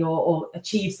something or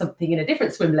achieve something in a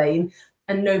different swim lane,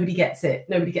 and nobody gets it.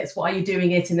 Nobody gets why you're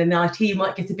doing it. And then the IT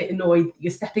might get a bit annoyed that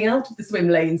you're stepping out of the swim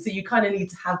lane. So you kind of need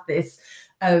to have this,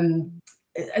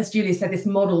 as Julia said, this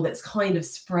model that's kind of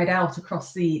spread out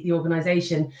across the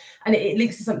organization. And it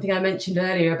links to something I mentioned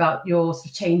earlier about your sort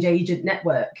of change agent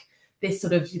network, this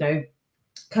sort of,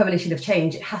 coalition of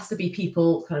change. It has to be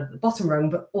people kind of at the bottom rung,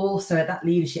 but also at that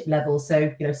leadership level.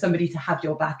 So, somebody to have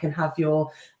your back and have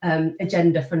your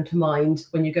agenda front of mind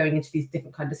when you're going into these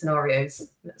different kind of scenarios.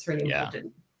 That's really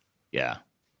important. Yeah.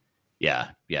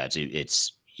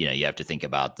 It's you have to think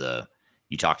about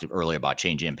you talked earlier about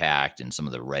change impact and some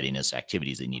of the readiness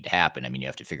activities that need to happen. I mean, you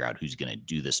have to figure out who's going to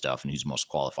do this stuff and who's most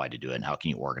qualified to do it, and how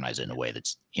can you organize it in a way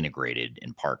that's integrated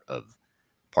and part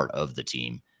of the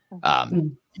team.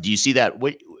 Do you see that?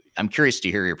 I'm curious to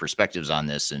hear your perspectives on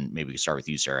this, and maybe we can start with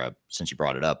you, Sarah, since you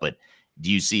brought it up. But do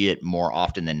you see it more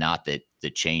often than not that the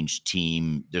change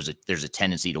team, there's a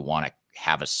tendency to want to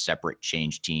have a separate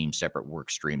change team, separate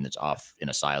work stream that's off in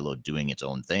a silo doing its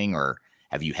own thing? Or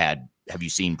have you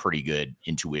seen pretty good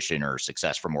intuition or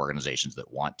success from organizations that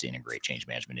want to integrate change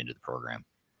management into the program?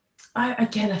 I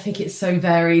think it's so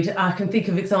varied. I can think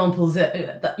of examples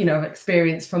that I've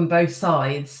experienced from both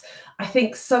sides. I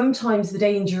think sometimes the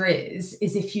danger is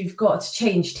if you've got a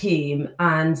change team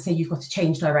and say you've got a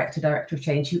change director of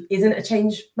change who isn't a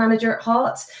change manager at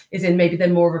heart, is in maybe they're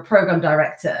more of a program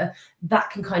director, that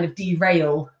can kind of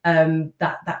derail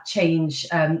that change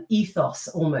ethos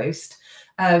almost.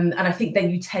 And I think then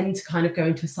you tend to kind of go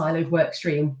into a siloed work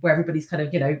stream where everybody's kind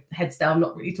of, heads down,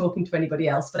 not really talking to anybody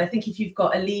else. But I think if you've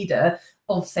got a leader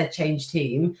of said change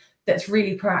team that's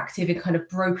really proactive in kind of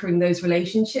brokering those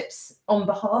relationships on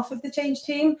behalf of the change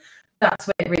team, that's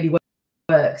where it really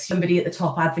works. Somebody at the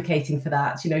top advocating for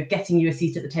that, getting you a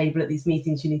seat at the table at these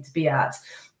meetings you need to be at.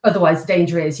 Otherwise, the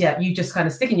danger is, you just kind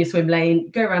of stick in your swim lane,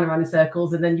 go around and around in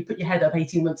circles, and then you put your head up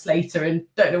 18 months later and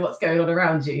don't know what's going on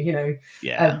around you,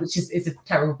 which is a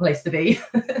terrible place to be.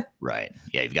 Right.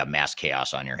 Yeah, you've got mass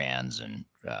chaos on your hands, and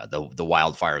the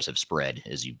wildfires have spread,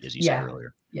 as you said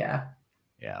earlier. Yeah.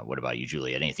 Yeah. What about you,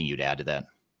 Julia? Anything you'd add to that?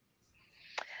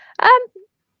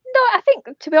 No, I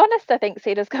think, to be honest, I think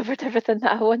Sarah's covered everything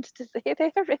that I wanted to say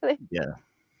there, really.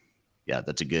 Yeah,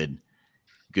 that's a good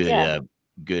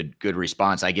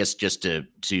response. I guess just to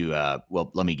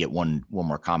let me get one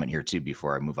more comment here too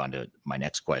before I move on to my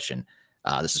next question.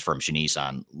 This is from Shanice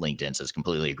on LinkedIn. Says,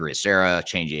 completely agree with Sarah.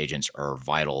 Change agents are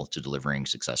vital to delivering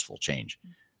successful change.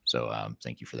 So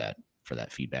thank you for that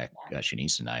feedback,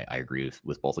 Shanice, and I agree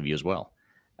with both of you as well.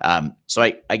 So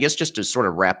I guess just to sort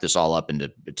of wrap this all up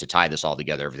and to tie this all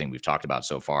together, everything we've talked about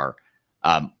so far,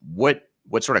 what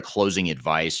sort of closing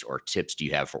advice or tips do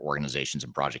you have for organizations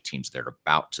and project teams that are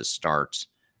about to start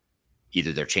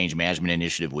either their change management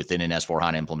initiative within an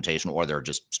S/4HANA implementation, or they're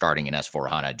just starting an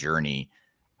S/4HANA journey?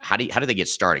 How do they get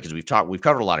started? Because we've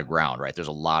covered a lot of ground, right? There's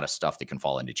a lot of stuff that can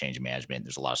fall into change management.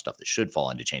 There's a lot of stuff that should fall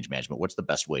into change management. What's the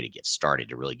best way to get started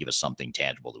to really give us something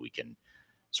tangible that we can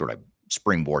sort of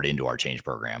springboard into our change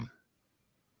program?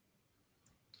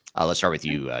 Let's start with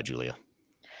you, Julia.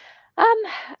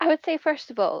 I would say,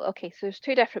 first of all, okay, so there's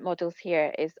two different models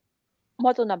here. Is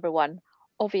model number one,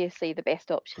 obviously the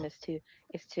best option is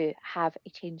to have a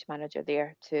change manager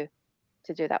there to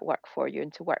do that work for you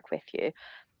and to work with you.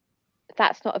 If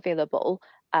that's not available,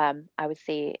 I would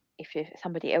say if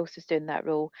somebody else is doing that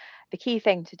role, the key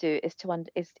thing to do is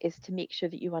to make sure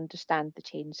that you understand the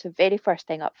change. So very first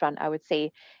thing up front, I would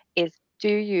say, is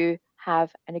do you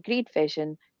have an agreed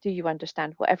vision? Do you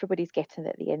understand what everybody's getting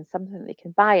at the end, something they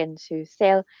can buy into,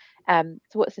 sell? So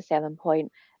what's the selling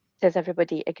point? Does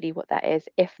everybody agree what that is?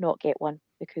 If not, get one,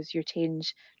 because your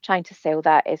change, trying to sell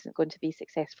that isn't going to be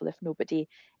successful if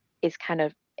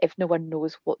no one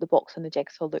knows what the box on the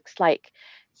jigsaw looks like.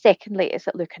 Secondly, is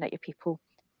it looking at your people?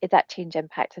 Is that change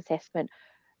impact assessment?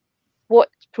 What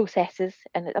processes,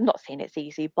 and I'm not saying it's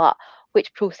easy, but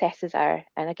which processes are,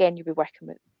 and again, you'll be working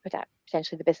with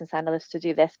potentially the business analyst to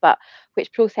do this, but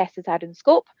which processes are in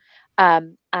scope,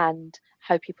 and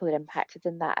how people are impacted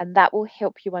in that. And that will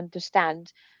help you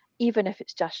understand, even if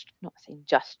it's just, not saying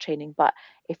just training, but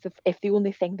if the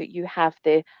only thing that you have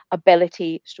the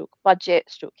ability, stroke budget,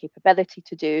 stroke capability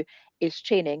to do is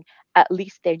training, at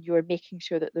least then you're making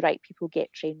sure that the right people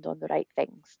get trained on the right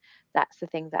things. That's the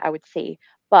thing that I would say.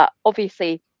 But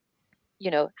obviously,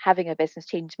 having a business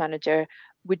change manager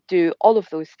would do all of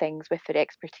those things with their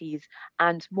expertise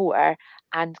and more,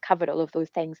 and cover all of those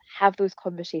things, have those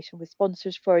conversations with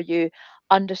sponsors for you,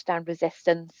 understand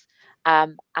resistance,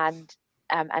 and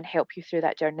help you through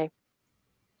that journey.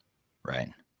 Right.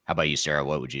 How about you, Sarah?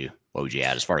 What would you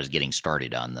add as far as getting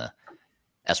started on the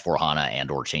S/4HANA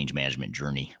and or change management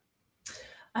journey?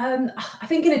 I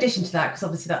think in addition to that, because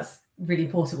obviously that's really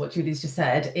important what Julie's just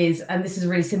said is, and this is a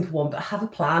really simple one, but have a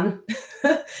plan.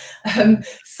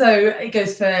 So it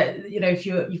goes for, if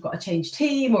you've got a change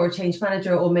team or a change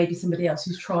manager, or maybe somebody else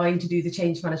who's trying to do the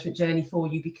change management journey for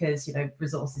you because,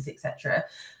 resources, etc.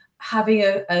 Having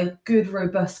a good,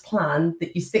 robust plan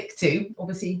that you stick to,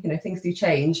 obviously, things do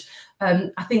change.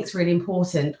 I think it's really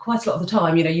important. Quite a lot of the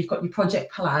time, you've got your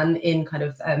project plan in kind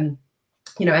of,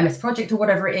 MS Project or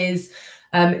whatever it is.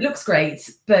 It looks great,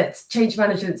 but change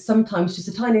management sometimes just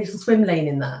a tiny little swim lane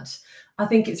in that. I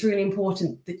think it's really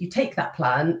important that you take that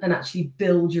plan and actually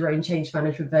build your own change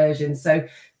management version, so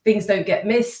things don't get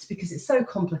missed, because it's so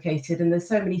complicated and there's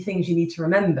so many things you need to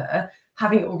remember.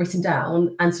 Having it all written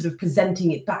down and sort of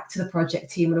presenting it back to the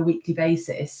project team on a weekly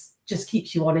basis just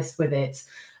keeps you honest with it.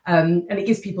 And it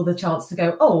gives people the chance to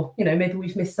go, oh, maybe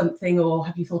we've missed something, or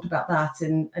have you thought about that,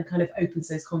 and kind of opens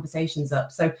those conversations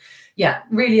up. So yeah,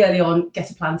 really early on,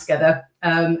 get a plan together,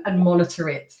 and monitor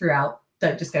it throughout.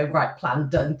 Don't just go, right, plan,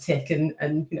 done, tick, and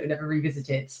never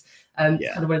revisit it. It's kind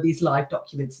of one of these live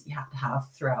documents that you have to have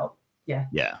throughout.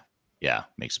 Yeah,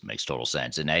 makes total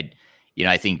sense. And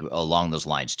I think along those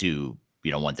lines too,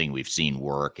 one thing we've seen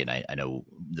work, and I know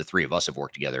the three of us have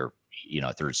worked together,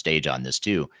 third stage on this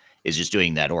too, is just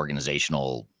doing that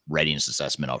organizational readiness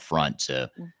assessment up front to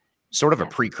sort of a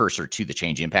precursor to the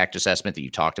change impact assessment that you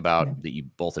talked about, that you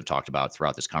both have talked about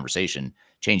throughout this conversation.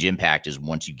 Change impact is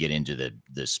once you get into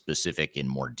the specific and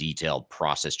more detailed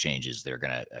process changes that are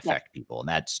going to affect people. And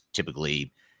that's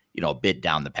typically, a bit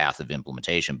down the path of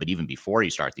implementation. But even before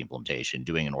you start the implementation,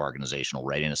 doing an organizational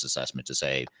readiness assessment to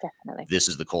say, this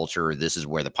is the culture, this is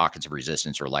where the pockets of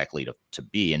resistance are likely to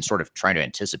be, and sort of trying to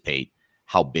anticipate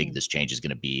how big this change is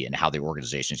going to be and how the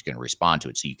organization is going to respond to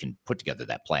it, so you can put together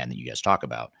that plan that you guys talk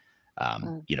about.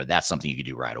 That's something you could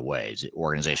do right away, is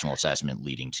organizational assessment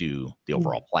leading to the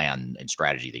overall plan and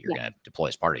strategy that you're going to deploy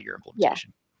as part of your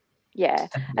implementation. Yeah,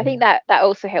 I think that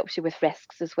also helps you with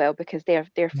risks as well, because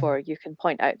therefore you can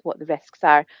point out what the risks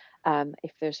are.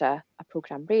 If there's a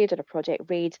program raid or a project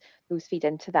raid, those feed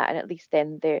into that, and at least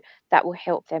then that will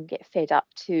help them get fed up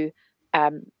to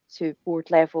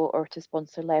board level or to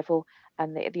sponsor level,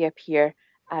 and they appear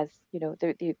as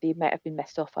they might have been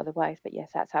missed off otherwise. But yes,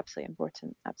 that's absolutely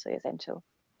important, absolutely essential.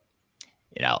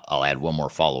 And I'll add one more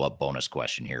follow-up bonus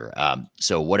question here.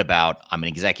 So what about, I'm an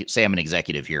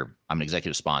executive here. I'm an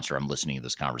executive sponsor. I'm listening to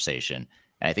this conversation,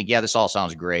 and I think, this all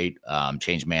sounds great.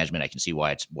 Change management, I can see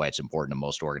why it's important to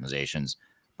most organizations,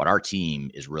 but our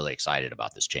team is really excited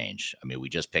about this change. I mean, we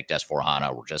just picked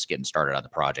S/4HANA. We're just getting started on the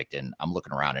project, and I'm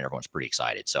looking around and everyone's pretty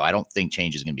excited. So I don't think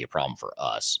change is going to be a problem for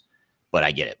us, but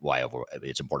I get it, why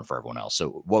it's important for everyone else.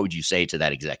 So what would you say to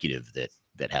that executive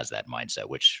that has that mindset,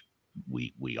 which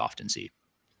we often see?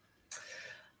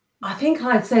 I think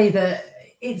I'd say that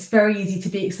it's very easy to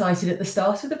be excited at the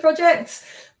start of the project,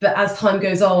 but as time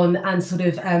goes on and sort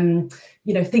of,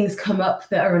 things come up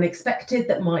that are unexpected,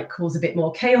 that might cause a bit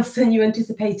more chaos than you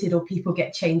anticipated, or people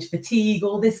get change fatigue,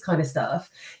 all this kind of stuff.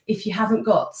 If you haven't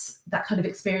got that kind of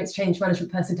experienced change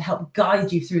management person to help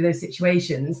guide you through those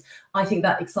situations, I think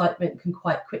that excitement can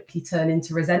quite quickly turn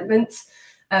into resentment.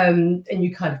 And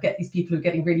you kind of get these people who are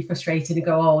getting really frustrated and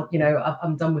go,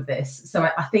 I'm done with this. So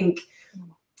I think,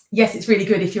 yes, it's really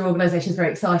good if your organization is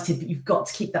very excited, but you've got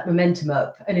to keep that momentum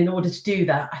up. And in order to do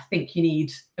that, I think you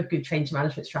need a good change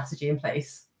management strategy in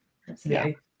place.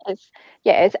 Absolutely.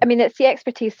 It's the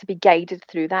expertise to be guided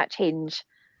through that change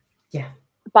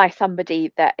by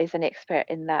somebody that is an expert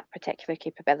in that particular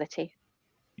capability.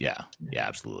 Yeah,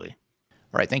 absolutely.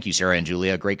 All right. Thank you, Sarah and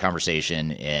Julia. Great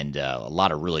conversation, and a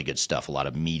lot of really good stuff, a lot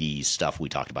of meaty stuff we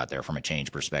talked about there from a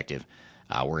change perspective.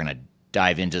 We're going to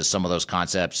dive into some of those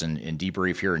concepts and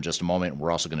debrief here in just a moment.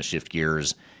 We're also going to shift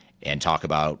gears and talk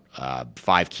about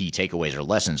 5 key takeaways or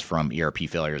lessons from ERP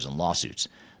failures and lawsuits.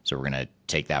 So we're going to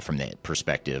take that from the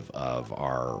perspective of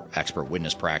our expert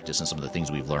witness practice and some of the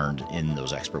things we've learned in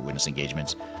those expert witness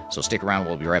engagements. So stick around.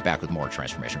 We'll be right back with more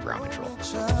Transformation Ground Control.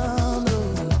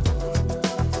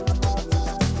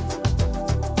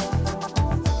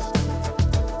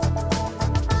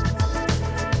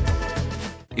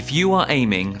 If you are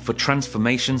aiming for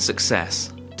transformation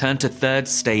success, turn to Third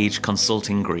Stage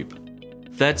Consulting Group.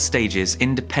 Third Stage's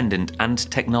independent and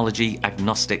technology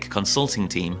agnostic consulting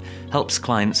team helps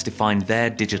clients define their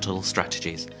digital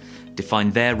strategies,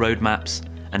 define their roadmaps,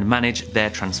 and manage their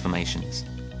transformations.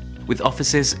 With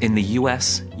offices in the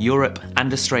US, Europe,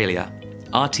 and Australia,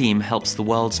 our team helps the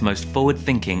world's most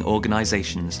forward-thinking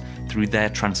organizations through their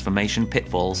transformation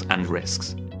pitfalls and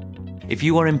risks. If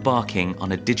you are embarking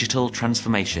on a digital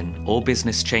transformation or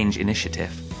business change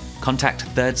initiative, contact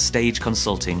Third Stage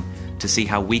Consulting to see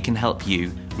how we can help you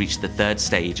reach the third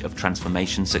stage of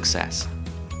transformation success.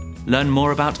 Learn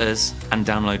more about us and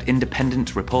download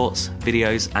independent reports,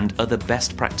 videos, and other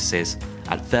best practices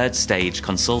at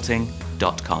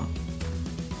thirdstageconsulting.com.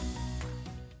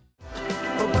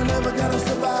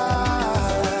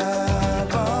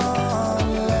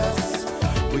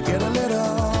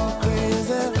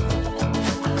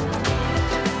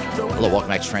 Hello, welcome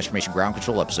back to Transformation Ground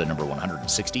Control, episode number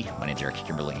 160. My name is Eric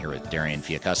Kimberling here with Darian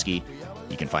Fiakuski.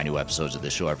 You can find new episodes of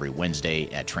this show every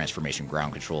Wednesday at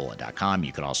transformationgroundcontrol.com.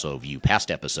 You can also view past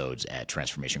episodes at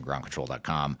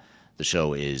transformationgroundcontrol.com. The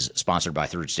show is sponsored by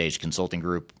Third Stage Consulting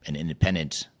Group, an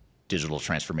independent digital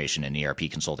transformation and ERP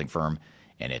consulting firm,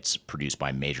 and it's produced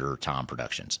by Major Tom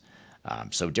Productions.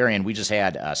 So, Darian, we just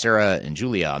had Sarah and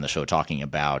Julia on the show talking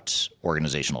about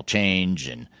organizational change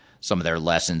and some of their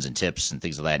lessons and tips and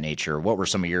things of that nature. What were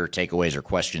some of your takeaways or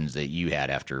questions that you had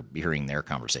after hearing their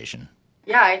conversation?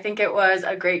 Yeah, I think it was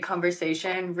a great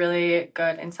conversation, really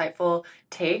good, insightful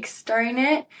takes during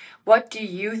it. What do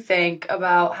you think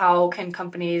about how can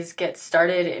companies get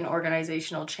started in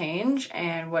organizational change,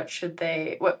 and what should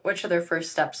their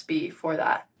first steps be for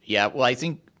that? Yeah, well, I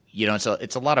think,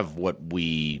 it's a lot of what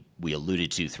we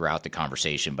alluded to throughout the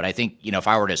conversation, but I think, if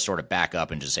I were to sort of back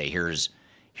up and just say, here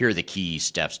are the key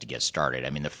steps to get started. I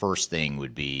mean, the first thing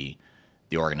would be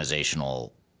the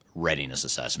organizational readiness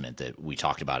assessment that we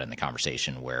talked about in the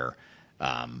conversation where,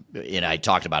 and I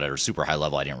talked about it at a super high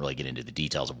level. I didn't really get into the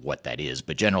details of what that is,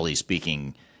 but generally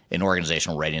speaking, an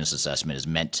organizational readiness assessment is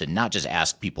meant to not just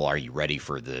ask people, are you ready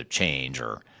for the change,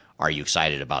 or are you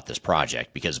excited about this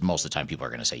project? Because most of the time people are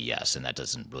going to say yes, and that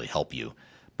doesn't really help you.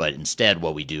 But instead,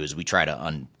 what we do is we try to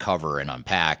uncover and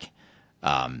unpack,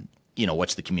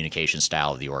 what's the communication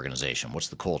style of the organization? What's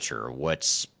the culture?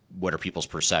 What are people's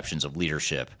perceptions of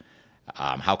leadership?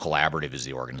 How collaborative is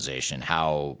the organization?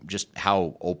 How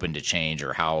open to change,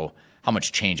 or how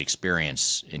much change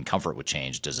experience and comfort with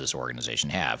change does this organization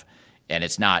have? And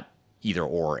it's not either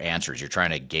or answers. You're trying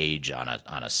to gauge on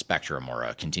a spectrum or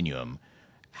a continuum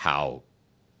how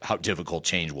difficult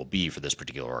change will be for this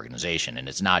particular organization. And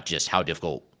it's not just how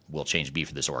difficult will change be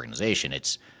for this organization.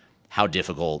 It's how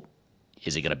difficult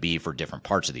is it going to be for different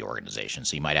parts of the organization.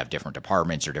 So you might have different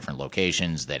departments or different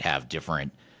locations that have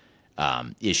different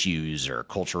issues or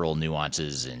cultural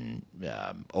nuances and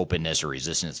openness or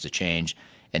resistance to change.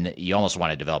 And you almost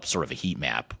want to develop sort of a heat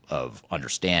map of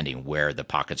understanding where the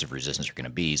pockets of resistance are going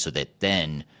to be, so that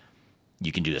then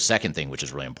you can do the second thing, which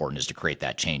is really important, is to create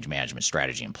that change management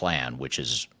strategy and plan, which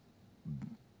is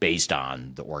based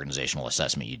on the organizational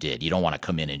assessment you did. You don't want to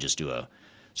come in and just do a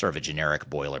sort of a generic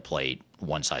boilerplate,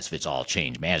 one-size-fits-all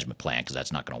change management plan, because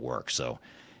that's not going to work. So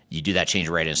you do that change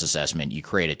readiness assessment, you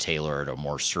create a tailored or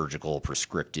more surgical,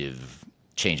 prescriptive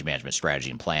change management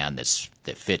strategy and plan that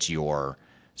fits your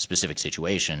specific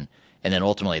situation, and then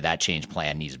ultimately that change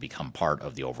plan needs to become part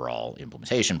of the overall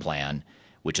implementation plan,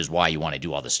 which is why you want to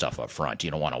do all this stuff up front.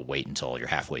 You don't want to wait until you're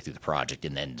halfway through the project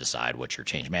and then decide what your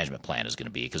change management plan is going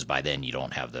to be, because by then you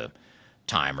don't have the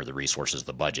time or the resources,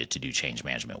 the budget to do change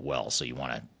management well. So you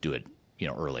want to do it,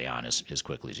 early on as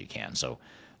quickly as you can. So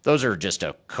those are just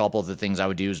a couple of the things I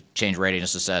would do: is change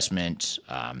readiness assessment.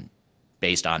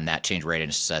 Based on that change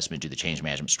readiness assessment, do the change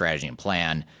management strategy and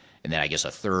plan. And then I guess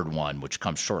a third one, which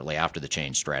comes shortly after the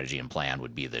change strategy and plan,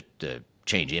 would be the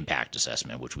change impact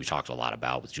assessment, which we talked a lot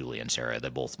about with Julia and Sarah. They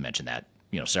both mentioned that,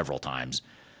 several times,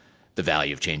 the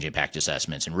value of change impact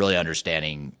assessments and really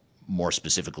understanding more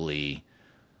specifically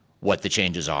what the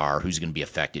changes are, who's going to be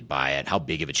affected by it, how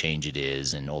big of a change it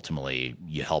is, and ultimately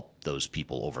you help those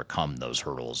people overcome those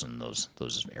hurdles and those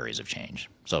areas of change.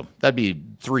 So that'd be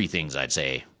three things I'd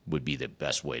say would be the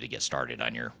best way to get started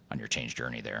on your change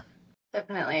journey there.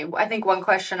 Definitely. I think one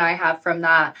question I have from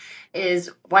that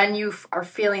is, when you are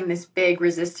feeling this big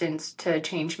resistance to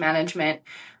change management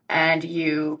and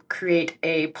you create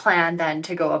a plan then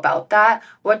to go about that,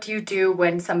 what do you do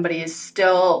when somebody is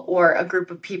still, or a group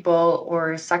of people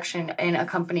or a section in a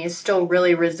company is still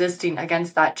really resisting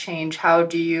against that change? How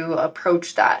do you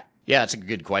approach that? Yeah, it's a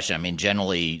good question. I mean,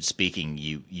 generally speaking,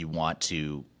 you want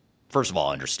to, first of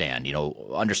all, understand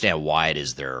why it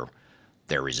is they're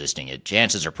resisting it.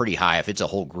 Chances are pretty high, if it's a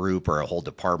whole group or a whole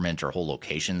department or a whole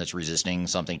location that's resisting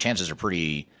something, chances are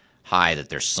pretty high that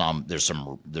there's something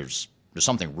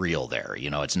real there.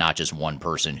 It's not just one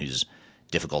person who's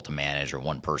difficult to manage or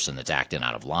one person that's acting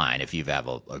out of line. If you have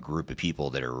a group of people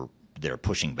that are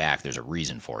pushing back, there's a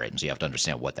reason for it. And so you have to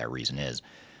understand what that reason is.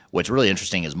 What's really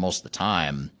interesting is most of the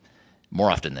time, more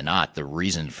often than not, the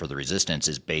reason for the resistance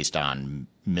is based on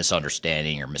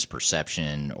misunderstanding or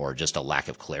misperception or just a lack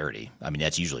of clarity. I mean,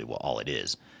 that's usually all it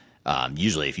is.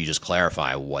 Usually if you just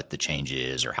clarify what the change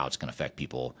is or how it's going to affect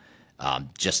people,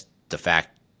 just the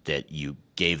fact that you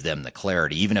gave them the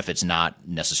clarity, even if it's not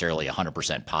necessarily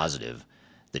 100% positive,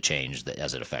 the change that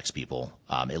as it affects people,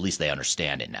 at least they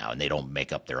understand it now and they don't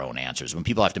make up their own answers. When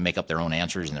people have to make up their own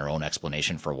answers and their own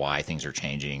explanation for why things are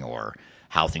changing or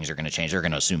how things are going to change, they're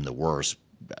going to assume the worst.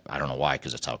 I don't know why,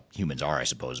 because that's how humans are, I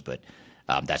suppose. But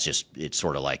that's just, it's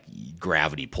sort of like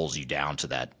gravity pulls you down to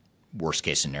that worst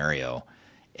case scenario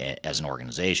as an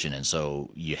organization. And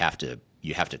so you have to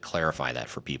clarify that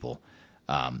for people.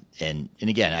 And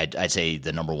again, I'd say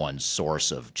the number one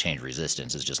source of change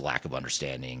resistance is just lack of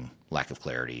understanding, lack of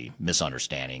clarity,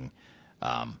 misunderstanding,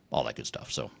 all that good stuff.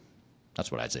 So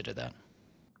that's what I'd say to that.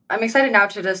 I'm excited now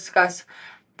to discuss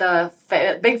the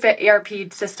big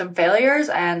ERP system failures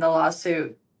and the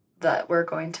lawsuit that we're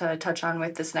going to touch on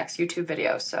with this next YouTube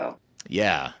video. So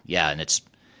yeah, and it's,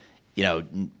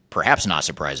 perhaps not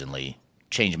surprisingly,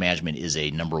 change management is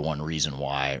a number one reason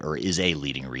why, or is a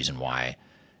leading reason why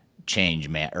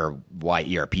why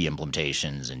ERP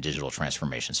implementations and digital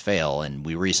transformations fail. And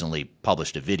we recently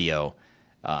published a video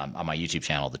on my YouTube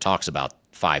channel that talks about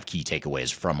 5 key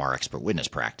takeaways from our expert witness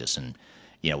practice. And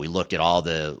we looked at all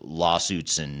the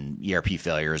lawsuits and ERP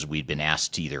failures we'd been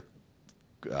asked to either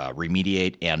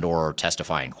remediate and or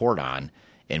testify in court on,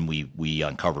 and we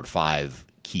uncovered 5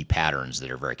 key patterns that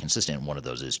are very consistent. And one of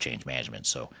those is change management.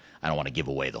 So I don't want to give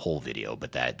away the whole video,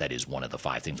 but that is one of the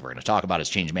 5 things we're going to talk about is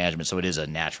change management. So it is a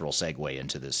natural segue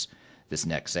into this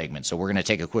next segment. So we're going to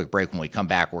take a quick break. When we come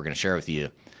back, we're going to share with you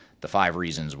the 5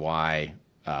 reasons why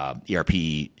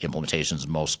ERP implementations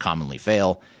most commonly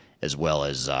fail, as well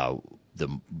as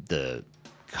the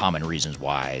common reasons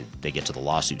why they get to the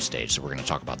lawsuit stage. So we're going to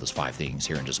talk about those 5 things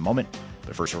here in just a moment.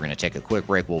 But first, we're going to take a quick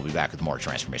break. We'll be back with more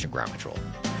Transformation Ground Control.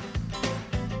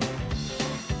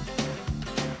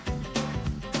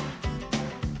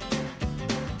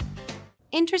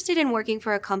 Interested in working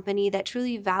for a company that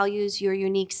truly values your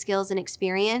unique skills and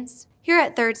experience? Here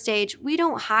at Third Stage, we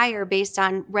don't hire based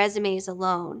on resumes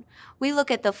alone. We look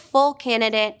at the full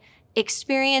candidate,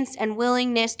 experience, and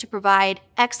willingness to provide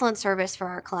excellent service for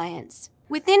our clients.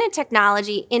 Within a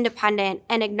technology, independent,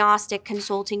 and agnostic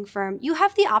consulting firm, you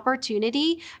have the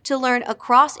opportunity to learn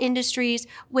across industries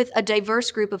with a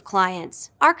diverse group of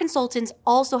clients. Our consultants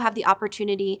also have the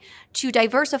opportunity to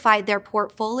diversify their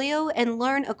portfolio and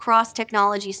learn across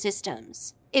technology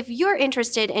systems. If you're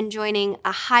interested in joining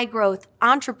a high-growth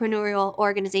entrepreneurial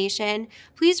organization,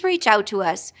 please reach out to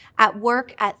us at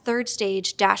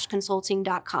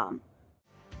work@thirdstage-consulting.com.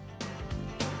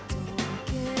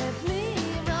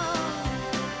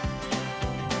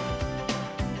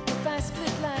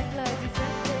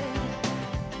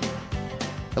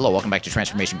 Hello, welcome back to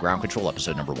Transformation Ground Control,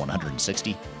 episode number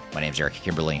 160. My name is Eric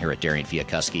Kimberling here at Darian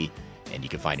Fiakuski, and you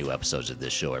can find new episodes of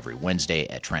this show every Wednesday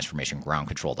at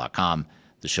transformationgroundcontrol.com.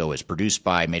 The show is produced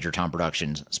by Major Tom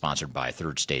Productions, sponsored by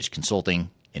Third Stage Consulting,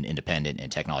 an independent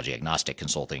and technology agnostic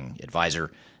consulting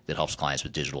advisor that helps clients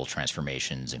with digital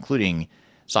transformations, including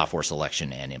software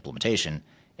selection and implementation.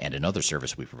 And another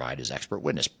service we provide is expert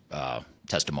witness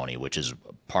testimony, which is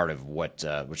part of which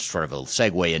is sort of a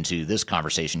segue into this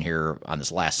conversation here on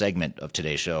this last segment of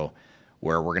today's show,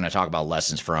 where we're going to talk about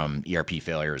lessons from ERP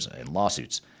failures and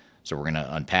lawsuits. So we're going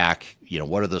to unpack,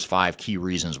 what are those 5 key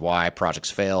reasons why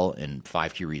projects fail and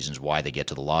 5 key reasons why they get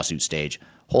to the lawsuit stage.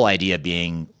 Whole idea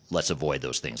being, let's avoid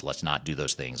those things. Let's not do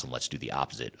those things, and let's do the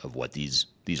opposite of what these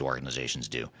organizations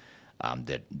do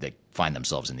that find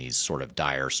themselves in these sort of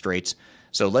dire straits.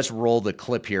 So let's roll the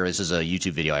clip here. This is a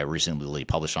YouTube video I recently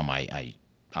published on my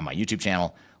YouTube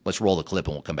channel. Let's roll the clip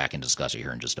and we'll come back and discuss it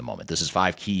here in just a moment. This is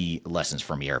 5 key lessons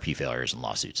from ERP failures and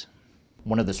lawsuits.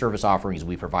 One of the service offerings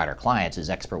we provide our clients is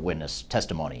expert witness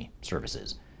testimony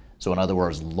services. So in other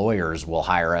words, lawyers will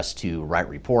hire us to write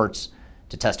reports,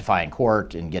 to testify in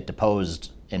court, and get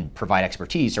deposed and provide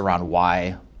expertise around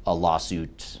why a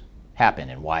lawsuit happened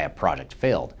and why a project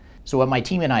failed. So what my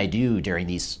team and I do during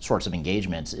these sorts of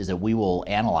engagements is that we will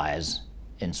analyze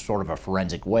in sort of a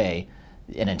forensic way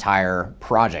an entire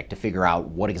project to figure out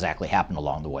what exactly happened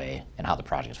along the way and how the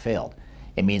project failed.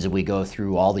 It means that we go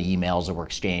through all the emails that were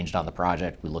exchanged on the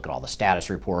project. We look at all the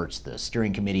status reports, the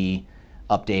steering committee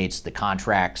updates, the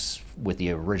contracts with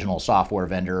the original software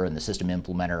vendor and the system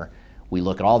implementer. We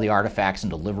look at all the artifacts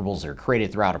and deliverables that are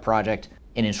created throughout a project.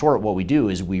 And in short, what we do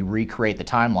is we recreate the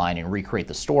timeline and recreate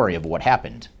the story of what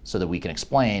happened so that we can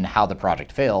explain how the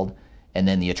project failed, and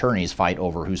then the attorneys fight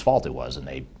over whose fault it was, and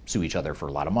they sue each other for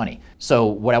a lot of money. So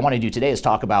what I want to do today is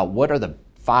talk about what are the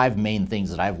 5 main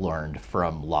things that I've learned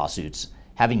from lawsuits.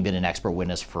 Having been an expert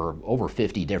witness for over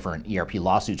 50 different ERP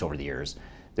lawsuits over the years,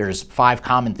 there's 5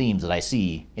 common themes that I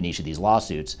see in each of these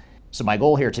lawsuits. So my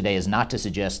goal here today is not to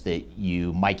suggest that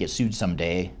you might get sued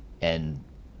someday and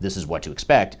this is what to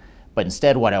expect. But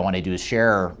instead, what I want to do is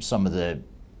share some of the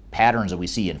patterns that we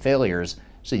see in failures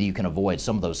so that you can avoid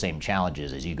some of those same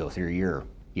challenges as you go through your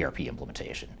ERP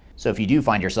implementation. So if you do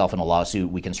find yourself in a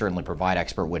lawsuit, we can certainly provide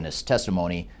expert witness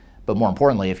testimony. But more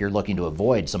importantly, if you're looking to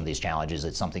avoid some of these challenges,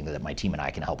 it's something that my team and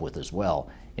I can help with as well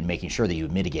in making sure that you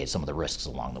mitigate some of the risks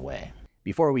along the way.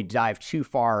 Before we dive too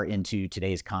far into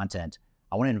today's content,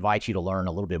 I want to invite you to learn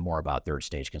a little bit more about Third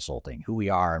Stage Consulting, who we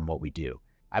are and what we do.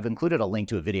 I've included a link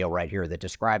to a video right here that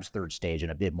describes Third Stage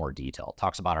in a bit more detail. It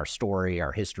talks about our story,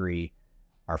 our history,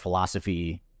 our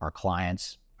philosophy, our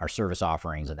clients, our service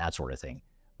offerings, and that sort of thing.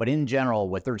 But in general,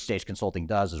 what Third Stage Consulting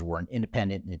does is we're an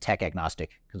independent and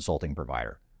tech-agnostic consulting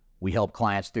provider. We help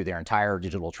clients through their entire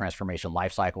digital transformation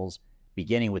life cycles,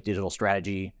 beginning with digital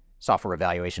strategy, software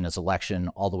evaluation and selection,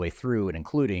 all the way through and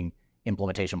including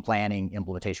implementation planning,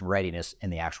 implementation readiness,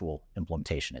 and the actual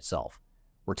implementation itself.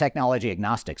 We're technology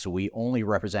agnostic, so we only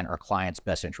represent our clients'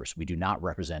 best interests. We do not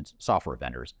represent software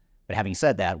vendors. But having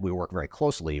said that, we work very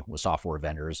closely with software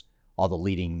vendors, all the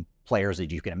leading players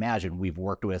that you can imagine we've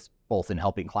worked with, both in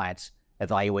helping clients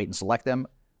evaluate and select them,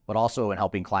 but also in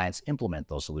helping clients implement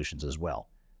those solutions as well.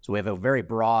 So we have a very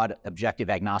broad, objective,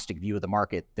 agnostic view of the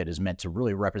market that is meant to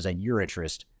really represent your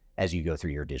interest as you go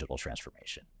through your digital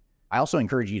transformation. I also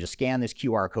encourage you to scan this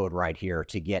QR code right here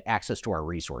to get access to our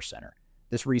resource center.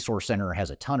 This resource center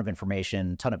has a ton of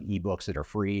information, a ton of ebooks that are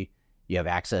free. You have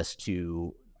access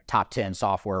to top 10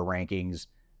 software rankings,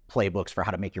 playbooks for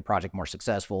how to make your project more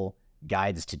successful,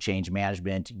 guides to change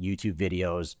management, YouTube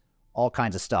videos, all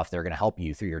kinds of stuff that are going to help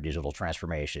you through your digital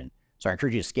transformation. So I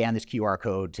encourage you to scan this QR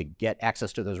code to get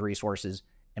access to those resources.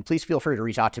 And please feel free to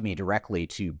reach out to me directly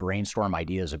to brainstorm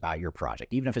ideas about your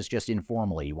project. Even if it's just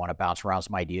informally, you want to bounce around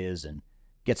some ideas and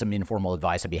get some informal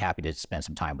advice, I'd be happy to spend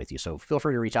some time with you. So feel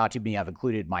free to reach out to me. I've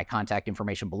included my contact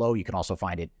information below. You can also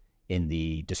find it in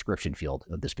the description field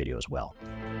of this video as well.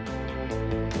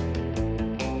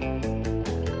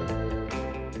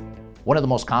 One of the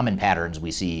most common patterns we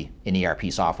see in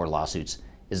ERP software lawsuits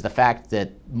is the fact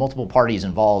that multiple parties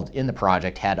involved in the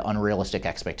project had unrealistic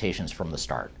expectations from the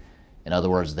start. In other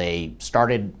words, they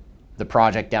started the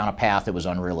project down a path that was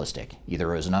unrealistic.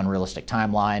 Either it was an unrealistic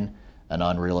timeline, an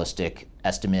unrealistic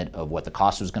estimate of what the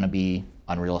cost was going to be,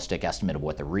 unrealistic estimate of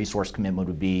what the resource commitment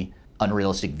would be,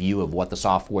 unrealistic view of what the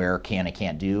software can and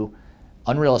can't do.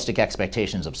 Unrealistic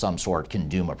expectations of some sort can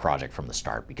doom a project from the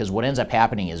start, because what ends up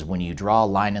happening is when you draw a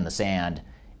line in the sand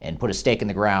and put a stake in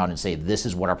the ground and say, this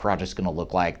is what our project's going to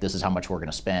look like, this is how much we're going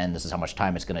to spend, this is how much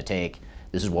time it's going to take,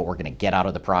 this is what we're going to get out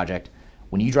of the project.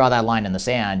 When you draw that line in the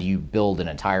sand, you build an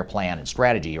entire plan and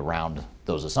strategy around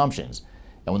those assumptions.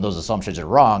 And when those assumptions are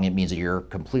wrong, it means that you're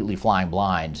completely flying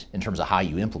blind in terms of how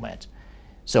you implement.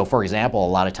 So for example, a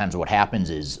lot of times what happens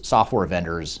is software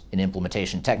vendors and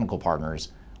implementation technical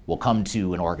partners will come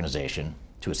to an organization,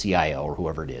 to a CIO or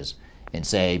whoever it is, and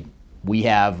say, we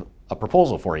have a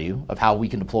proposal for you of how we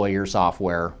can deploy your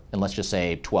software in, let's just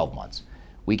say, 12 months.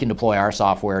 We can deploy our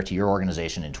software to your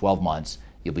organization in 12 months.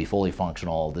 You'll be fully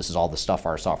functional. This is all the stuff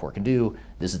our software can do.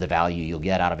 This is the value you'll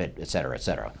get out of it, et cetera, et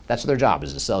cetera. That's their job,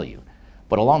 is to sell you.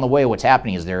 But along the way, what's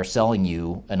happening is they're selling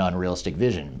you an unrealistic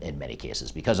vision in many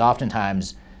cases, because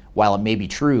oftentimes, while it may be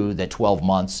true that 12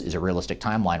 months is a realistic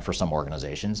timeline for some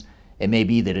organizations, it may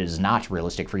be that it is not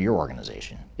realistic for your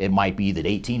organization. It might be that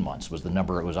 18 months was the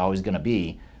number it was always going to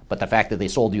be, but the fact that they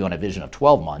sold you on a vision of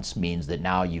 12 months means that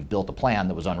now you've built a plan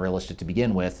that was unrealistic to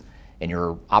begin with, and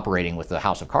you're operating with a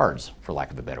house of cards, for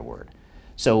lack of a better word.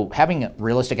 So having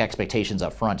realistic expectations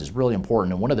up front is really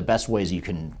important, and one of the best ways you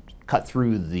can cut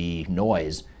through the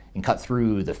noise and cut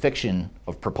through the fiction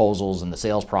of proposals and the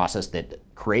sales process that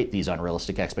create these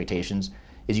unrealistic expectations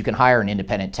is you can hire an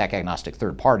independent tech agnostic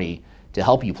third party to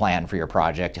help you plan for your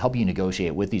project, to help you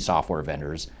negotiate with these software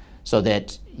vendors so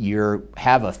that you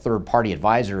have a third party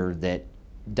advisor that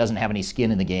doesn't have any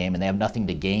skin in the game and they have nothing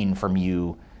to gain from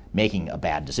you making a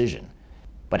bad decision.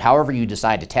 But however you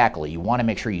decide to tackle it, you want to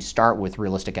make sure you start with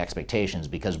realistic expectations,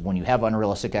 because when you have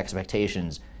unrealistic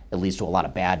expectations, it leads to a lot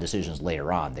of bad decisions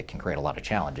later on that can create a lot of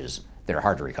challenges that are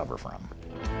hard to recover from.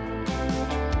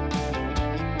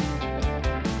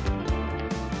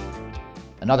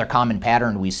 Another common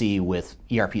pattern we see with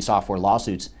ERP software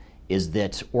lawsuits is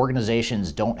that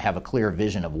organizations don't have a clear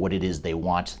vision of what it is they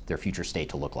want their future state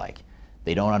to look like.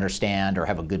 They don't understand or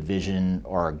have a good vision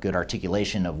or a good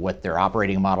articulation of what their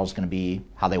operating model is going to be,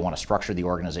 how they want to structure the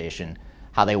organization,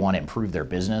 how they want to improve their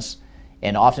business.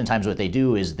 And oftentimes what they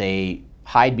do is they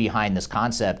hide behind this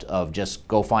concept of just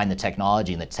go find the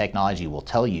technology and the technology will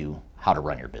tell you how to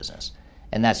run your business.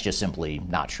 And that's just simply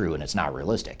not true, and it's not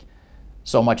realistic.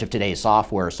 So much of today's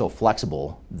software is so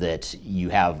flexible that you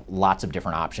have lots of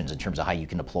different options in terms of how you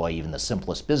can deploy even the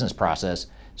simplest business process.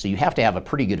 So you have to have a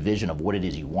pretty good vision of what it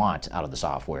is you want out of the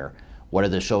software. What are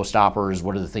the showstoppers?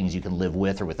 What are the things you can live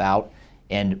with or without?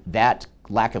 And that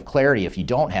lack of clarity, if you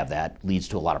don't have that, leads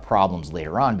to a lot of problems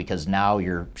later on, because now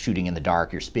you're shooting in the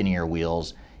dark, you're spinning your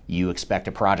wheels. You expect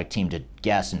a project team to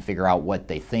guess and figure out what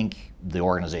they think the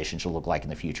organization should look like in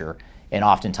the future. And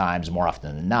oftentimes, more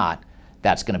often than not,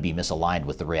 that's going to be misaligned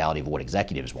with the reality of what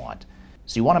executives want.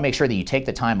 So you want to make sure that you take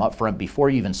the time up front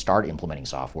before you even start implementing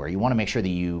software. You want to make sure that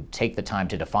you take the time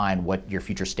to define what your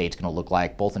future state's going to look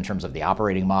like, both in terms of the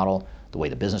operating model, the way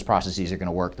the business processes are going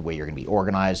to work, the way you're going to be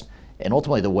organized, and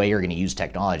ultimately the way you're going to use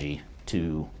technology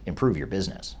to improve your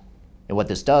business. And what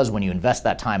this does when you invest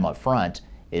that time up front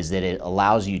is that it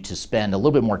allows you to spend a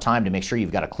little bit more time to make sure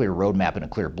you've got a clear roadmap and a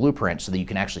clear blueprint so that you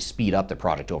can actually speed up the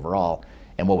project overall.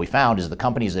 And what we found is the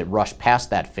companies that rush past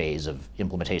that phase of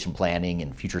implementation planning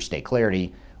and future state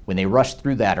clarity, when they rush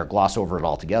through that or gloss over it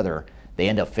altogether, they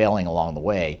end up failing along the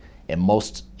way. And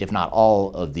most, if not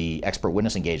all, of the expert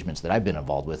witness engagements that I've been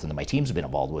involved with and that my teams have been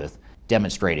involved with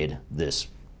demonstrated this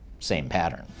same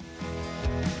pattern.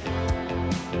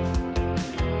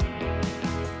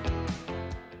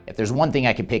 If there's one thing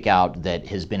I could pick out that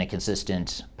has been a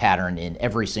consistent pattern in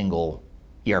every single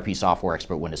ERP software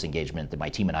expert witness engagement that my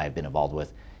team and I have been involved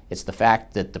with, it's the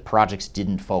fact that the projects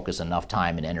didn't focus enough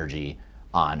time and energy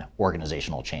on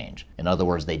organizational change. In other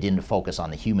words, they didn't focus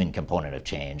on the human component of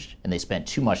change, and they spent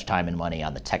too much time and money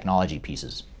on the technology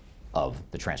pieces of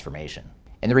the transformation.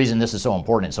 And the reason this is so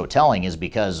important and so telling is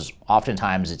because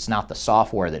oftentimes it's not the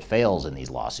software that fails in these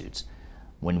lawsuits.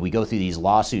 When we go through these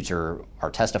lawsuits or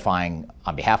are testifying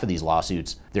on behalf of these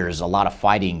lawsuits, there's a lot of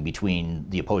fighting between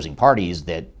the opposing parties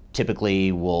that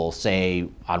typically will say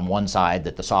on one side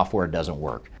that the software doesn't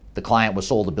work. The client was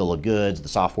sold a bill of goods, the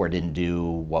software didn't do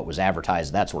what was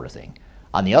advertised, that sort of thing.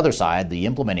 On the other side, the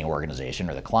implementing organization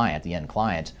or the client, the end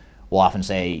client, will often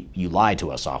say, you lied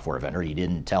to us, software vendor. You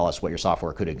didn't tell us what your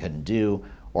software could and couldn't do,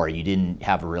 or you didn't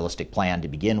have a realistic plan to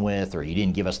begin with, or you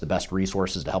didn't give us the best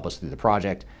resources to help us through the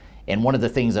project. And one of the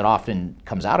things that often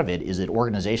comes out of it is that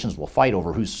organizations will fight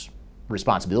over whose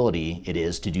responsibility it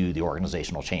is to do the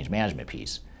organizational change management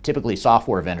piece. Typically,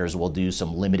 software vendors will do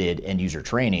some limited end user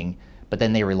training, but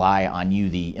then they rely on you,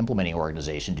 the implementing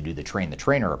organization, to do the train the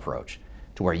trainer approach,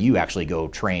 to where you actually go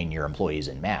train your employees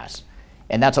en masse.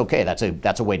 And that's okay,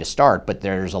 that's a way to start, but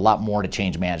there's a lot more to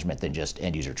change management than just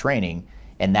end user training,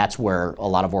 and that's where a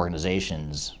lot of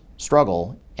organizations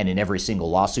struggle. And in every single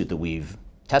lawsuit that we've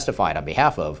testified on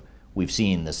behalf of, we've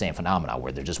seen the same phenomena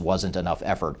where there just wasn't enough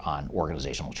effort on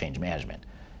organizational change management.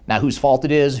 Now, whose fault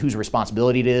it is, whose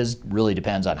responsibility it is, really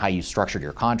depends on how you structured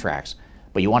your contracts,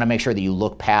 but you want to make sure that you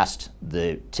look past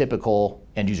the typical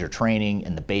end user training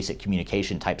and the basic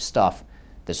communication type stuff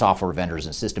that software vendors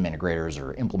and system integrators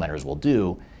or implementers will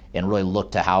do, and really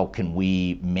look to how can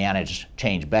we manage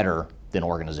change better than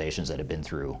organizations that have been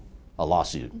through a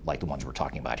lawsuit like the ones we're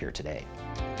talking about here today.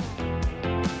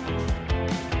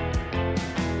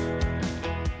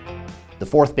 The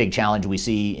fourth big challenge we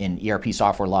see in ERP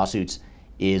software lawsuits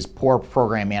is poor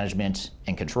program management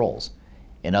and controls.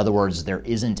 In other words, there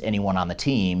isn't anyone on the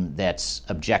team that's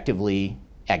objectively,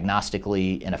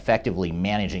 agnostically, and effectively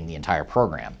managing the entire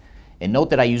program. And note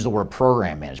that I use the word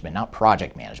program management, not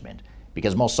project management,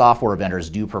 because most software vendors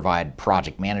do provide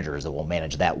project managers that will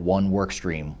manage that one work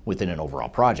stream within an overall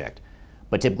project.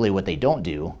 But typically what they don't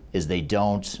do is they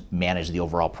don't manage the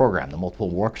overall program, the multiple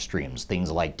work streams, things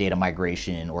like data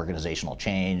migration, organizational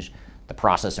change, the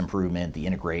process improvement, the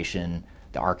integration,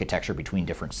 the architecture between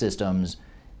different systems,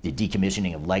 the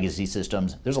decommissioning of legacy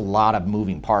systems. There's a lot of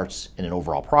moving parts in an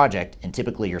overall project, and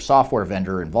typically your software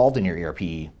vendor involved in your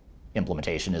ERP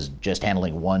implementation is just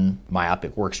handling one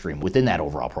myopic work stream within that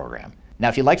overall program. Now,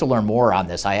 if you'd like to learn more on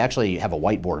this, I actually have a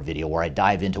whiteboard video where I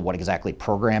dive into what exactly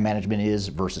program management is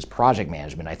versus project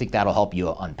management. I think that'll help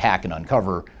you unpack and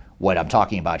uncover what I'm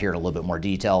talking about here in a little bit more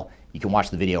detail. You can watch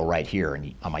the video right here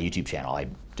on my YouTube channel. I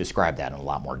describe that in a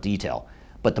lot more detail.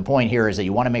 But the point here is that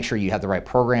you want to make sure you have the right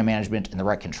program management and the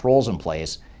right controls in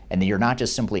place, and that you're not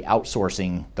just simply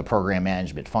outsourcing the program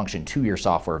management function to your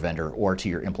software vendor or to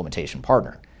your implementation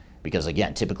partner. Because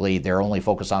again, typically they're only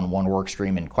focused on one work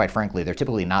stream, and quite frankly, they're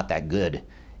typically not that good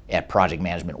at project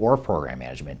management or program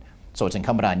management. So it's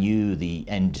incumbent on you, the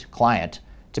end client,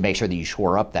 to make sure that you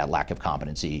shore up that lack of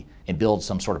competency and build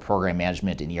some sort of program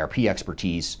management and ERP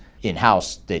expertise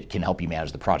in-house that can help you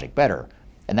manage the project better.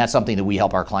 And that's something that we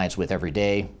help our clients with every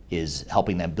day, is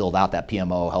helping them build out that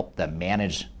PMO, help them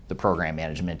manage the program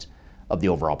management of the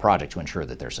overall project to ensure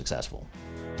that they're successful.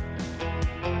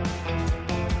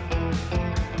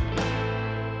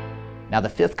 Now, the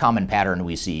fifth common pattern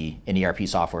we see in ERP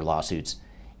software lawsuits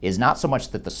is not so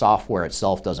much that the software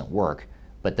itself doesn't work,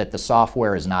 but that the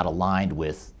software is not aligned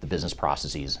with the business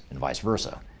processes and vice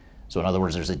versa. So in other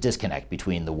words, there's a disconnect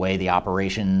between the way the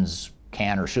operations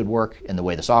can or should work and the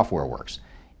way the software works.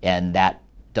 And that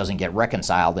doesn't get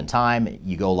reconciled in time.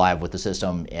 You go live with the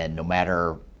system, and no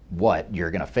matter what,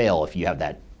 you're going to fail if you have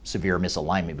that severe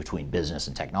misalignment between business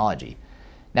and technology.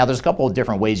 Now, there's a couple of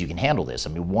different ways you can handle this. I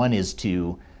mean, one is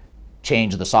to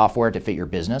change the software to fit your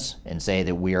business and say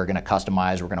that we are going to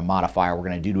customize, we're going to modify, we're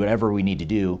going to do whatever we need to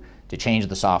do to change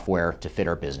the software to fit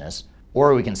our business.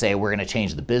 Or we can say we're going to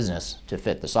change the business to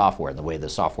fit the software, the way the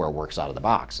software works out of the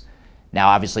box. Now,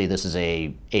 obviously, this is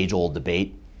a age-old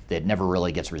debate that never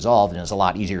really gets resolved, and it's a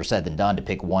lot easier said than done to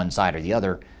pick one side or the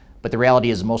other. But the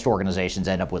reality is most organizations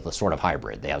end up with a sort of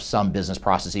hybrid. They have some business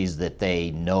processes that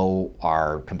they know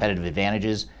are competitive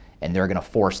advantages, and they're going to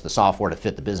force the software to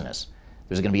fit the business.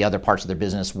 There's going to be other parts of their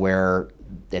business where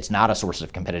it's not a source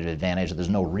of competitive advantage. There's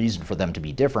no reason for them to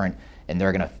be different, and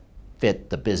they're going to fit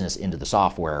the business into the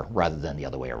software rather than the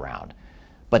other way around.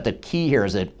 But the key here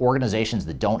is that organizations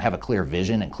that don't have a clear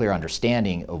vision and clear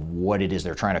understanding of what it is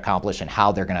they're trying to accomplish and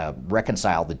how they're going to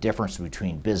reconcile the difference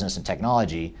between business and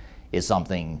technology is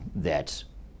something that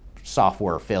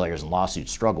software failures and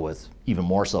lawsuits struggle with, even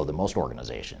more so than most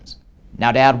organizations.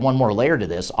 Now, to add one more layer to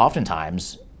this,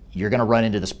 oftentimes you're going to run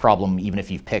into this problem even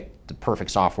if you've picked the perfect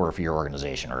software for your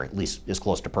organization, or at least as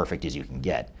close to perfect as you can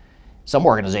get. Some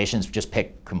organizations just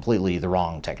pick completely the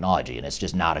wrong technology, and it's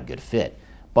just not a good fit.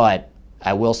 But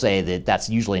I will say that that's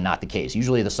usually not the case.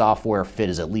 Usually the software fit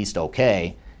is at least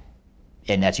okay,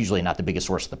 and that's usually not the biggest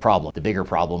source of the problem. The bigger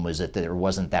problem was that there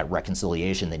wasn't that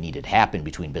reconciliation that needed to happen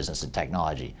between business and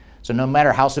technology. So no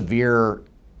matter how severe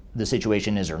the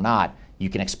situation is or not, you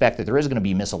can expect that there is going to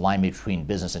be misalignment between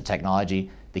business and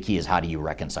technology. The key is, how do you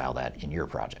reconcile that in your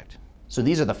project? So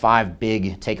these are the 5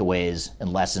 big takeaways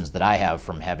and lessons that I have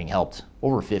from having helped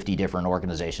over 50 different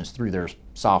organizations through their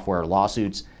software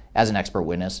lawsuits as an expert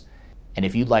witness. And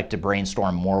if you'd like to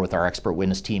brainstorm more with our expert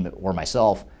witness team or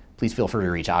myself, please feel free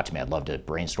to reach out to me. I'd love to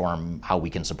brainstorm how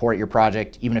we can support your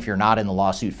project. Even if you're not in the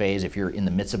lawsuit phase, if you're in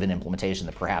the midst of an implementation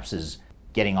that perhaps is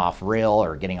getting off rail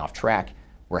or getting off track,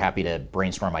 we're happy to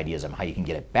brainstorm ideas on how you can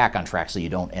get it back on track so you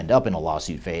don't end up in a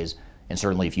lawsuit phase. And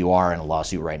certainly if you are in a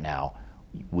lawsuit right now,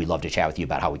 we'd love to chat with you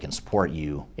about how we can support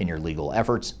you in your legal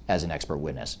efforts as an expert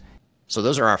witness. So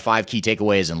those are our 5 key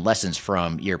takeaways and lessons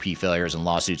from ERP failures and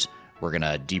lawsuits. We're going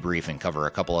to debrief and cover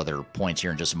a couple other points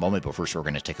here in just a moment, but first we're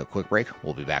going to take a quick break.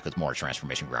 We'll be back with more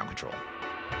Transformation Ground Control.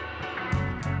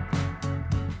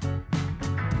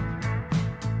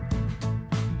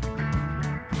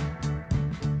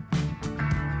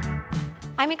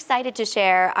 I'm excited to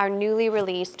share our newly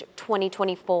released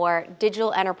 2024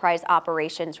 Digital Enterprise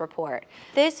Operations Report.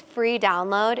 This free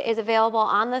download is available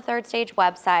on the Third Stage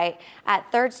website at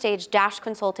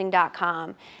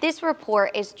thirdstage-consulting.com. This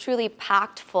report is truly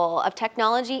packed full of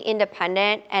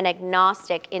technology-independent and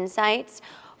agnostic insights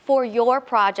for your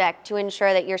project to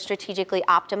ensure that you're strategically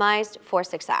optimized for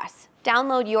success.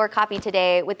 Download your copy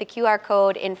today with the QR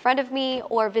code in front of me,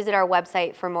 or visit our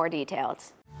website for more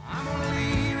details.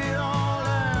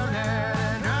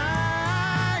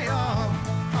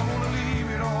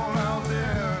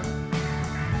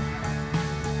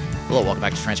 Hello, welcome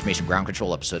back to Transformation Ground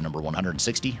Control, episode number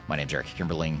 160. My name is Eric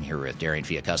Kimberling, here with Darian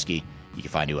Fiakuski. You can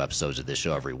find new episodes of this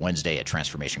show every Wednesday at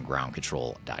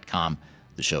transformationgroundcontrol.com.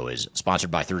 The show is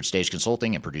sponsored by Third Stage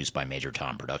Consulting and produced by Major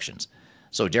Tom Productions.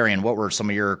 So, Darian, what were some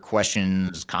of your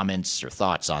questions, comments, or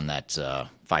thoughts on that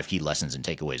 5 key lessons and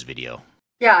takeaways video?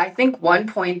 Yeah, I think one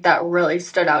point that really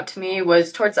stood out to me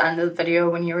was towards the end of the video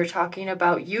when you were talking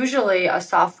about usually a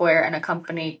software and a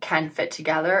company can fit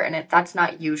together, and that's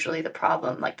not usually the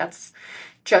problem. Like, that's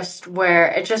just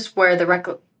where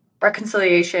the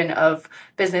reconciliation of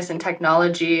business and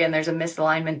technology, and there's a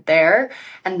misalignment there,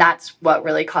 and that's what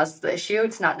really causes the issue.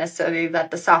 It's not necessarily that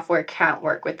the software can't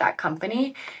work with that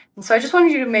company. And so I just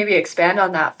wanted you to maybe expand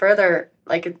on that further.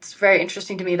 Like, it's very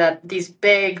interesting to me that these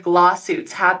big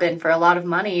lawsuits happen for a lot of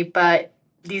money, but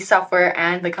these software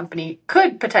and the company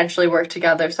could potentially work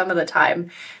together some of the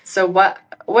time. So what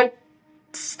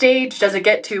stage does it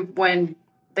get to when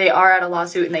they are at a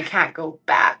lawsuit and they can't go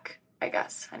back, I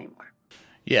guess, anymore?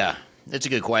 Yeah, that's a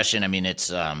good question. I mean,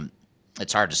 it's hard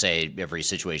to say. Every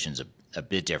situation's a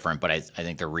bit different, but I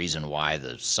think the reason why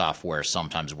the software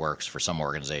sometimes works for some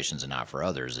organizations and not for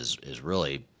others is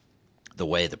really the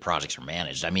way the projects are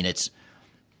managed. I mean, it's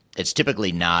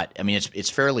typically not. I mean, it's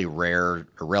fairly rare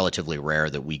or relatively rare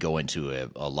that we go into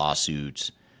a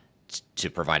lawsuit to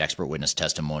provide expert witness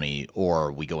testimony,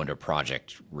 or we go into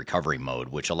project recovery mode,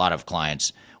 which we have a lot of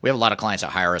clients that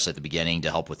hire us at the beginning to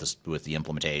help with the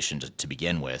implementation to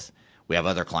begin with. We have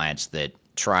other clients that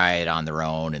try it on their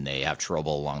own and they have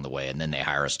trouble along the way, and then they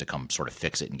hire us to come sort of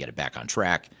fix it and get it back on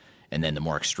track. And then the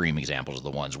more extreme examples are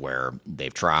the ones where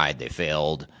they've tried, they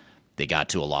failed, they got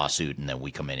to a lawsuit, and then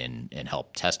we come in and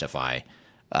help testify.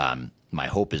 My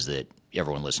hope is that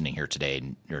everyone listening here today,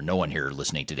 or no one here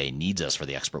listening today, needs us for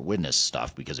the expert witness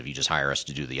stuff, because if you just hire us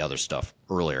to do the other stuff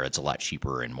earlier, it's a lot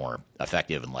cheaper and more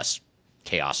effective and less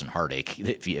chaos and heartache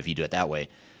if you do it that way.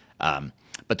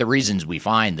 But the reasons we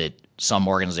find that some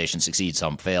organizations succeed,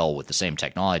 some fail with the same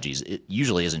technologies, it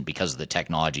usually isn't because the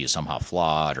technology is somehow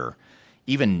flawed, or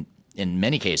even in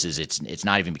many cases, it's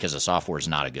not even because the software is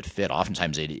not a good fit.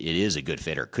 Oftentimes it is a good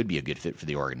fit, or could be a good fit for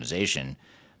the organization.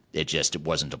 It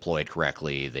wasn't deployed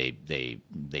correctly.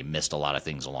 They missed a lot of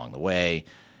things along the way.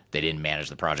 They didn't manage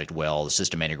the project well. The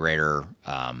system integrator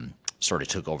sort of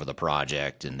took over the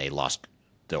project, and the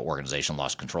organization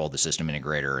lost control of the system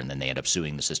integrator, and then they end up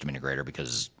suing the system integrator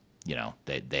because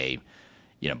they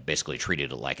basically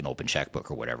treated it like an open checkbook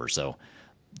or whatever. So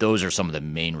those are some of the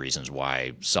main reasons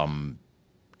why some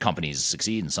companies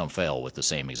succeed and some fail with the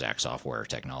same exact software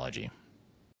technology.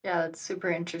 Yeah, that's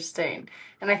super interesting.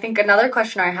 And I think another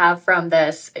question I have from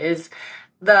this is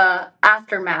the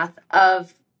aftermath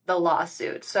of the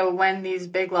lawsuit. So when these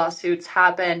big lawsuits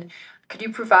happen, could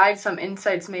you provide some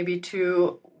insights maybe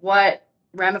to what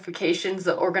ramifications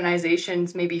the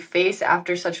organizations maybe face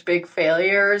after such big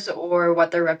failures, or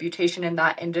what their reputation in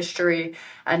that industry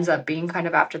ends up being kind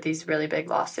of after these really big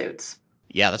lawsuits?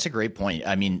 Yeah, that's a great point.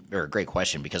 Or a great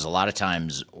question, because a lot of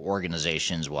times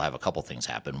organizations will have a couple things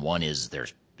happen. One is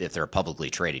if they're a publicly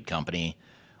traded company,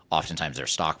 oftentimes their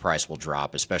stock price will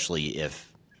drop, especially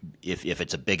if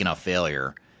it's a big enough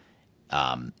failure.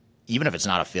 Even if it's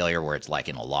not a failure where it's like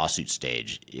in a lawsuit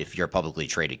stage, if you're a publicly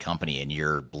traded company and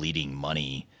you're bleeding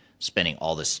money, spending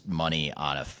all this money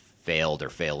on a failed or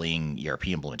failing ERP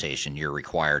implementation, you're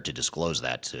required to disclose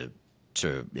that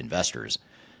to investors.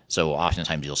 So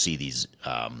oftentimes you'll see these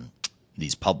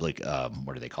public,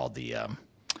 what are they called?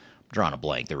 Drawing a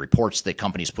blank. The reports that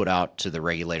companies put out to the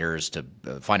regulators, to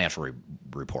financial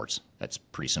reports. That's a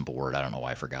pretty simple word. I don't know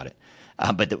why I forgot it.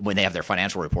 But when they have their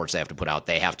financial reports, they have to put out.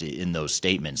 In those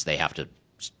statements, they have to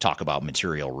talk about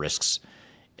material risks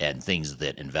and things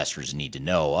that investors need to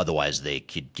know. Otherwise, they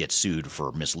could get sued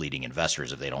for misleading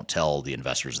investors if they don't tell the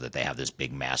investors that they have this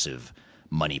big, massive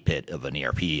money pit of an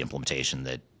ERP implementation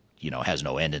that has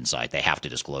no end in sight. They have to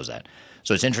disclose that.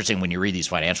 So it's interesting when you read these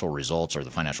financial results or the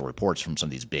financial reports from some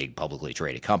of these big publicly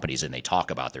traded companies, and they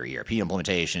talk about their ERP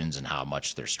implementations and how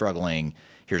much they're struggling.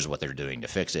 Here's what they're doing to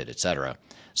fix it, et cetera.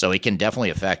 So it can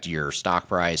definitely affect your stock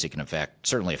price. It can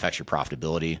certainly affect your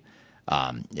profitability.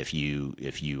 If you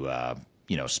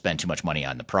spend too much money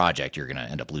on the project, you're going to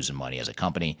end up losing money as a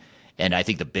company. And I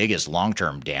think the biggest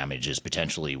long-term damage is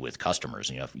potentially with customers.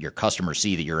 If your customers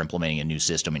see that you're implementing a new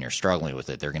system and you're struggling with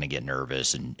it, they're going to get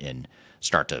nervous and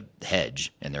start to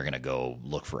hedge, and they're going to go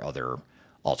look for other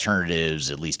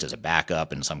alternatives, at least as a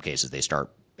backup. In some cases, they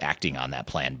start acting on that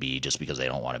plan B just because they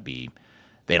don't want to be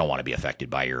affected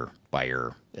by your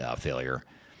failure.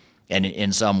 And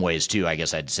in some ways too, I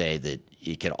guess I'd say that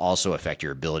it could also affect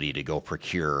your ability to go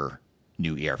procure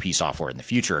new ERP software in the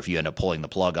future. If you end up pulling the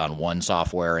plug on one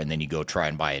software and then you go try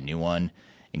and buy a new one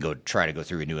and try to go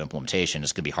through a new implementation,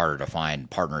 it's going to be harder to find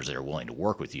partners that are willing to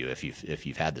work with you if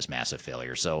you've had this massive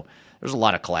failure. So there's a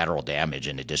lot of collateral damage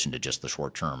in addition to just the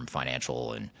short-term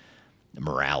financial and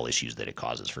morale issues that it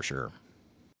causes, for sure.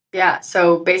 Yeah,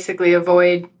 so basically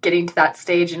avoid getting to that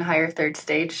stage and hire third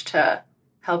stage to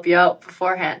help you out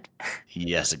beforehand.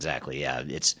 Yes, exactly. Yeah,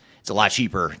 it's a lot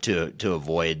cheaper to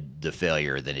avoid the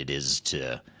failure than it is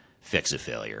to fix a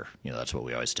failure. That's what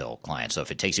we always tell clients. So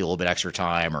if it takes you a little bit extra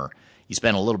time, or you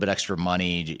spend a little bit extra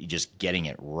money just getting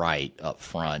it right up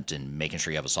front and making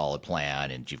sure you have a solid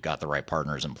plan and you've got the right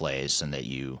partners in place and that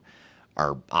you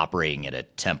are operating at a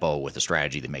tempo with a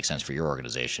strategy that makes sense for your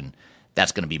organization,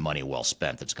 that's going to be money well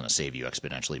spent. That's going to save you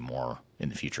exponentially more in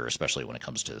the future, especially when it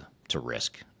comes to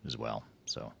risk as well.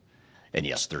 So, and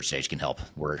yes, third stage can help.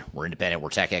 We're independent. We're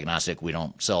tech agnostic. We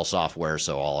don't sell software,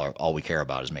 so all we care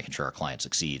about is making sure our clients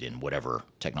succeed in whatever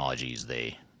technologies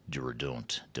they do or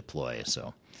don't deploy.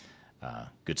 So,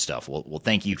 good stuff. Well,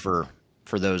 thank you for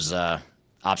those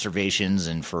observations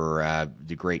and for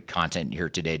the great content here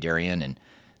today, Darian, and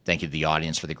thank you to the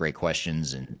audience for the great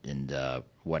questions and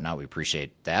whatnot. We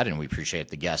appreciate that, and we appreciate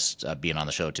the guests being on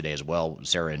the show today as well.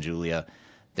 Sarah and Julia,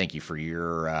 thank you for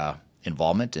your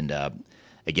involvement. And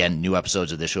again, new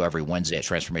episodes of this show every Wednesday at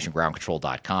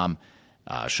transformationgroundcontrol.com.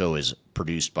 show is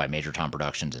produced by Major Tom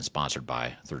Productions and sponsored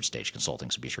by Third Stage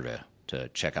Consulting. So be sure to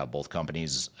check out both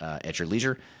companies at your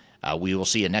leisure. We will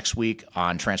see you next week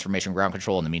on Transformation Ground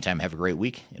Control. In the meantime, have a great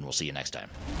week, and we'll see you next time.